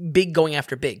big going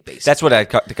after big, basically. That's what I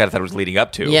kind of thought it was leading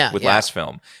up to with last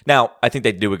film. Now, I think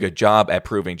they do a good job at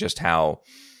proving just how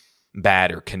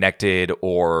bad or connected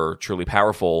or truly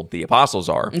powerful the Apostles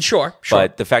are. Sure.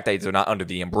 But the fact that they're not under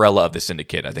the umbrella of the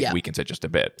Syndicate, I think weakens it just a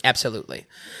bit. Absolutely.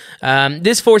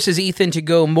 This forces Ethan to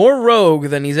go more rogue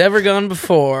than he's ever gone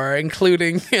before,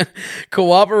 including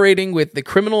cooperating with the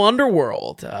criminal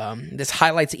underworld. This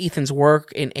highlights Ethan's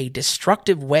work in a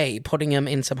destructive way, putting him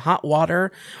in some hot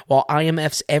water, while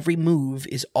IMF's every move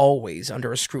is always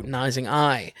under a scrutinizing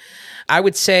eye. I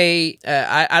would say,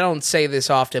 I don't say this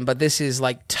often, but this is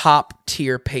like top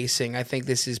tier pacing. I think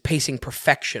this is pacing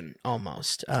perfection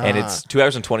almost. And it's 2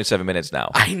 hours and 27 minutes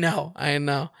now. I know.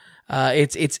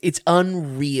 It's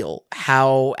unreal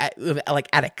how at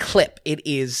a clip it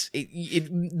is.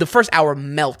 The first hour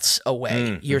melts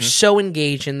away. You're so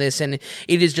engaged in this, and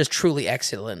it is just truly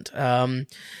excellent.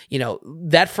 You know,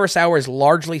 that first hour is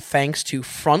largely thanks to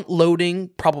front loading,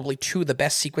 probably two of the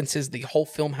best sequences the whole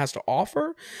film has to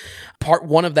offer. Part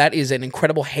one of that is an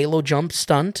incredible halo jump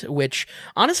stunt, which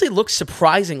honestly looks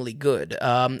surprisingly good.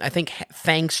 I think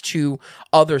thanks to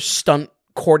other stunt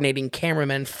coordinating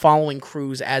cameramen following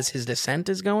Cruise as his descent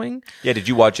is going. Yeah, did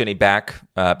you watch any back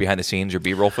behind the scenes or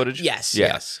B-roll footage?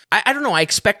 Yes. I don't know. I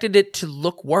expected it to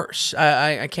look worse.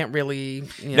 I can't really,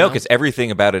 No, because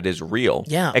everything about it is real.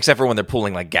 Yeah. Except for when they're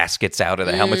pulling like gaskets out of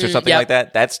the helmets or something like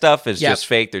that. That stuff is just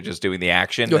fake. They're just doing the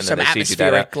action. Or and some then they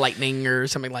atmospheric lightning or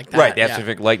something like that. Right, the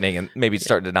atmospheric lightning, and maybe it's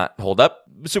starting to not hold up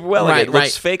super well. Right, it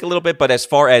looks fake a little bit, but as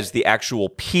far as the actual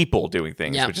people doing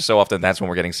things, which is so often that's when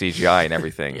we're getting CGI and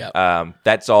everything,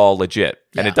 that's all legit.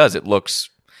 And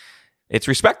it's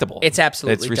respectable. It's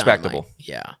absolutely It's respectable. Dynamite.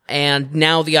 Yeah. And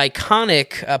now the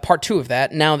iconic, part two of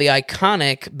that, now the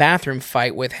iconic bathroom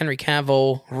fight with Henry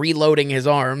Cavill reloading his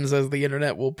arms, as the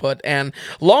internet will put, and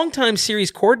longtime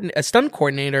series stunt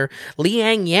coordinator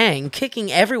Liang Yang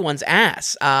kicking everyone's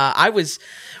ass.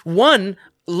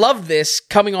 love this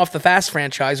coming off the Fast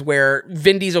franchise where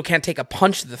Vin Diesel can't take a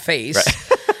punch to the face.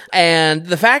 Right. And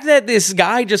the fact that this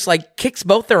guy just like kicks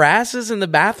both their asses in the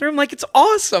bathroom, like it's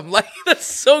awesome. Like that's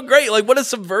so great. Like what a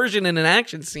subversion in an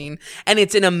action scene. And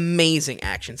it's an amazing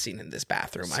action scene in this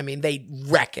bathroom. I mean, they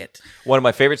wreck it. One of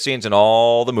my favorite scenes in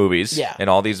all the movies. Yeah. In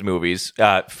all these movies.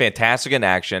 Fantastic in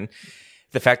action.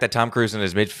 The fact that Tom Cruise in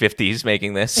his mid-50s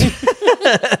making this.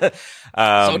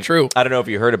 So true. I don't know if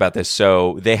you heard about this.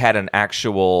 So they had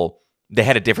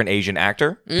a different Asian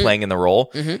actor playing in the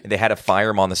role. Mm-hmm. And they had to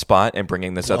fire him on the spot and bring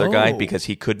in this other guy because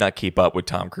he could not keep up with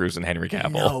Tom Cruise and Henry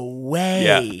Cavill. No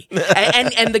way. Yeah.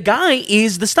 and the guy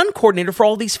is the stunt coordinator for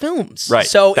all these films. Right.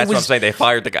 So that's what I'm saying. They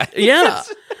fired the guy. Yeah.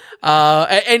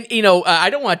 I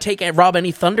don't want to rob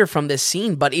any thunder from this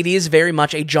scene, but it is very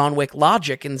much a John Wick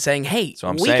logic in saying, hey,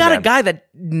 got a guy that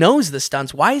knows the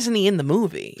stunts. Why isn't he in the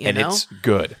movie? It's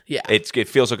good. Yeah. It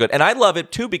feels so good. And I love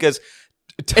it too because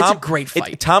it's a great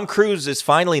fight. Tom Cruise is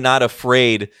finally not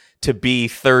afraid to be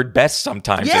third best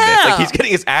sometimes in this. Like he's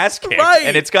getting his ass kicked,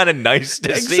 and it's kind of nice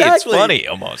to see. It's funny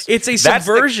almost. It's a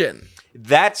subversion.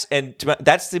 That's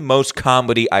the most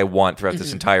comedy I want throughout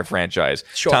this entire franchise.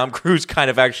 Sure. Tom Cruise kind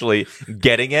of actually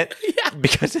getting it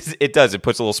because it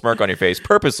puts a little smirk on your face,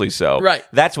 purposely so. Right.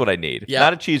 That's what I need. Yeah.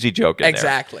 Not a cheesy joke in there.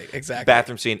 Exactly.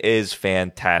 Bathroom scene is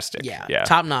fantastic. Yeah.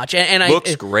 Top notch. And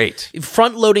looks great.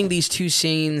 Front loading these two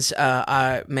scenes,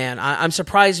 I'm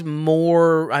surprised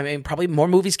probably more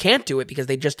movies can't do it because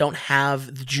they just don't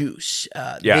have the juice.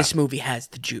 This movie has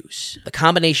the juice. The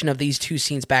combination of these two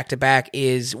scenes back to back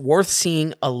is worth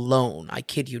seeing alone. I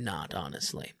kid you not,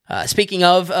 honestly. Speaking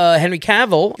of Henry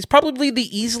Cavill, he's probably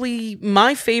easily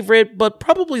my favorite, but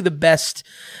probably the best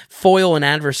foil and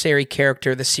adversary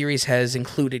character the series has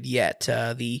included yet.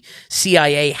 The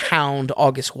CIA hound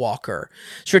August Walker.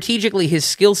 Strategically, his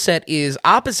skill set is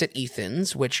opposite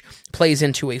Ethan's, which plays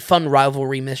into a fun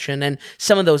rivalry mission and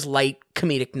some of those light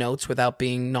comedic notes without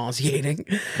being nauseating.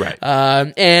 Right.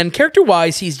 And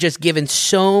character-wise, he's just given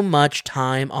so much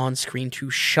time on screen to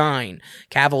shine.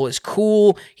 Cavill is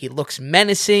cool. He looks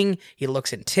menacing. He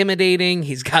looks intimidating.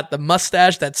 He's got the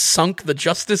mustache that sunk the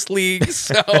Justice League.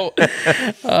 So,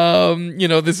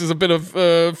 this is a bit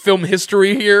of film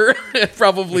history here.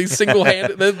 Probably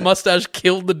single-handed. The mustache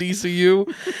killed the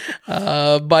DCU.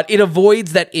 But it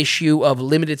avoids that issue of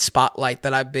limited spotlight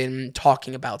that I've been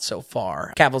talking about so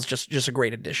far. Cavill's just a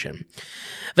great addition.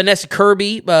 Vanessa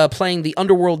Kirby playing the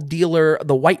underworld dealer,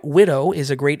 the White Widow,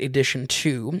 is a great addition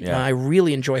too. I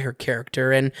really enjoy her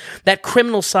character, and that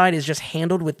criminal side is just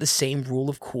handled with the same rule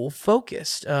of cool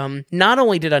focused. Not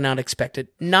only did I not expect it,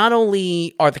 not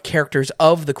only are the characters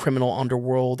of the criminal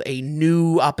underworld a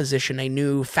new opposition, a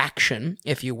new faction,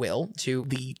 if you will, to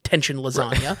the tension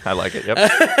lasagna. I like it.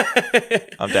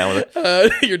 Yep. I'm down with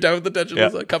it. You're down with the tension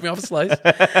lasagna. Cut me off a slice.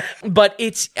 But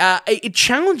it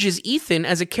challenges Ethan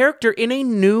as a character in a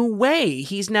new way.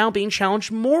 He's now being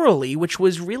challenged morally, which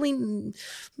was really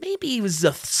maybe it was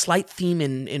a slight theme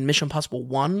in Mission Impossible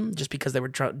 1, just because they were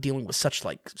dealing with such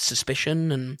like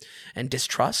suspicion and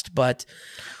distrust. But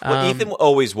Ethan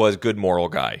always was good moral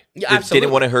guy. Yeah, absolutely.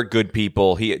 Didn't want to hurt good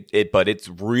people. But it's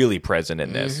really present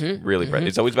in this. Present.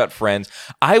 It's always about friends.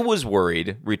 I was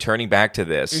worried returning back to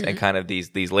this and kind of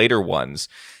these later ones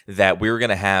that we were going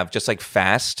to have, just like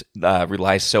Fast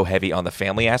relies so heavy on the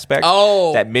family aspect,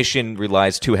 that Mission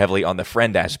relies too heavily on the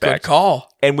friend aspect. Good call.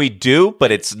 And we do,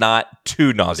 but it's not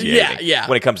too nauseating. Yeah.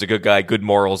 When it comes to good guy, good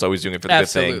morals, always doing it for the good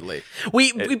thing. Absolutely.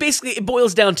 We basically, it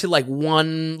boils down to like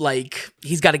one, like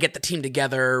he's got to get the team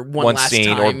together one last scene,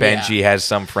 time. or Benji has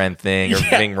some friend thing, or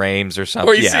Ving Rhames or something.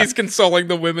 Or he's consoling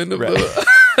the women of the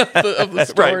of the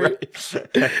story. Right.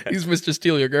 He's Mr.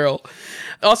 Steal Your Girl.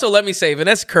 Also, let me say,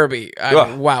 Vanessa Kirby.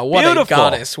 Wow, what beautiful. A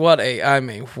goddess!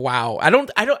 Wow.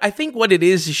 I think what it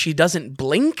is she doesn't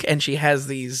blink, and she has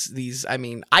these.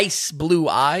 Ice blue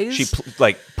eyes. She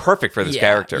perfect for this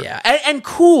character. Yeah, and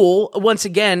cool once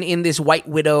again in this White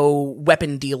Widow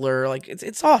weapon dealer. Like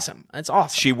it's awesome. It's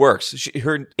awesome. She works.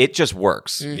 It just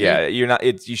works. Yeah,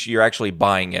 you're actually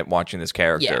buying it watching this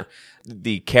character. Yeah.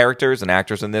 The characters and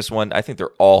actors in this one, I think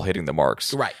they're all hitting the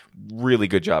marks. Right. Really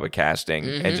good job at casting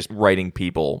and just writing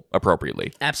people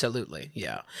appropriately. Absolutely,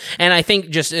 yeah. And I think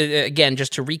just again,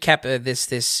 just to recap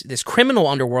this criminal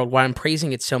underworld, why I'm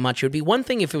praising it so much, it would be one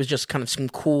thing if it was just kind of some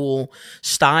cool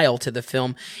style to the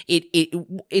film.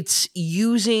 It's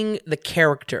using the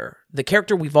character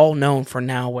we've all known for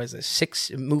now was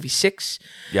movie 6,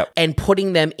 and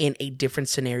putting them in a different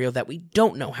scenario that we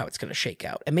don't know how it's going to shake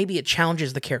out, and maybe it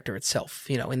challenges the character itself,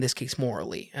 in this case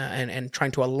morally, and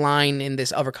trying to align in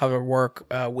this undercover work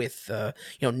with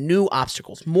new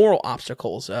obstacles, moral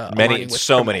obstacles,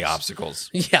 many obstacles.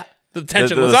 Yeah. The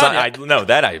tension was on you. No,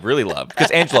 that I really love.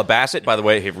 Because Angela Bassett, by the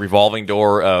way, a revolving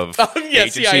door of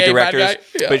agency directors.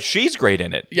 Yeah. But she's great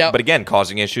in it. Yep. But again,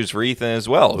 causing issues for Ethan as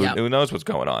well. Who knows what's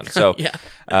going on? So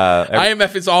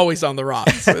IMF is always on the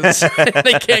rocks.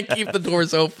 They can't keep the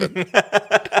doors open.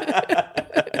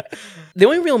 The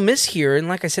only real miss here, and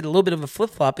like I said, a little bit of a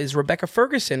flip-flop, is Rebecca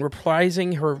Ferguson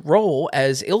reprising her role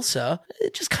as Ilsa.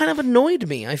 It just kind of annoyed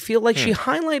me. I feel like she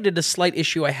highlighted a slight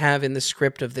issue I have in the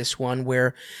script of this one,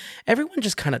 where everyone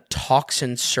just kind of talks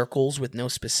in circles with no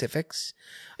specifics.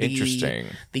 Interesting.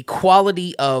 The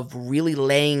quality of really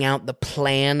laying out the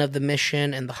plan of the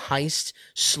mission and the heist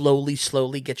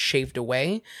slowly gets shaved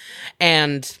away.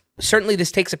 And certainly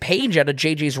this takes a page out of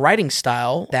JJ's writing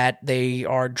style, that they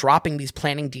are dropping these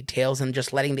planning details and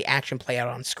just letting the action play out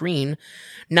on screen.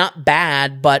 Not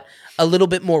bad, but a little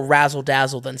bit more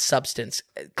razzle-dazzle than substance.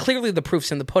 Clearly the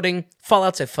proof's in the pudding.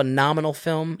 Fallout's a phenomenal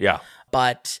film. Yeah.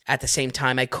 But at the same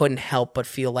time, I couldn't help but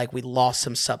feel like we lost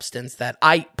some substance that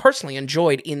I personally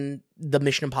enjoyed in the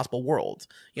Mission Impossible world.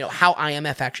 You know, how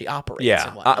IMF actually operates.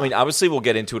 Yeah. I mean, obviously, we'll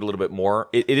get into it a little bit more.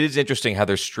 It is interesting how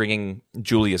they're stringing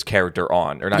Julia's character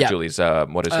on. Or not Julia's,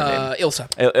 what is her name? Ilsa.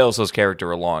 Ilsa's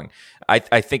character along.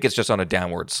 I think it's just on a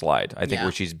downward slide. I think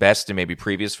where she's best in maybe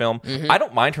previous film. I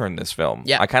don't mind her in this film.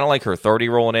 I kind of like her authority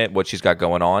role in it, what she's got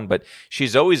going on, but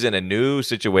she's always in a new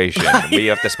situation. We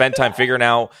have to spend time figuring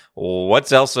out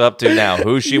what's Elsa up to now,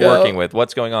 who's she working with,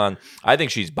 what's going on. I think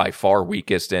she's by far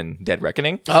weakest in Dead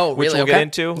Reckoning, which we'll get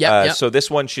into. So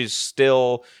this one, she's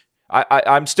still...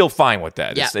 I'm still fine with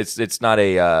that. It's not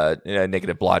a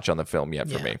negative blotch on the film yet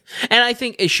for me. And I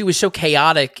think she was so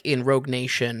chaotic in Rogue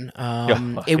Nation.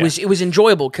 It was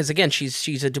enjoyable because again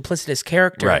she's a duplicitous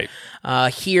character. Right.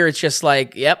 Here it's just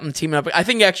like, I'm teaming up. I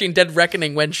think actually in Dead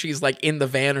Reckoning when she's like in the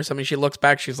van or something, she looks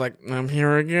back, she's like, I'm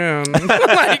here again.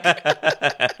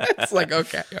 It's like,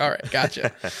 okay, all right,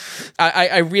 gotcha.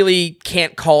 I really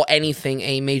can't call anything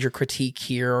a major critique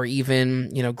here, or even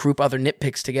group other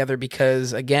nitpicks together,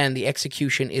 because again, the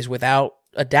execution is without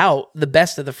a doubt the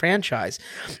best of the franchise.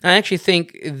 I actually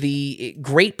think the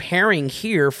great pairing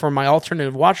here for my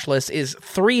alternative watch list is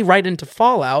 3 right into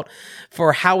Fallout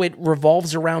for how it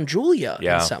revolves around Julia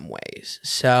in some ways.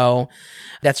 So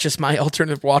that's just my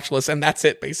alternative watch list, and that's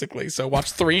it basically. So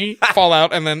watch 3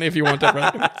 Fallout, and then if you want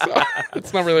to, so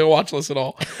it's not really a watch list at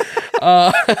all.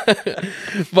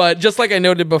 But just like I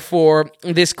noted before,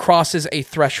 this crosses a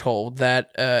threshold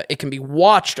that it can be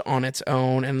watched on its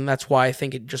own, and that's why I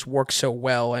think it just works so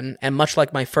well. And much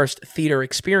like my first theater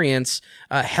experience,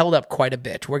 held up quite a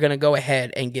bit. We're going to go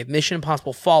ahead and give Mission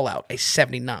Impossible Fallout a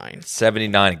 79.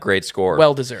 79, great score.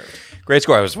 Well deserved. Great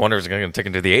score. I was wondering if it was going to take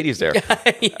into the 80s there.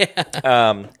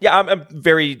 I'm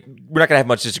very... We're not going to have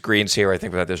much disagreements here, I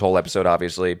think, about this whole episode,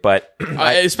 obviously, but...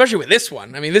 especially with this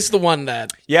one. I mean, this is the one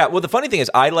that... Yeah, well, the funny thing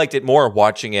is, I liked it more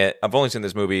watching it... I've only seen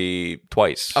this movie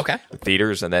twice. Okay. In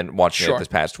theaters, and then watching it this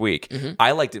past week.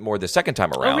 I liked it more the second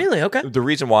time around. Oh, really? Okay. The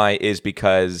reason why is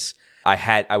because...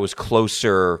 I was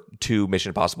closer to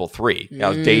Mission Impossible 3. I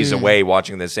was days away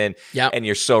watching this and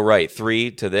you're so right.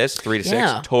 3 to this, 3 to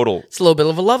 6, total. It's a little bit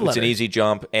of a love letter. It's an easy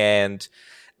jump, and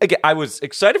again, I was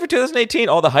excited for 2018,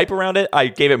 all the hype around it. I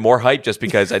gave it more hype just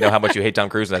because I know how much you hate Tom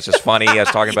Cruise, and that's just funny. I was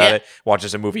talking about it. Watch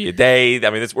us a movie a day. I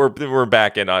mean, we're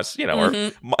back in us,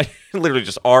 literally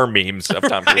just our memes of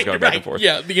Tom Cruise going back and forth.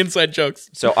 Yeah, the inside jokes.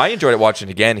 So I enjoyed it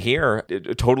watching again here.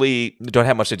 Totally don't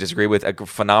have much to disagree with. A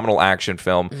phenomenal action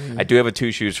film. I do have a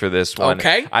 2 shoes for this one.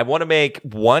 Okay. I want to make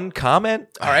one comment.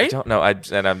 All right. I don't know.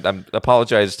 I'm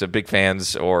apologize to big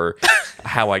fans or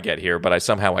how I get here, but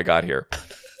somehow I got here.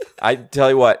 I tell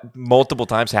you what, multiple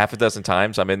times, half a dozen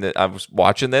times, I was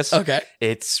watching this. Okay.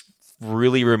 It's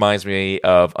really reminds me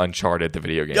of Uncharted, the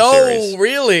video game series. Oh,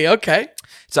 really? Okay.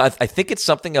 So I think it's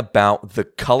something about the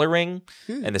coloring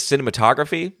and the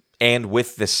cinematography, and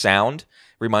with the sound,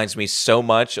 reminds me so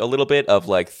much a little bit of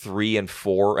like 3 and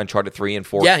 4, Uncharted 3 and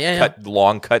 4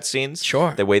 long cut scenes.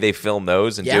 Sure. The way they film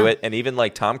those and do it. And even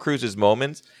like Tom Cruise's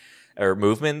moments or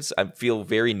movements, I feel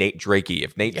very Nate Drakey.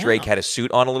 If Nate Drake had a suit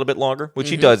on a little bit longer, which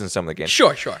he does in some of the games.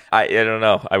 Sure. I don't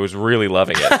know. I was really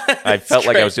loving it. I felt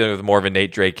like I was dealing with more of a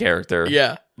Nate Drake character.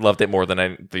 Yeah. Loved it more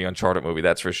than the Uncharted movie,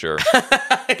 that's for sure.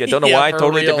 Don't know why,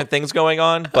 totally different things going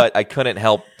on, but I couldn't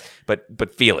help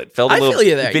but feel it. Felt a little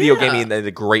video gamey in a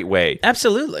great way.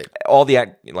 Absolutely. All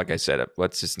the like I said,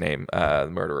 what's his name? The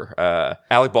murderer.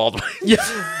 Alec Baldwin. Yeah.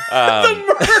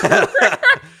 The murderer.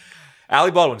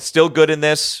 Alec Baldwin, still good in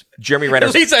this. Jeremy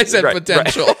Renner's... At least I said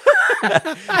potential.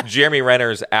 Jeremy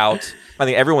Renner's out. I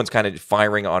think everyone's kind of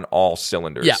firing on all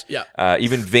cylinders. Yeah.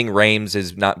 Even Ving Rhames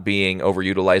is not being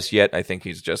overutilized yet. I think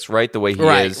he's just right the way he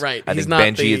is. Right. I think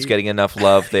Benji is getting enough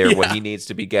love there, what he needs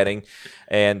to be getting.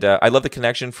 And I love the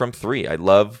connection from 3. I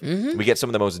love we get some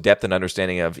of the most depth and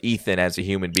understanding of Ethan as a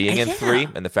human being in 3,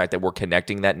 and the fact that we're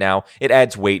connecting that now. It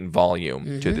adds weight and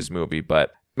volume to this movie,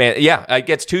 but. Man, yeah, it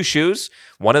gets 2 shoes.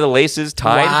 One of the laces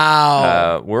tied.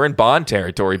 Wow. We're in Bond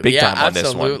territory big time on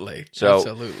this one.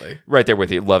 Absolutely. Right there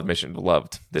with you. Loved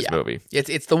this movie.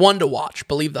 It's the one to watch.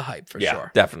 Believe the hype for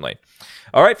sure. Definitely.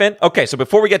 All right, Finn. Okay, so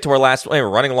before we get to our last... We're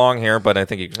running along here, but I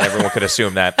think everyone could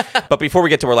assume that. But before we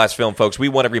get to our last film, folks, we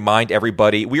want to remind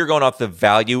everybody we are going off the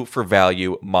value for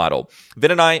value model.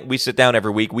 Vin and I, we sit down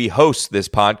every week. We host this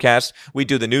podcast. We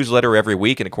do the newsletter every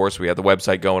week. And, of course, we have the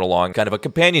website going along, kind of a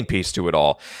companion piece to it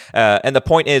all. And the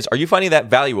point is, are you finding that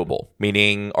valuable?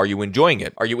 Meaning, are you enjoying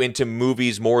it? Are you into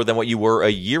movies more than what you were a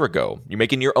year ago? You're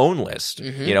making your own list.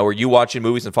 You know, are you watching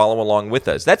movies and following along with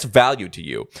us? That's value to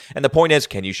you. And the point is,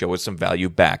 can you show us some value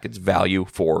back? It's value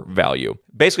for value.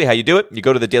 Basically, how you do it, you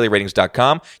go to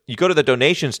thedailyratings.com, you go to the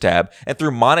donations tab, and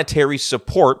through monetary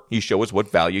support, you show us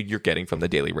what value you're getting from the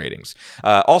Daily Ratings.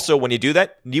 Also, when you do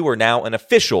that, you are now an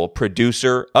official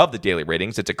producer of the Daily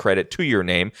Ratings. It's a credit to your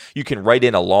name. You can write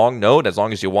in a long note as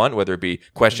long as you want, whether it be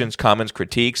questions, comments,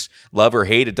 critiques, love or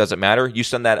hate, it doesn't matter. You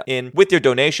send that in with your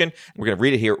donation. We're going to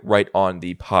read it here right on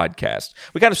the podcast.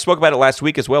 We kind of spoke about it last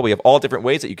week as well. We have all different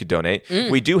ways that you could donate.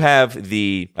 We do have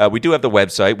the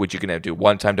website, which you can do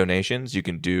one-time donations. You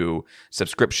can do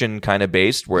subscription kind of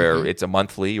based, where it's a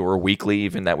monthly or a weekly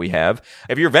even that we have.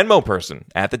 If you're a Venmo person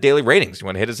at the Daily Ratings, you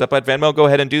want to hit us up at Venmo, go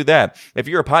ahead and do that. If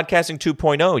you're a Podcasting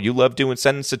 2.0, you love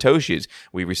sending Satoshis.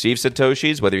 We receive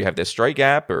Satoshis, whether you have the Strike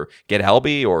app or Get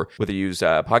Helby, or whether you use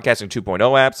Podcasting 2.0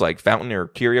 apps like Fountain or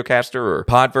CurioCaster or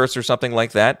Podverse or something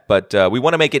like that. But we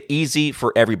want to make it easy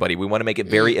for everybody. We want to make it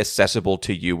very accessible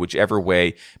to you, whichever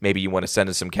way maybe you want to send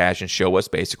us some cash and show us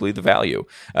basically the value.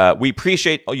 We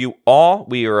appreciate you all.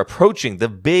 We are approaching the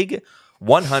big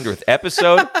 100th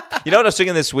episode. You know what I was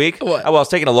thinking this week? What? Well, I was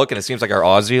taking a look, and it seems like our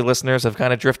Aussie listeners have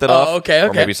kind of drifted off. Okay.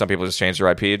 Or maybe some people just changed their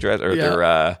IP address, or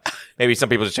their maybe some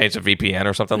people just changed the VPN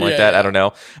or something like that. I don't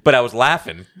know. But I was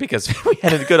laughing because we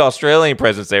had a good Australian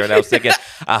presence there, and I was thinking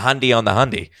a hundy on the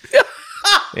hundy.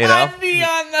 You know? Hundy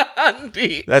on the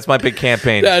hundy. That's my big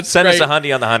campaign. Send us a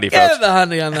hundy on the hundy, folks. Yeah, the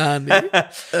hundy on the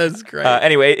hundy. That's great.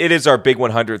 Anyway, it is our big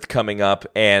 100th coming up,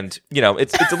 and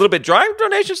it's a little bit dry with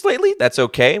donations lately. That's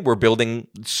okay. We're building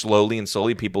slowly and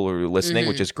slowly. People are listening,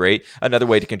 which is great. Another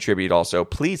way to contribute also,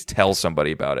 please tell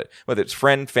somebody about it. Whether it's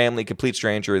friend, family, complete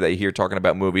stranger that you hear talking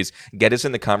about movies, get us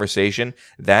in the conversation.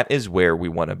 That is where we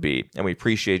want to be, and we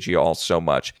appreciate you all so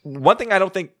much. One thing I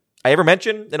don't think I ever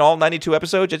mentioned in all 92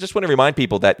 episodes, I just want to remind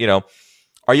people that,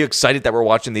 are you excited that we're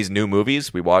watching these new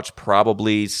movies? We watched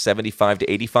probably 75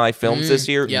 to 85 films this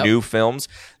year, new films.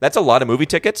 That's a lot of movie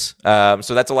tickets. So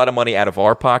that's a lot of money out of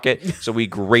our pocket. So we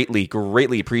greatly,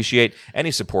 greatly appreciate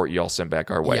any support you all send back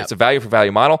our way. It's a value for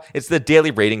value model. It's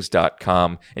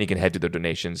thedailyratings.com, and you can head to the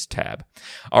donations tab.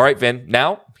 All right, Vin,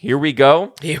 now here we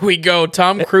go. Here we go.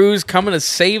 Tom Cruise coming to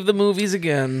save the movies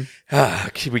again.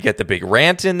 We get the big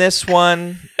rant in this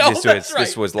one. This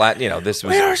was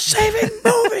we are saving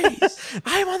movies.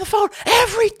 I am on the phone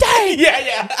every day.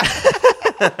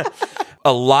 Yeah.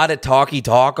 A lot of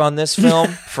talk on this film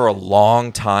for a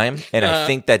long time, and I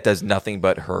think that does nothing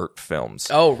but hurt films.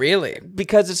 Oh, really?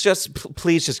 Because it's just,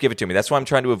 please just give it to me. That's why I'm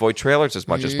trying to avoid trailers as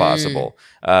much as possible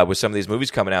with some of these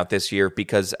movies coming out this year,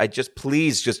 because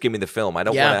please just give me the film. I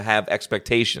don't want to have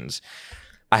expectations.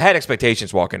 I had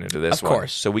expectations walking into this one. Of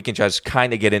course. So we can just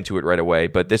kind of get into it right away.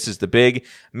 But this is the big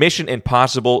Mission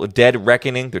Impossible Dead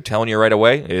Reckoning. They're telling you right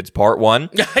away. It's part 1.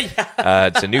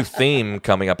 It's a new theme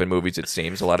coming up in movies, it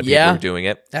seems. A lot of people are doing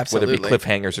it. Absolutely. Whether it be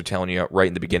cliffhangers or telling you right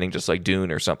in the beginning, just like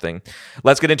Dune or something.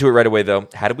 Let's get into it right away, though.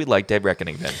 How did we like Dead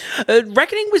Reckoning then?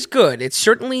 Reckoning was good. It's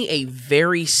certainly a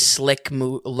very slick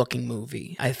looking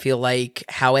movie. I feel like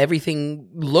how everything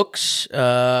looks,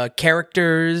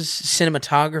 characters,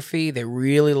 cinematography, they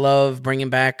really love bringing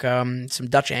back some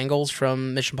Dutch angles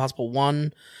from Mission Impossible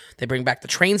 1. They bring back the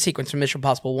train sequence from Mission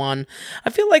Impossible 1. I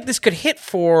feel like this could hit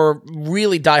for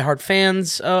really diehard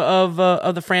fans of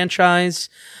the franchise.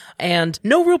 And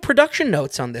no real production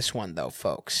notes on this one, though,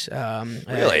 folks.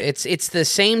 Really? It's the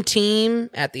same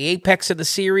team at the apex of the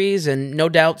series, and no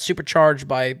doubt supercharged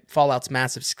by Fallout's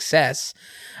massive success.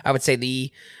 I would say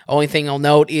the only thing I'll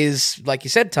note is, like you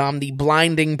said, Tom, the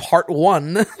blinding Part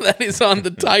 1 that is on the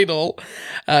title.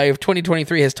 If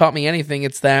 2023 has taught me anything,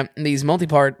 it's that these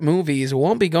multi-part movies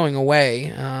won't be going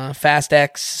away. Fast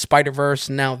X, Spider-Verse,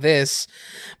 and now this.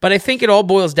 But I think it all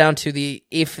boils down to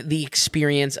if the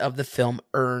experience of the film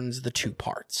earns the 2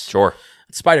 parts. Sure.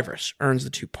 Spider-Verse earns the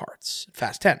 2 parts.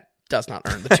 Fast 10 does not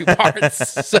earn the 2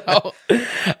 parts. So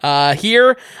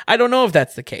here, I don't know if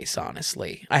that's the case,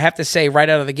 honestly. I have to say right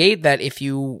out of the gate that if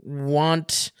you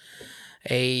want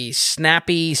a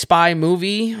snappy spy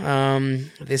movie,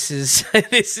 this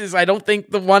is I don't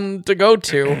think the one to go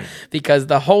to, because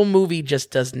the whole movie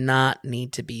just does not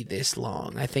need to be this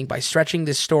long. I think by stretching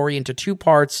this story into 2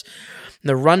 parts,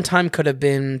 the runtime could have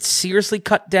been seriously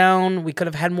cut down. We could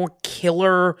have had more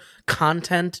killer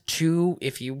content too,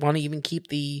 if you want to even keep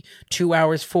the 2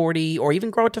 hours 40, or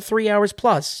even grow it to 3 hours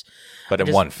plus. But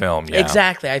in one film, yeah.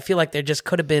 Exactly. I feel like there just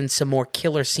could have been some more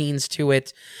killer scenes to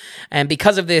it. And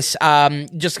because of this,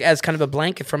 just as kind of a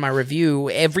blanket for my review,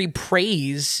 every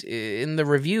praise in the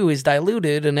review is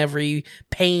diluted and every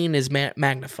pain is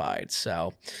magnified.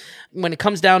 So when it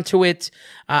comes down to it,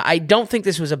 I don't think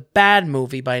this was a bad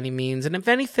movie by any means. And if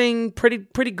anything,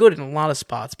 pretty good in a lot of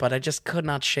spots. But I just could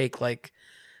not shake, like,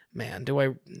 man,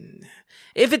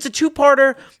 if it's a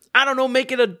 2-parter, I don't know,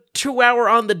 make it a 2 hour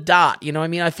on the dot. You know what I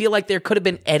mean? I feel like there could have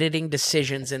been editing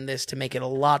decisions in this to make it a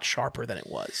lot sharper than it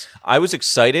was. I was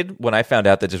excited when I found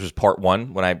out that this was part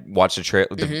 1, when I watched the trailer,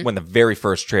 when the very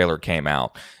first trailer came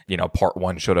out, part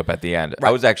 1 showed up at the end. Right.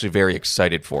 I was actually very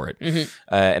excited for it.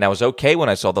 And I was okay when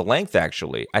I saw the length,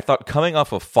 actually. I thought, coming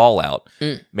off of Fallout,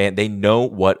 man, they know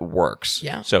what works.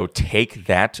 Yeah. So take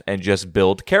that and just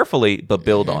build carefully, but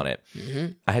build on it.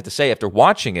 I have to say, after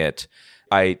watching it,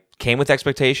 I came with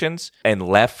expectations and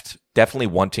left definitely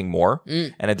wanting more.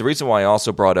 And the reason why I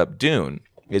also brought up Dune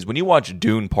is when you watch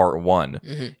Dune Part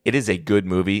 1, it is a good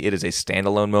movie. It is a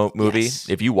standalone movie. Yes.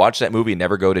 If you watch that movie and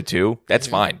never go to 2, that's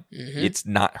fine. It's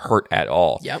not hurt at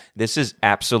all. Yep. This is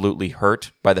absolutely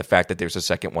hurt by the fact that there's a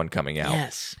second one coming out.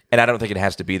 Yes. And I don't think it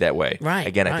has to be that way. Right.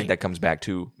 Again, I think that comes back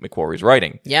to McQuarrie's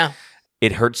writing. Yeah.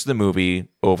 It hurts the movie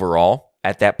overall.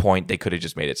 At that point, they could have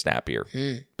just made it snappier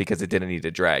because it didn't need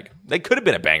to drag. They could have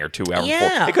been a banger 2 hour.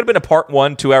 Yeah. It could have been a part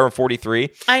 1, 2 hour and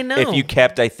 43. I know. If you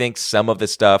kept, I think, some of the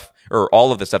stuff or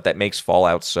all of the stuff that makes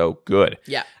Fallout so good.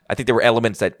 Yeah. I think there were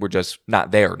elements that were just not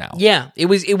there now. Yeah, it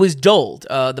was dulled.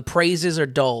 The praises are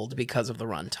dulled because of the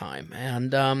runtime.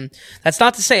 And that's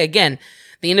not to say, again,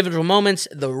 the individual moments,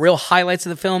 the real highlights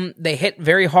of the film, they hit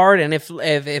very hard, and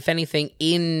if anything,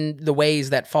 in the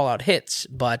ways that Fallout hits.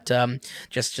 But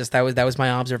just that was my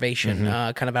observation,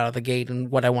 kind of out of the gate, and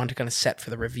what I want to kind of set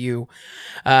for the review.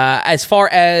 As far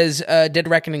as Dead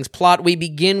Reckoning's plot, we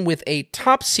begin with a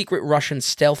top secret Russian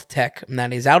stealth tech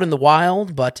that is out in the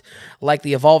wild, but like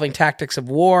the evolving tactics of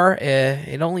war,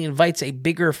 it only invites a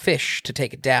bigger fish to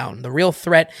take it down. The real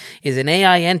threat is an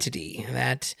AI entity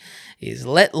that is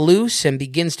let loose and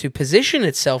begins to position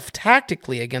itself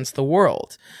tactically against the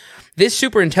world. This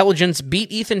superintelligence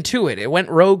beat Ethan to it. It went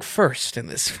rogue first in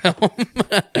this film.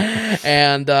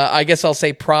 And I guess I'll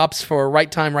say props for right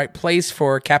time, right place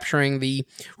for capturing the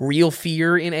real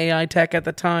fear in AI tech at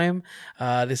the time.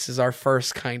 This is our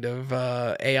first kind of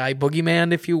AI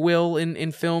boogeyman, if you will,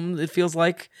 in film, it feels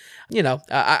like.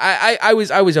 I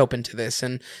was open to this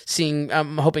and seeing.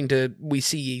 I'm hoping we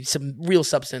see some real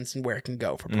substance in where it can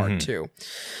go for part 2.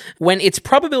 When its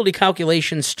probability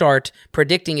calculations start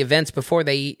predicting events before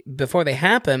they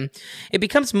happen, it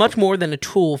becomes much more than a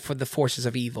tool for the forces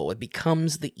of evil. It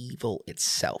becomes the evil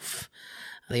itself.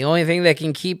 The only thing that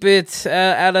can keep it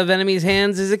out of enemies'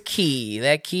 hands is a key.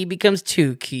 That key becomes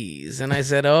 2 keys. And I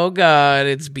said, oh, God,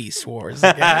 it's Beast Wars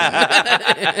again.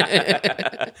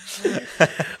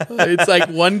 It's like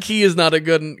one key is not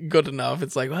good enough.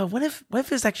 It's like, well, what if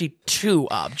there's actually 2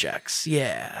 objects?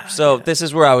 Yeah. So this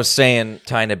is where I was saying,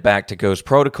 tying it back to Ghost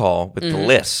Protocol with the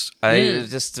list.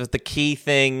 Just the key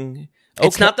thing. Okay.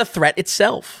 It's not the threat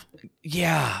itself.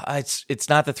 Yeah, it's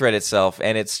not the threat itself,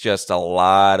 and it's just a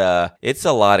lot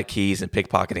of keys and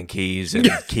pickpocketing keys and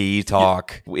key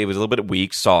talk. It was a little bit of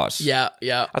weak sauce. Yeah.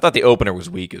 I thought the opener was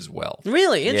weak as well.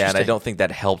 Really interesting. Yeah, and I don't think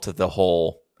that helped the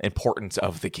whole importance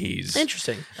of the keys.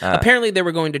 Interesting. Apparently, they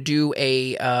were going to do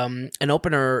an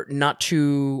opener not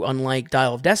too unlike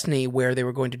Dial of Destiny, where they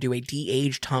were going to do a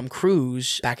de-aged Tom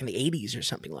Cruise back in the 80s or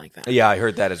something like that. Yeah, I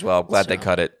heard that as well. Glad they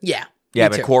cut it. Yeah. Yeah,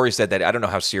 but Corey said that. I don't know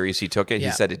how serious he took it. Yeah.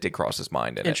 He said it did cross his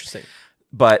mind. Interesting.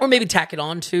 But or maybe tack it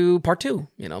on to part 2.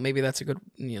 Maybe that's a good.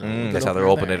 That's how they're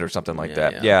opening it or something like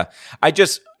that. Yeah. I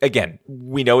just again,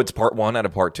 we know it's part 1 out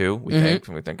of part 2. We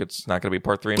think it's not going to be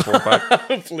part 3 and 4 and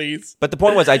 5. Please. But the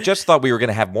point was, I just thought we were going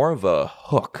to have more of a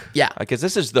hook. Yeah, because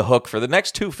this is the hook for the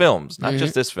next 2 films, not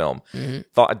just this film.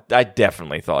 I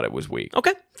definitely thought it was weak.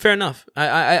 Okay. Fair enough.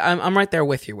 I'm right there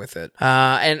with you with it,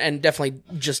 and definitely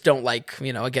just don't like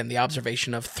again the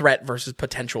observation of threat versus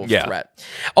potential threat.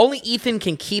 Only Ethan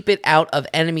can keep it out of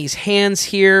enemies' hands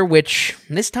here, which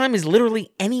this time is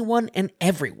literally anyone and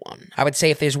everyone. I would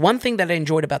say if there's one thing that I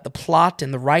enjoyed about the plot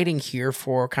and the writing here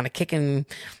for kind of kicking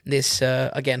this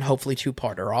again hopefully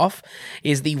 2-parter off,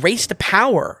 is the race to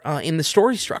power in the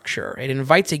story structure. It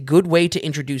invites a good way to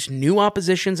introduce new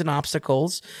oppositions and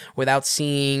obstacles without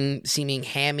seeming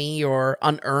hammy or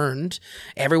unearned.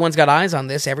 Everyone's got eyes on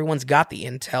this. Everyone's got the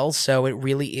intel, so it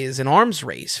really is an arms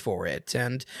race for it.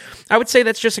 And I would say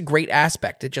that's just a great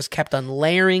aspect. It just kept on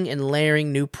layering and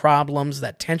layering new problems,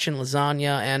 that tension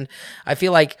lasagna, and I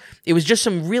feel like it was just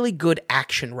some really good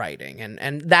action writing,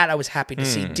 and that I was happy to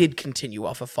see did continue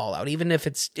off of Fallout, even if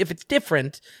it's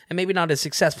different and maybe not as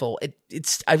successful.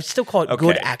 I would still call it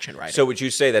good action writing. So would you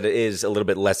say that it is a little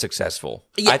bit less successful?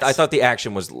 Yes. I thought the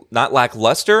action was not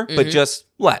lackluster, but just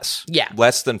less. Yeah.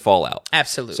 Less than Fallout.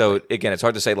 Absolutely. So again, it's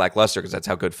hard to say lackluster because that's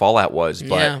how good Fallout was,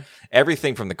 but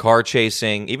everything from the car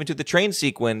chasing, even to the train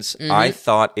sequence, I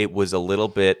thought it was a little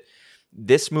bit...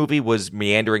 This movie was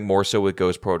meandering more so with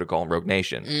Ghost Protocol and Rogue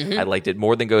Nation. I liked it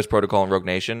more than Ghost Protocol and Rogue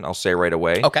Nation, I'll say right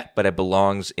away. Okay. But it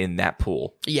belongs in that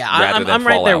pool. Yeah, I'm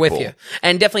right there with you.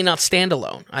 And definitely not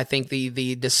standalone. I think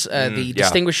the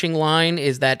distinguishing line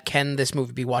is that can this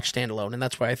movie be watched standalone? And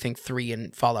that's why I think 3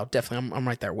 and Fallout, definitely, I'm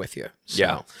right there with you. So.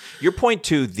 Yeah. Your point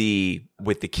to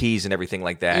with the keys and everything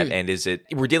like that, and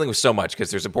we're dealing with so much because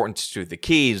there's importance to the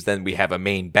keys, then we have a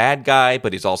main bad guy,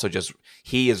 but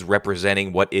he is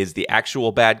representing what is the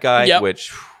actual bad guy,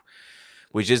 which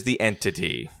is the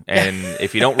entity. And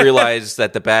if you don't realize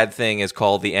that the bad thing is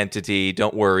called the entity,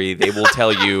 don't worry, they will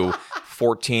tell you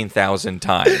 14,000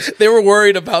 times. They were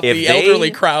worried about the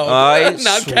elderly crowd. I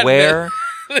swear,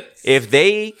 if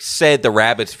they said the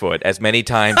rabbit's foot as many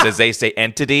times as they say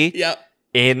entity,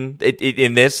 in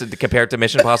this compared to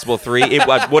Mission Impossible 3, it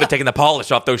would have taken the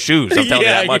polish off those shoes. I'm telling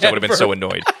you that much. I would have been so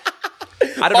annoyed.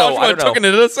 I don't know. Taking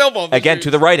it itself off Again,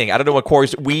 to the writing. I don't know what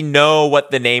Corey's... We know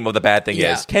what the name of the bad thing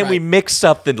is. Can we mix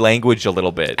up the language a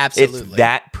little bit? Absolutely. It's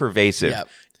that pervasive.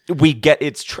 We get...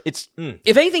 It's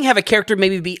If anything, have a character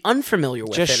maybe be unfamiliar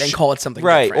with it and call it something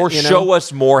different. Or show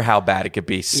us more how bad it could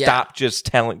be. Stop just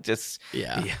telling...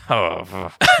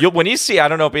 When you see... I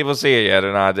don't know if people see it yet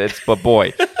or not. But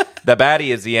boy... The baddie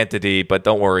is the entity, but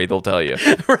don't worry, they'll tell you.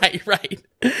 Right.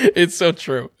 It's so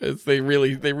true. They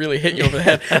really hit you over the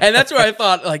head. And that's where I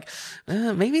thought,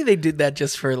 maybe they did that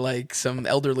just for some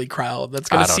elderly crowd that's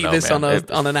going to see this on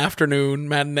an afternoon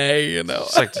matinee.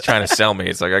 It's like trying to sell me.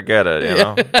 It's like, I get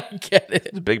it. I get it.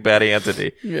 It's a big baddie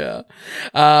entity. Yeah.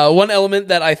 One element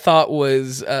that I thought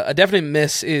was a definite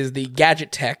miss is the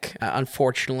gadget tech.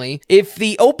 Unfortunately, if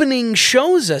the opening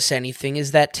shows us anything,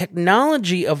 is that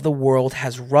technology of the world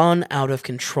has run out of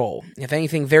control. If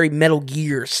anything, very Metal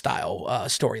Gear style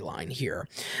storyline here.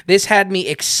 This had me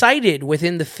excited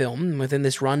within the film, within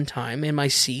this runtime, in my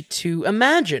seat to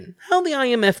imagine how the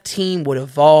IMF team would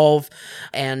evolve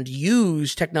and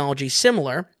use technology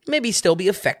similar, maybe still be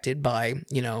affected by,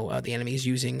 the enemies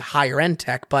using higher end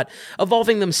tech, but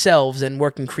evolving themselves and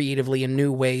working creatively in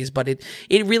new ways. But it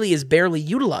really is barely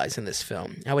utilized in this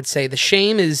film. I would say the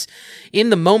shame is in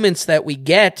the moments that we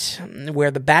get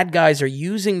where the bad guys are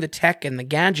using the tech and the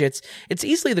gadgets. It's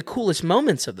easily the coolest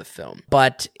moments of the film,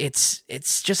 but it's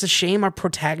just a shame our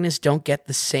protagonists don't get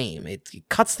the same. It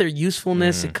cuts their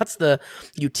usefulness. It cuts the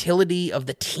utility of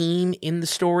the team in the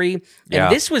story.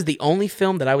 And this was the only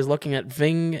film that I was looking at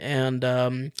Ving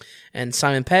and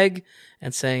Simon Pegg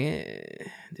and saying,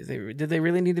 did they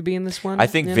really need to be in this one? I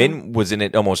think Vin was in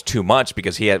it almost too much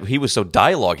because he was so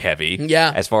dialogue heavy.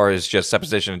 Yeah. As far as just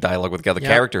supposition and dialogue with the other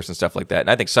characters and stuff like that. And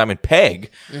I think Simon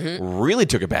Pegg really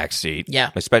took a back seat.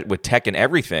 Yeah. Especially with tech and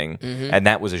everything. And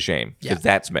that was a shame because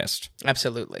that's missed.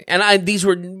 Absolutely. And these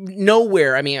were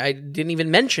nowhere. I mean, I didn't even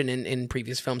mention in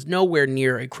previous films, nowhere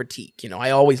near a critique.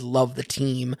 I always love the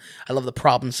team. I love the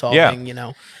problem solving,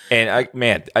 And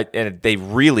and they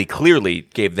really clearly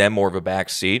gave them more of a back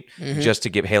seat just to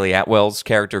give Haley Atwell's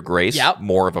character Grace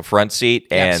more of a front seat,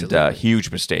 and a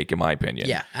huge mistake in my opinion.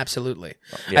 Yeah, absolutely.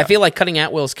 I feel like cutting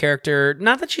Atwell's character,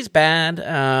 not that she's bad,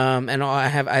 and I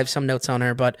have some notes on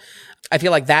her, but I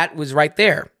feel like that was right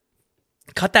there.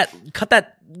 Cut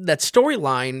that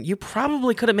storyline, you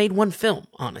probably could have made one film,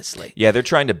 honestly. Yeah, they're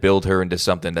trying to build her into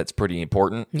something that's pretty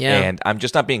important. Yeah. And I'm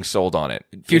just not being sold on it.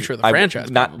 Future of the franchise.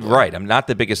 Right. I'm not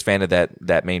the biggest fan of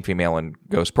that main female in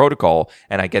Ghost Protocol,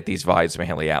 and I get these vibes from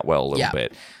Haley Atwell a little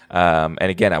bit. And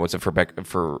again, I was a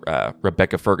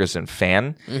Rebecca Ferguson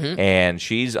fan, and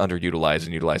she's underutilized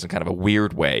and utilized in kind of a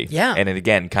weird way. Yeah. And then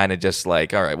again, kind of just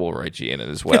like, all right, we'll write you in it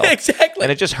as well. Exactly.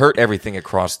 And it just hurt everything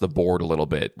across the board a little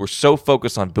bit. We're so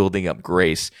focused on building up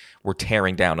Grace, we're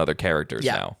tearing down other characters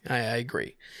now. I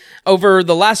agree. Over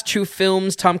the last 2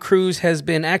 films, Tom Cruise has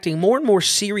been acting more and more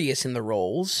serious in the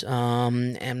roles,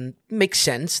 and makes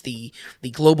sense. The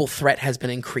global threat has been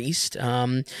increased,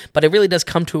 but it really does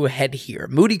come to a head here.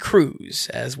 Moody Cruise,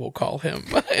 as we'll call him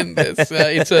in this,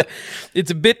 it's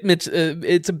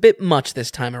a bit much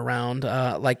this time around.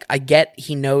 Like, I get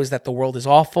he knows that the world is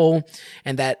awful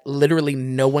and that literally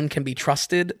no one can be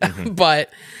trusted,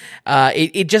 but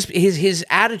it just his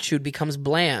attitude becomes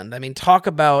bland. I mean, talk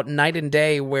about night and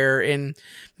day. Where in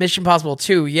Mission Impossible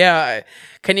 2,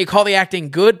 can you call the acting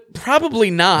good?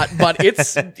 Probably not, but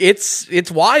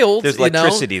it's wild. There's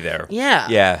electricity there.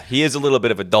 Yeah. He is a little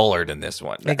bit of a dullard in this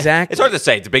one. Exactly. It's hard to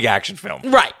say. It's a big action film,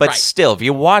 right? But still, if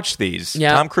you watch these,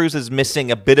 Tom Cruise is missing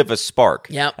a bit of a spark.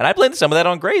 Yeah, and I blame some of that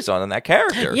on Grace, on that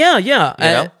character.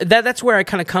 Yeah. That's where I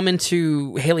kind of come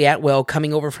into Haley Atwell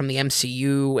coming over from the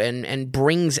MCU and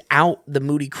brings out the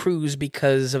Moody Cruise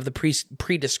because of the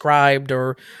pre-described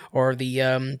or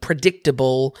the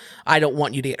predictable, I don't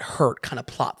want you to get hurt kind of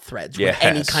plot threads with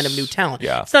any kind of new talent.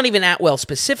 Yeah. It's not even Atwell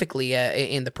specifically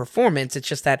in the performance. It's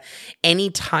just that any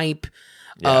type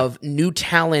of new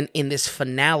talent in this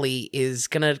finale is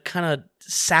going to kind of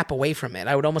sap away from it.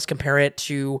 I would almost compare it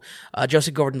to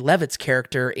Joseph Gordon-Levitt's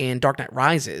character in Dark Knight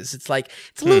Rises. It's like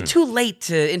it's a little too late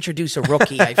to introduce a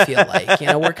rookie. I feel like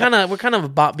we're kind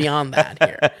of beyond that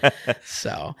here.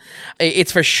 So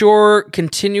it's for sure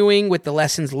continuing with the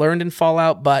lessons learned in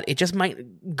Fallout, but it just might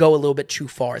go a little bit too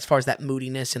far as that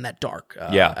moodiness and that dark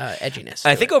edginess.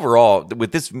 I think overall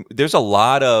with this, there's a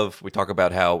lot of, we talk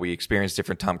about how we experience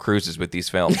different Tom Cruises with these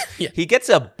films. He gets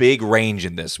a big range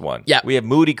in this one. Yeah, we have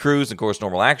Moody Cruise, of course,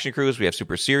 normal action Cruise. We have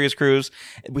super serious Cruise.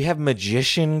 We have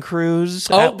magician Cruise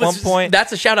at one point.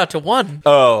 That's a shout out to one.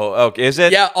 Oh, okay. Is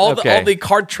it? Yeah, all the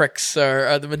card tricks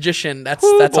are the magician. That's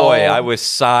all. I was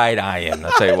side eyeing.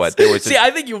 I'll tell you what.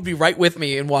 I think you'll be right with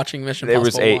me in watching Mission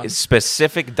Impossible. There was a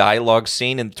specific dialogue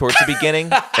scene towards the beginning,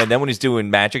 and then when he's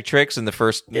doing magic tricks in the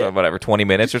first 20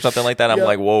 minutes or something like that, I'm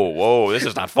like, whoa, this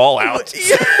is not Fallout.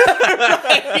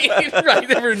 right.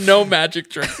 There were no magic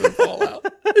tricks in Fallout.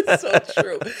 It's so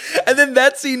true. And then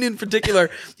that scene in particular,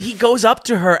 he goes up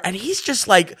to her and he's just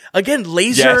like, again,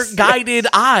 laser guided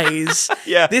eyes.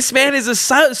 Yeah. This man is a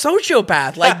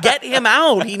sociopath. Like, get him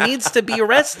out. He needs to be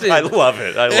arrested. I love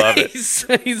it.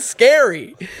 He's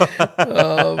scary.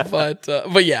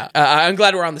 But yeah, I'm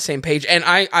glad we're on the same page. And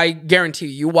I guarantee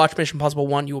you watch Mission Impossible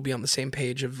 1, you will be on the same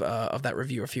page of that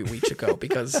review a few weeks ago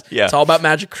because it's all about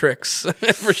magic tricks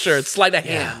for sure. It's sleight of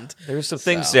hand. There's some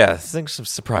things, things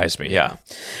surprised me. Yeah.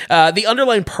 The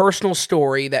underlying personal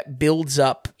story that builds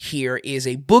up here is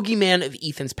a boogeyman of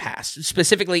Ethan's past,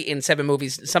 specifically in 7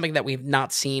 movies, something that we've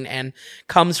not seen and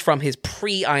comes from his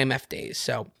pre-IMF days.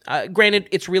 So, granted,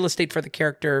 it's real estate for the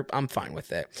character. I'm fine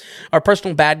with it. Our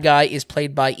personal bad guy is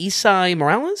played by Isai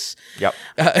Morales. Yep.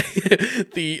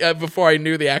 Before I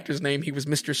knew the actor's name, he was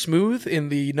Mr. Smooth in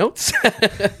the notes.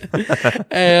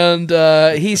 And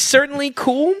he's certainly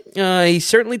cool. He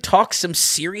certainly talks some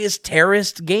serious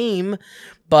terrorist game.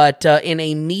 But in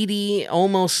a meaty,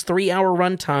 almost 3-hour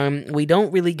runtime, we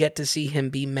don't really get to see him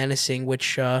be menacing,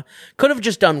 which could have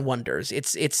just done wonders.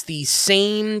 It's the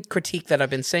same critique that I've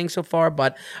been saying so far,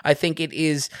 but I think it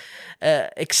is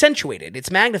accentuated. It's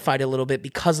magnified a little bit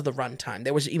because of the runtime.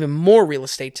 There was even more real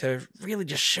estate to really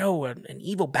just show an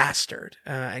evil bastard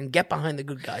and get behind the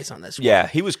good guys on this one. Yeah,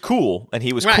 he was cool, and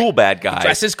he was cool bad guy. He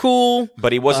dresses cool.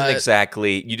 But he wasn't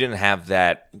exactly, you didn't have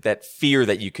that fear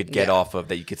that you could get off of,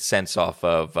 that you could sense off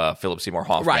of Philip Seymour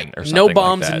Hoffman or something no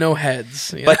bombs like that. and no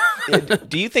heads. But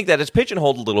do you think that it's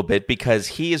pigeonholed a little bit because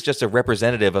he is just a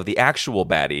representative of the actual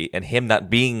baddie and him not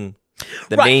being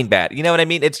the main bad? You know what I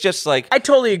mean? It's just like, I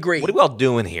totally agree. What are we all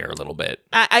doing here a little bit?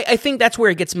 I think that's where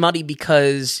it gets muddy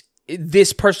because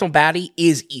this personal baddie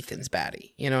is Ethan's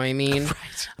baddie. You know what I mean?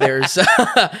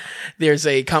 Right. There's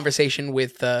a conversation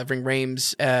with Ving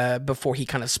Rhames before he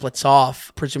kind of splits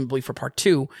off, presumably for part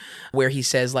 2, where he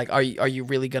says, like, are you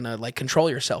really gonna like control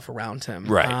yourself around him?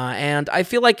 Right. And I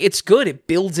feel like it's good. It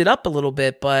builds it up a little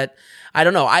bit, but I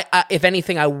don't know. I if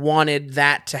anything, I wanted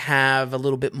that to have a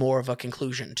little bit more of a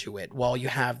conclusion to it, while you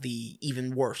have the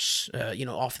even worse,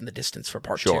 off in the distance for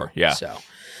part 2. Sure, yeah. So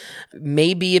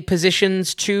maybe it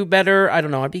positions 2 better. I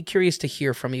don't know. I'd be curious to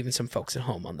hear from even some folks at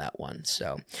home on that one.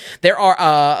 So there are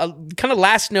a kind of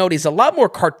last note is a lot more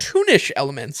cartoonish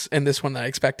elements in this one than I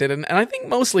expected, and I think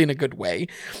mostly in a good way.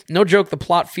 No joke, the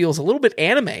plot feels a little bit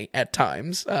anime at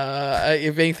times.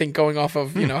 If anything, going off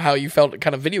of how you felt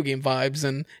kind of video game vibes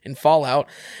in Fallout.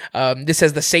 This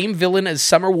has the same villain as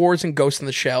Summer Wars and Ghost in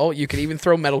the Shell. You could even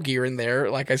throw Metal Gear in there,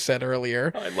 like I said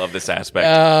earlier. I love this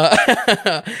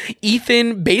aspect.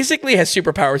 Ethan basically has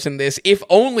superpowers in this, if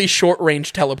only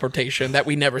short-range teleportation that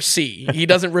we never see. He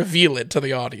doesn't reveal it to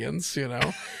the audience,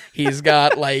 He's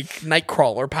got, like,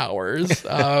 Nightcrawler powers.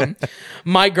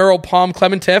 My girl, Palm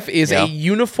Clementif, is a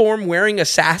uniform-wearing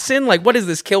assassin. Like, what is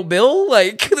this, Kill Bill?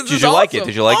 Like, this Did you like it?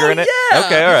 Did you like her in it? Yeah.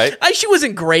 Okay, all right. She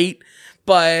wasn't great,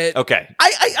 but okay.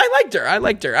 I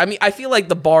liked her. I mean, I feel like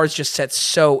the bar is just set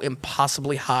so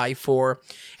impossibly high for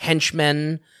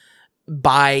henchmen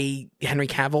by Henry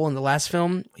Cavill in the last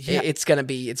film. Yeah. It's gonna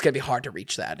be hard to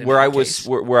reach that. Where I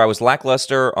was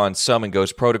lackluster on some in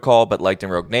Ghost Protocol, but liked in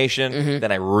Rogue Nation.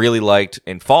 Then I really liked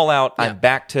in Fallout. Yeah. I'm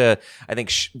back to, I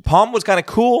think Palm was kind of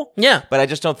cool. Yeah, but I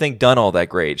just don't think done all that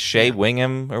great. Shea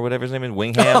Wingham or whatever his name is,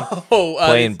 Wingham,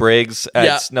 playing Briggs.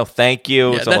 No, thank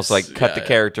you. It's almost like cut the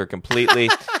character completely.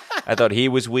 I thought he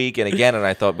was weak, and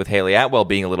I thought with Haley Atwell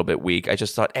being a little bit weak, I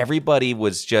just thought everybody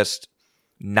was just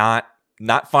not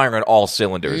firing on all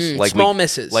cylinders. Like small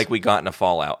misses. Like we got in a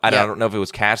Fallout. I don't know if it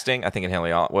was casting. I think in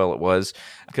Haley Atwell it was.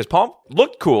 Because Palm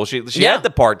looked cool. She had the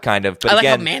part kind of. But I like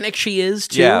again, how manic she is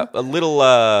too. Yeah, a little,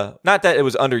 not that it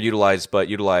was underutilized, but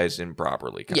utilized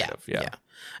improperly kind of. Yeah.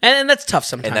 And that's tough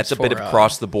sometimes. And that's a bit of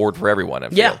across the board for everyone, I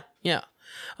feel. Yeah.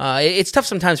 It's tough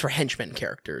sometimes for henchmen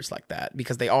characters like that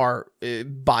because they are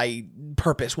by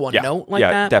purpose one note like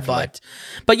that. Definitely.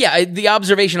 But yeah, the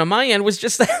observation on my end was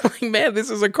just that, like, man, this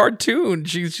is a cartoon.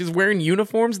 She's wearing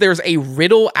uniforms. There's a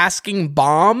riddle asking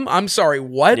bomb. I'm sorry,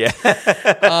 what?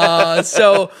 Yeah.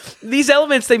 So these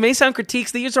elements, they may sound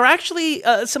critiques. These are actually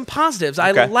some positives.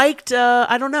 Okay. I liked.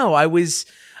 I don't know. I was.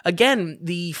 Again,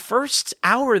 the first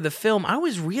hour of the film, I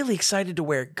was really excited to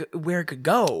where it could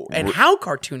go and how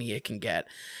cartoony it can get.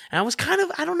 And I was kind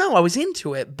of, I don't know, I was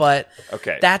into it, but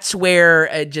that's where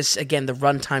the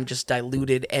runtime just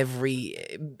diluted every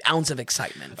ounce of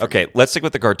excitement. Okay, let's stick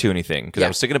with the cartoony thing, because I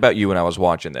was thinking about you when I was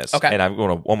watching this, and I'm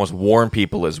going to almost warn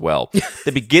people as well.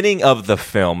 The beginning of the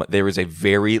film, there is a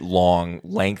very long,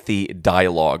 lengthy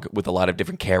dialogue with a lot of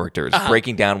different characters,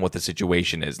 breaking down what the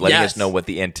situation is, letting us know what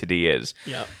the entity is.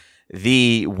 Yeah.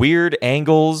 The weird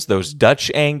angles, those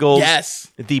Dutch angles. Yes.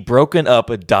 The broken up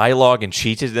dialogue and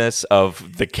cheatedness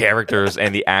of the characters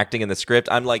and the acting in the script.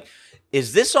 I'm like,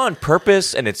 is this on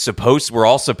purpose and we're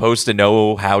all supposed to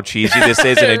know how cheesy this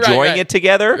is and enjoying it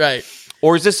together? Right.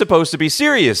 Or is this supposed to be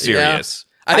serious? Yeah.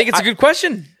 I think it's a good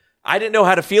question. I didn't know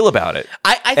how to feel about it.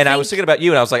 I was thinking about you,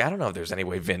 and I was like, I don't know if there's any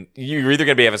way, Vin. You're either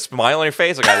going to have a smile on your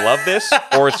face, like, I love this,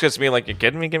 or it's just me like, you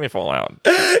kidding me? Give me Fallout.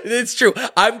 It's true.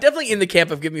 I'm definitely in the camp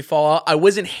of give me Fallout. I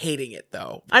wasn't hating it,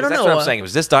 though. I don't know. That's what I'm saying. It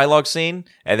was this dialogue scene,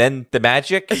 and then the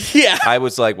magic. Yeah. I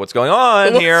was like, what's going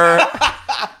on here?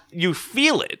 You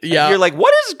feel it. Yeah. And you're like,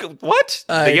 what?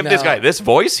 They give this guy this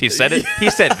voice? He said it.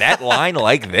 He said that line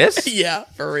like this? Yeah,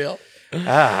 for real.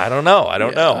 I don't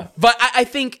know. But I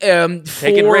think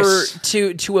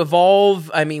to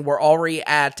evolve, I mean, we're already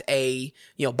at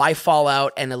by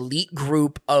Fallout, an elite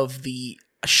group of the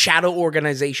shadow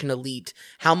organization elite.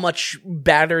 How much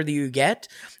better do you get?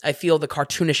 I feel the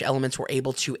cartoonish elements were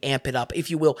able to amp it up, if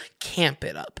you will, camp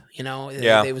it up.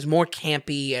 It was more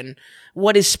campy, and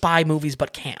what is spy movies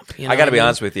but camp? I got to be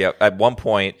honest with you. At one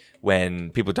point, when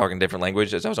people were talking different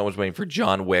languages, I was almost waiting for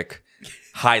John Wick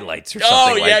highlights or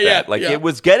something that. It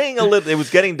was getting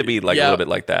to be like a little bit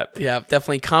like that. Yeah,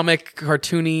 definitely comic,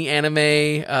 cartoony,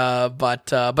 anime.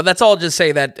 But that's all. Just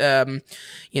say that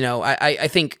I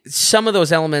think some of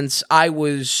those elements I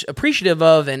was appreciative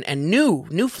of and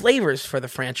new flavors for the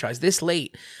franchise this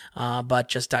late. But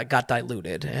just got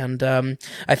diluted. And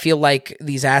I feel like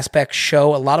these aspects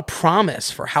show a lot of promise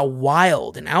for how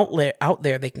wild and out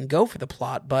there they can go for the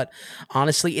plot. But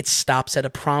honestly, it stops at a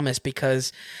promise,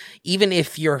 because even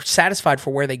if you're satisfied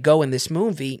for where they go in this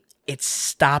movie, it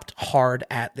stopped hard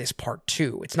at this part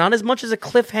 2. It's not as much as a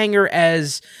cliffhanger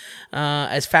as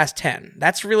Fast 10.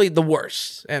 That's really the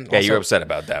worst. And Yeah, also, you're upset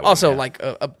about that one. also, yeah. like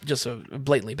just a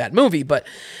blatantly bad movie. But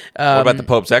What about The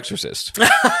Pope's Exorcist?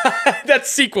 that's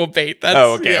sequel bait. That's,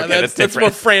 okay, that's more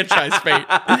franchise bait.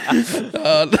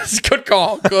 That's good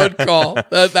call. Good call.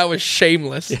 That was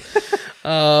shameless.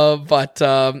 But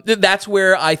that's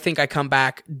where I think I come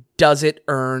back. Does it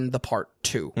earn the part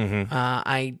 2? Mm-hmm.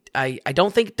 I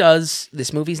don't think it does.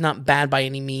 This movie's not bad by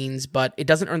any means, but it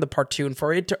doesn't earn the part 2. And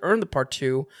for it to earn the part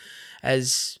 2,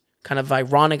 as kind of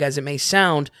ironic as it may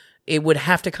sound, it would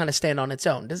have to kind of stand on its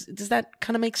own. Does that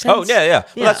kind of make sense? Oh, yeah.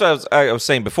 Well, that's what I was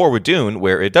saying before with Dune,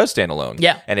 where it does stand alone.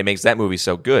 Yeah. And it makes that movie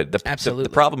so good. Absolutely. The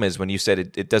problem is when you said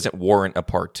it doesn't warrant a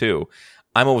part 2,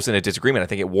 I'm almost in a disagreement. I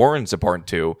think it warrants a part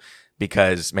 2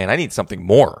 because, man, I need something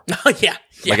more. Yeah.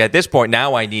 Like at this point,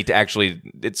 now I need to actually,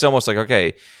 it's almost like,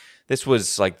 okay, this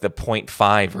was like the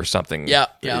 0.5 or something. Yeah.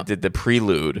 It did the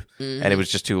prelude, and it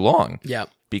was just too long. Yeah.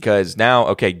 Because now,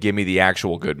 okay, give me the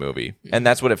actual good movie. And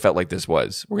that's what it felt like this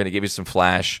was. We're going to give you some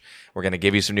flash. We're going to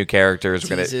give you some new characters.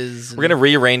 We're going to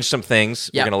rearrange some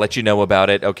things. Yeah. We're going to let you know about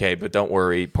it. Okay, but don't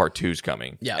worry, part 2's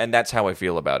coming. Yeah. And that's how I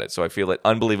feel about it. So I feel it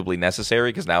unbelievably necessary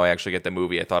because now I actually get the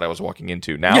movie I thought I was walking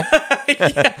into now.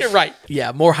 Yeah, right.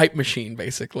 Yeah, more hype machine,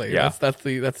 basically. Yeah. That's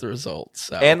the result.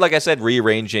 So. And like I said,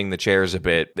 rearranging the chairs a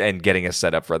bit and getting us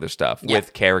set up for other stuff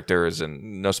with characters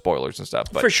and no spoilers and stuff.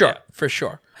 But for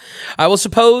sure. I will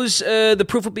suppose the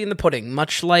proof will be in the pudding.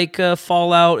 Much like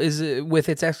Fallout is with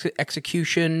its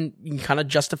execution, kind of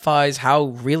justifies how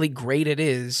really great it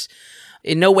is.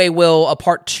 In no way will a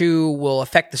part 2 will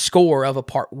affect the score of a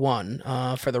part 1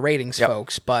 for the ratings,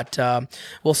 folks. But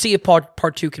we'll see if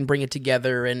part 2 can bring it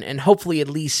together and hopefully at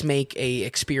least make a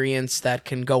experience that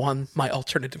can go on my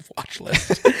alternative watch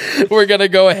list. We're going to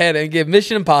go ahead and give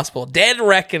Mission Impossible Dead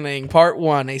Reckoning Part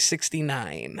 1 a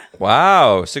 69.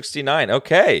 Wow, 69.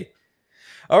 Okay.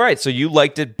 All right, so you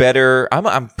liked it better.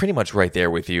 I'm pretty much right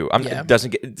there with you.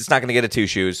 It's not going to get a 2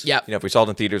 shoes. Yep. If we saw it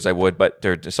in theaters, I would, but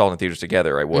they're saw it in theaters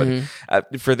together, I would.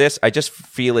 Mm-hmm. For this, I just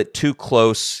feel it too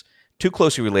closely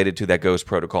related to that Ghost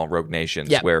Protocol and Rogue Nations,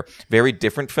 where very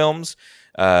different films,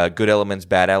 good elements,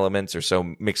 bad elements, are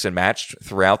so mixed and matched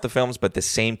throughout the films, but the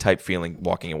same type feeling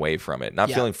walking away from it, not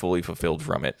feeling fully fulfilled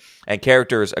from it, and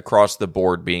characters across the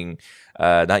board being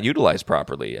not utilized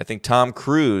properly. I think Tom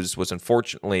Cruise was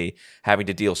unfortunately having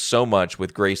to deal so much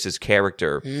with Grace's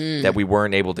character that we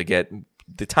weren't able to get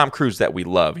the Tom Cruise that we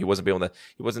love. He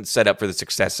wasn't set up for the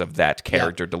success of that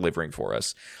character delivering for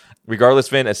us. Regardless,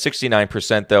 Vin, at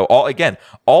 69% though,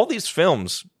 all these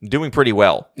films doing pretty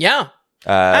well. Yeah.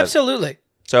 Absolutely.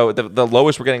 So the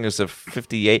lowest we're getting is a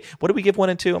 58. What did we give 1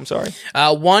 and 2? I'm sorry.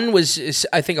 1 was,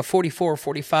 I think, a 44 or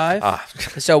 45.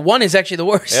 So 1 is actually the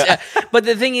worst. Yeah. But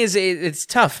the thing is, it's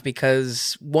tough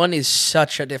because 1 is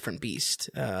such a different beast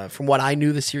from what I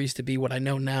knew the series to be, what I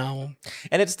know now.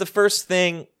 And it's the first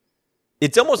thing.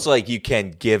 It's almost like you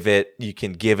can give it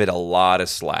a lot of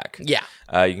slack. Yeah.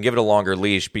 You can give it a longer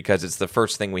leash because it's the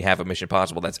first thing we have of Mission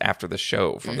Impossible that's after the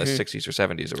show from the 60s or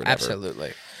 70s or whatever.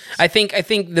 Absolutely. I think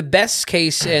the best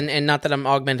case, and not that I'm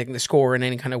augmenting the score in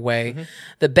any kind of way,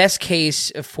 the best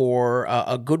case for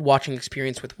a good watching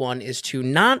experience with 1 is to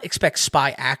not expect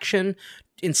spy action,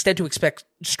 instead to expect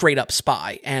straight up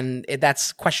spy. And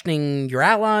that's questioning your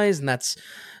allies, and that's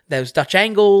those Dutch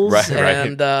angles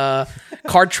and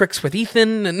card tricks with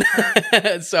Ethan.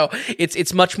 And so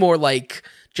it's much more like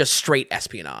just straight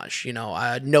espionage,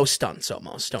 no stunts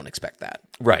almost. Don't expect that.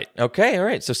 Right. Okay. All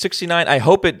right. So 69. I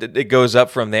hope it goes up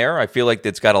from there. I feel like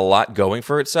it's got a lot going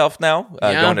for itself now,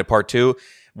 going to part 2.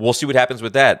 We'll see what happens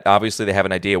with that. Obviously, they have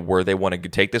an idea where they want to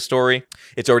take this story.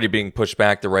 It's already being pushed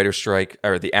back. The writer's strike,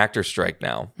 or the actor's strike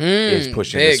now, is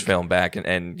pushing this film back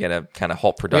and gonna kind of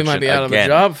halt production We might be out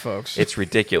again. of a job, folks. It's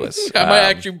ridiculous. I might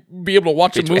actually be able to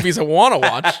watch the movies I want to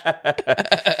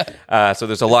watch. So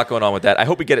there's a lot going on with that. I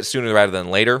hope we get it sooner rather than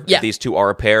later. Yeah. If these two are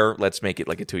a pair, let's make it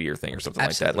like a 2-year thing or something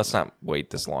Absolutely. like that. Let's not wait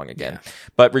this long again. Yeah.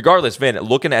 But regardless, Vin,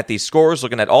 looking at these scores,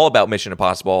 looking at all about Mission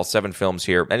Impossible, all 7 films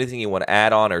here, anything you want to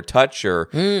add on or touch or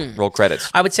roll credits?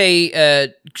 I would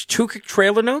say 2 quick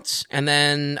trailer notes, and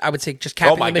then I would say just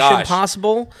capping the Mission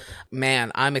Impossible.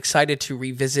 Man, I'm excited to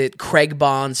revisit Craig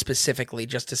Bond specifically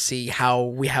just to see how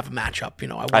we have a matchup.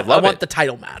 I want the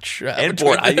title match. And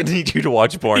Bourne. I need you to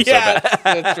watch Bourne. Yeah, so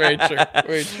that's very true.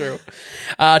 Very true.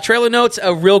 Trailer notes,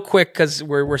 real quick, because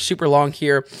we're super long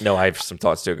here. No, I have some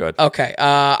thoughts too. Go ahead. Okay.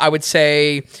 I would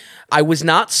say I was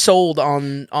not sold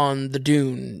on the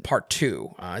Dune Part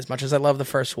 2 as much as I love the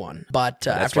first one. But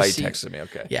that's why you texted me.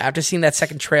 Okay. Yeah, after seeing that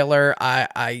second trailer,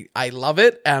 I love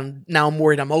it, and now I'm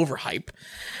worried I'm overhype.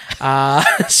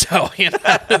 So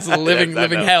it's living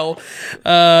hell.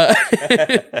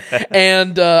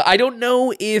 And I don't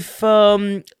know if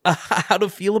how to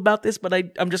feel about this, but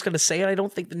I'm just gonna say it. I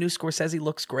don't think the new Scorsese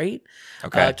looks great.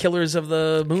 Okay. Killers of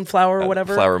the Moonflower or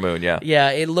whatever. Flower Moon, yeah.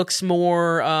 Yeah, it looks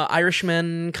more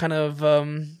Irishman kind of.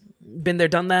 Been there,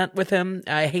 done that with him.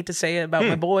 I hate to say it about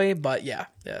my boy, but yeah,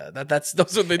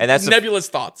 those are the nebulous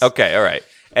thoughts. Okay, all right.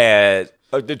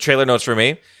 The trailer notes for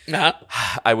me.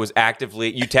 Uh-huh. I was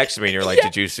actively. You texted me and you're like,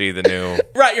 "Did you see the new?"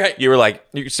 Right. You were like,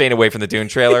 "You're staying away from the Dune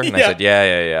trailer," and I said,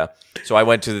 "Yeah." So I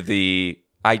went to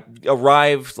I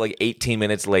arrived like 18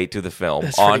 minutes late to the film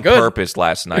on purpose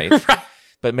last night. Right.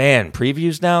 But man,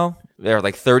 previews now. They're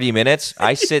like 30 minutes.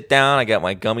 I sit down. I got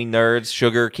my gummy nerds,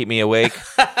 sugar, keep me awake.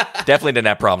 Definitely didn't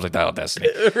have problems like that with Destiny.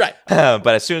 Right. But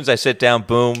as soon as I sit down,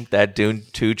 boom, that Dune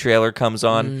 2 trailer comes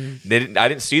on. I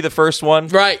didn't see the first one.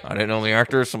 Right. I didn't know the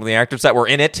actors, some of the actors that were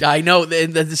in it. I know,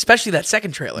 especially that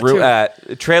second trailer, too.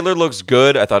 The trailer looks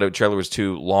good. I thought the trailer was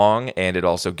too long, and it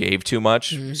also gave too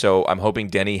much. So I'm hoping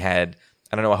Denny had,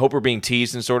 I don't know, I hope we're being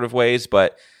teased in sort of ways,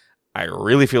 but I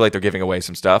really feel like they're giving away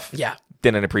some stuff. Yeah.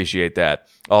 Didn't appreciate that.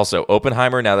 Also,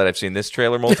 Oppenheimer, now that I've seen this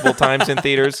trailer multiple times in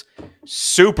theaters,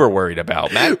 super worried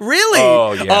about. Matt, really?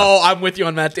 Oh, yeah. Oh, I'm with you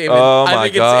on Matt Damon. Oh, my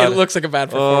God. It looks like a bad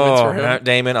performance for him. Matt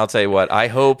Damon, I'll tell you what. I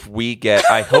hope we get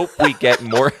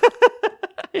more...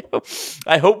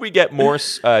 I hope we get more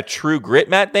True Grit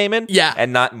Matt Damon,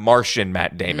 and not Martian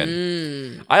Matt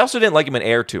Damon. I also didn't like him in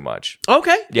Air too much.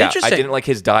 Okay, yeah, interesting. I didn't like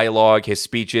his dialogue, his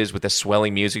speeches with the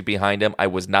swelling music behind him. I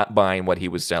was not buying what he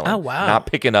was selling. Oh wow, not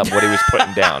picking up what he was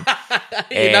putting down.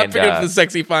 You're not picking up the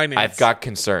sexy finance. I've got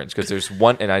concerns because there's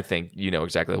one, and I think you know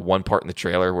exactly one part in the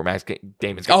trailer where Matt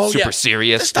Damon's getting super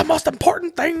serious. It's the most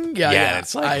important thing. Yeah.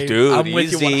 It's like, dude, I'm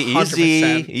with you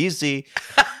 100%. easy.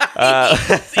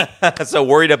 So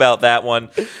worried about that one,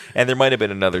 and there might have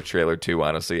been another trailer too.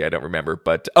 Honestly, I don't remember.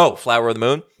 But Flower of the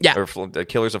Moon, or the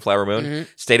Killers of Flower Moon.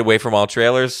 Stayed away from all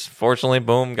trailers. Fortunately,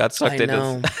 boom, got sucked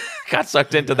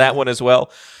into that one as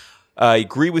well. I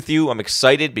agree with you. I'm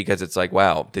excited because it's like,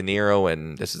 wow, De Niro,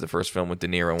 and this is the first film with De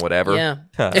Niro and whatever. Yeah,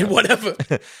 and whatever.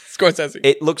 Scorsese.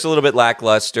 It looks a little bit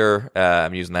lackluster.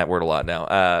 I'm using that word a lot now.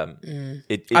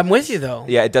 I'm with you though.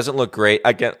 Yeah, it doesn't look great.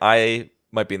 I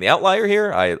might be in the outlier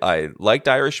here. I liked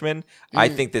Irishman. I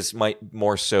think this might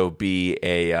more so be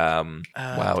a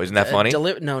wow, isn't that funny?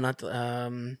 No, not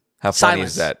how funny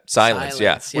is that? Silence,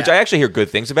 yeah. Which I actually hear good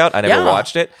things about. I never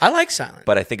watched it. I like Silence.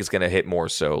 But I think it's going to hit more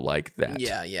so like that.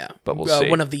 Yeah. But we'll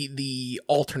see. One of the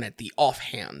alternate, the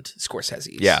offhand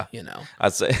Scorsese's. Yeah. You know.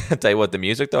 I'll tell you what, the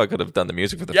music, though, I could have done the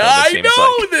music for the film. I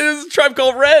know! This is Tribe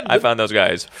Called Red. I found those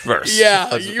guys first.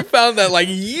 Yeah, you found that like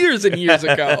years and years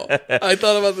ago. I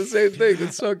thought about the same thing.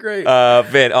 It's so great.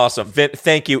 Vin, awesome. Vin,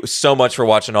 thank you so much for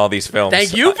watching all these films.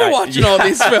 Thank you for watching all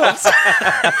these films.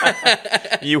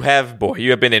 You have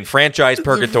been in franchise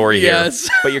purgatory here,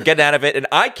 but you're getting out of it, and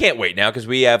I can't wait now because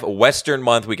we have Western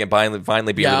Month. We can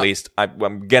finally be released.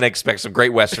 I'm gonna expect some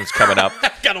great westerns coming up.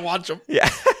 Gotta watch them. Yeah.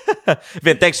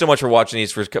 Vin, thanks so much for watching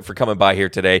these, for coming by here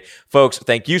today. Folks,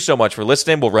 thank you so much for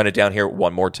listening. We'll run it down here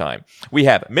one more time. We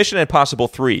have Mission Impossible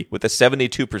 3 with a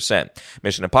 72%.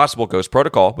 Mission Impossible Ghost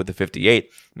Protocol with a 58%.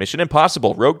 Mission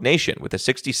Impossible Rogue Nation with a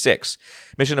 66%.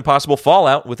 Mission Impossible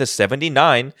Fallout with a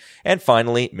 79%. And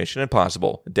finally, Mission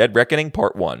Impossible Dead Reckoning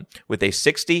Part 1 with a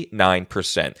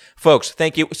 69%. Folks,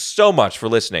 thank you so much for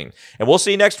listening. And we'll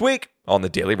see you next week on the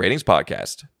Daily Ratings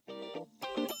Podcast.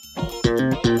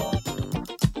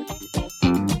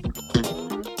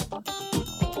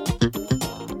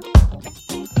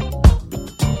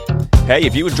 Hey,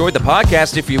 if you enjoyed the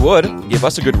podcast, if you would, give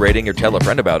us a good rating or tell a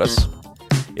friend about us.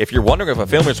 If you're wondering if a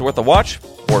film is worth a watch,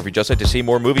 or if you'd just like to see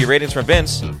more movie ratings from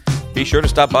Vince, be sure to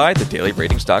stop by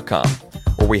thedailyratings.com,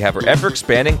 where we have our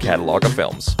ever-expanding catalog of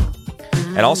films.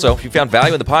 And also, if you found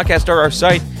value in the podcast or our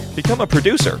site, become a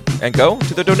producer and go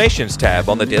to the donations tab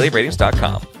on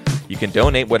thedailyratings.com. You can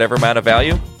donate whatever amount of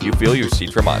value you feel you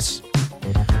received from us.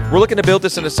 We're looking to build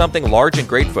this into something large and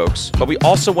great, folks, but we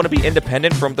also want to be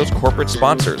independent from those corporate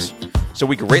sponsors. So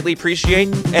we greatly appreciate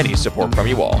any support from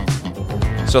you all.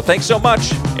 So thanks so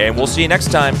much, and we'll see you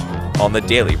next time on the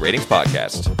Daily Ratings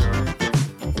Podcast.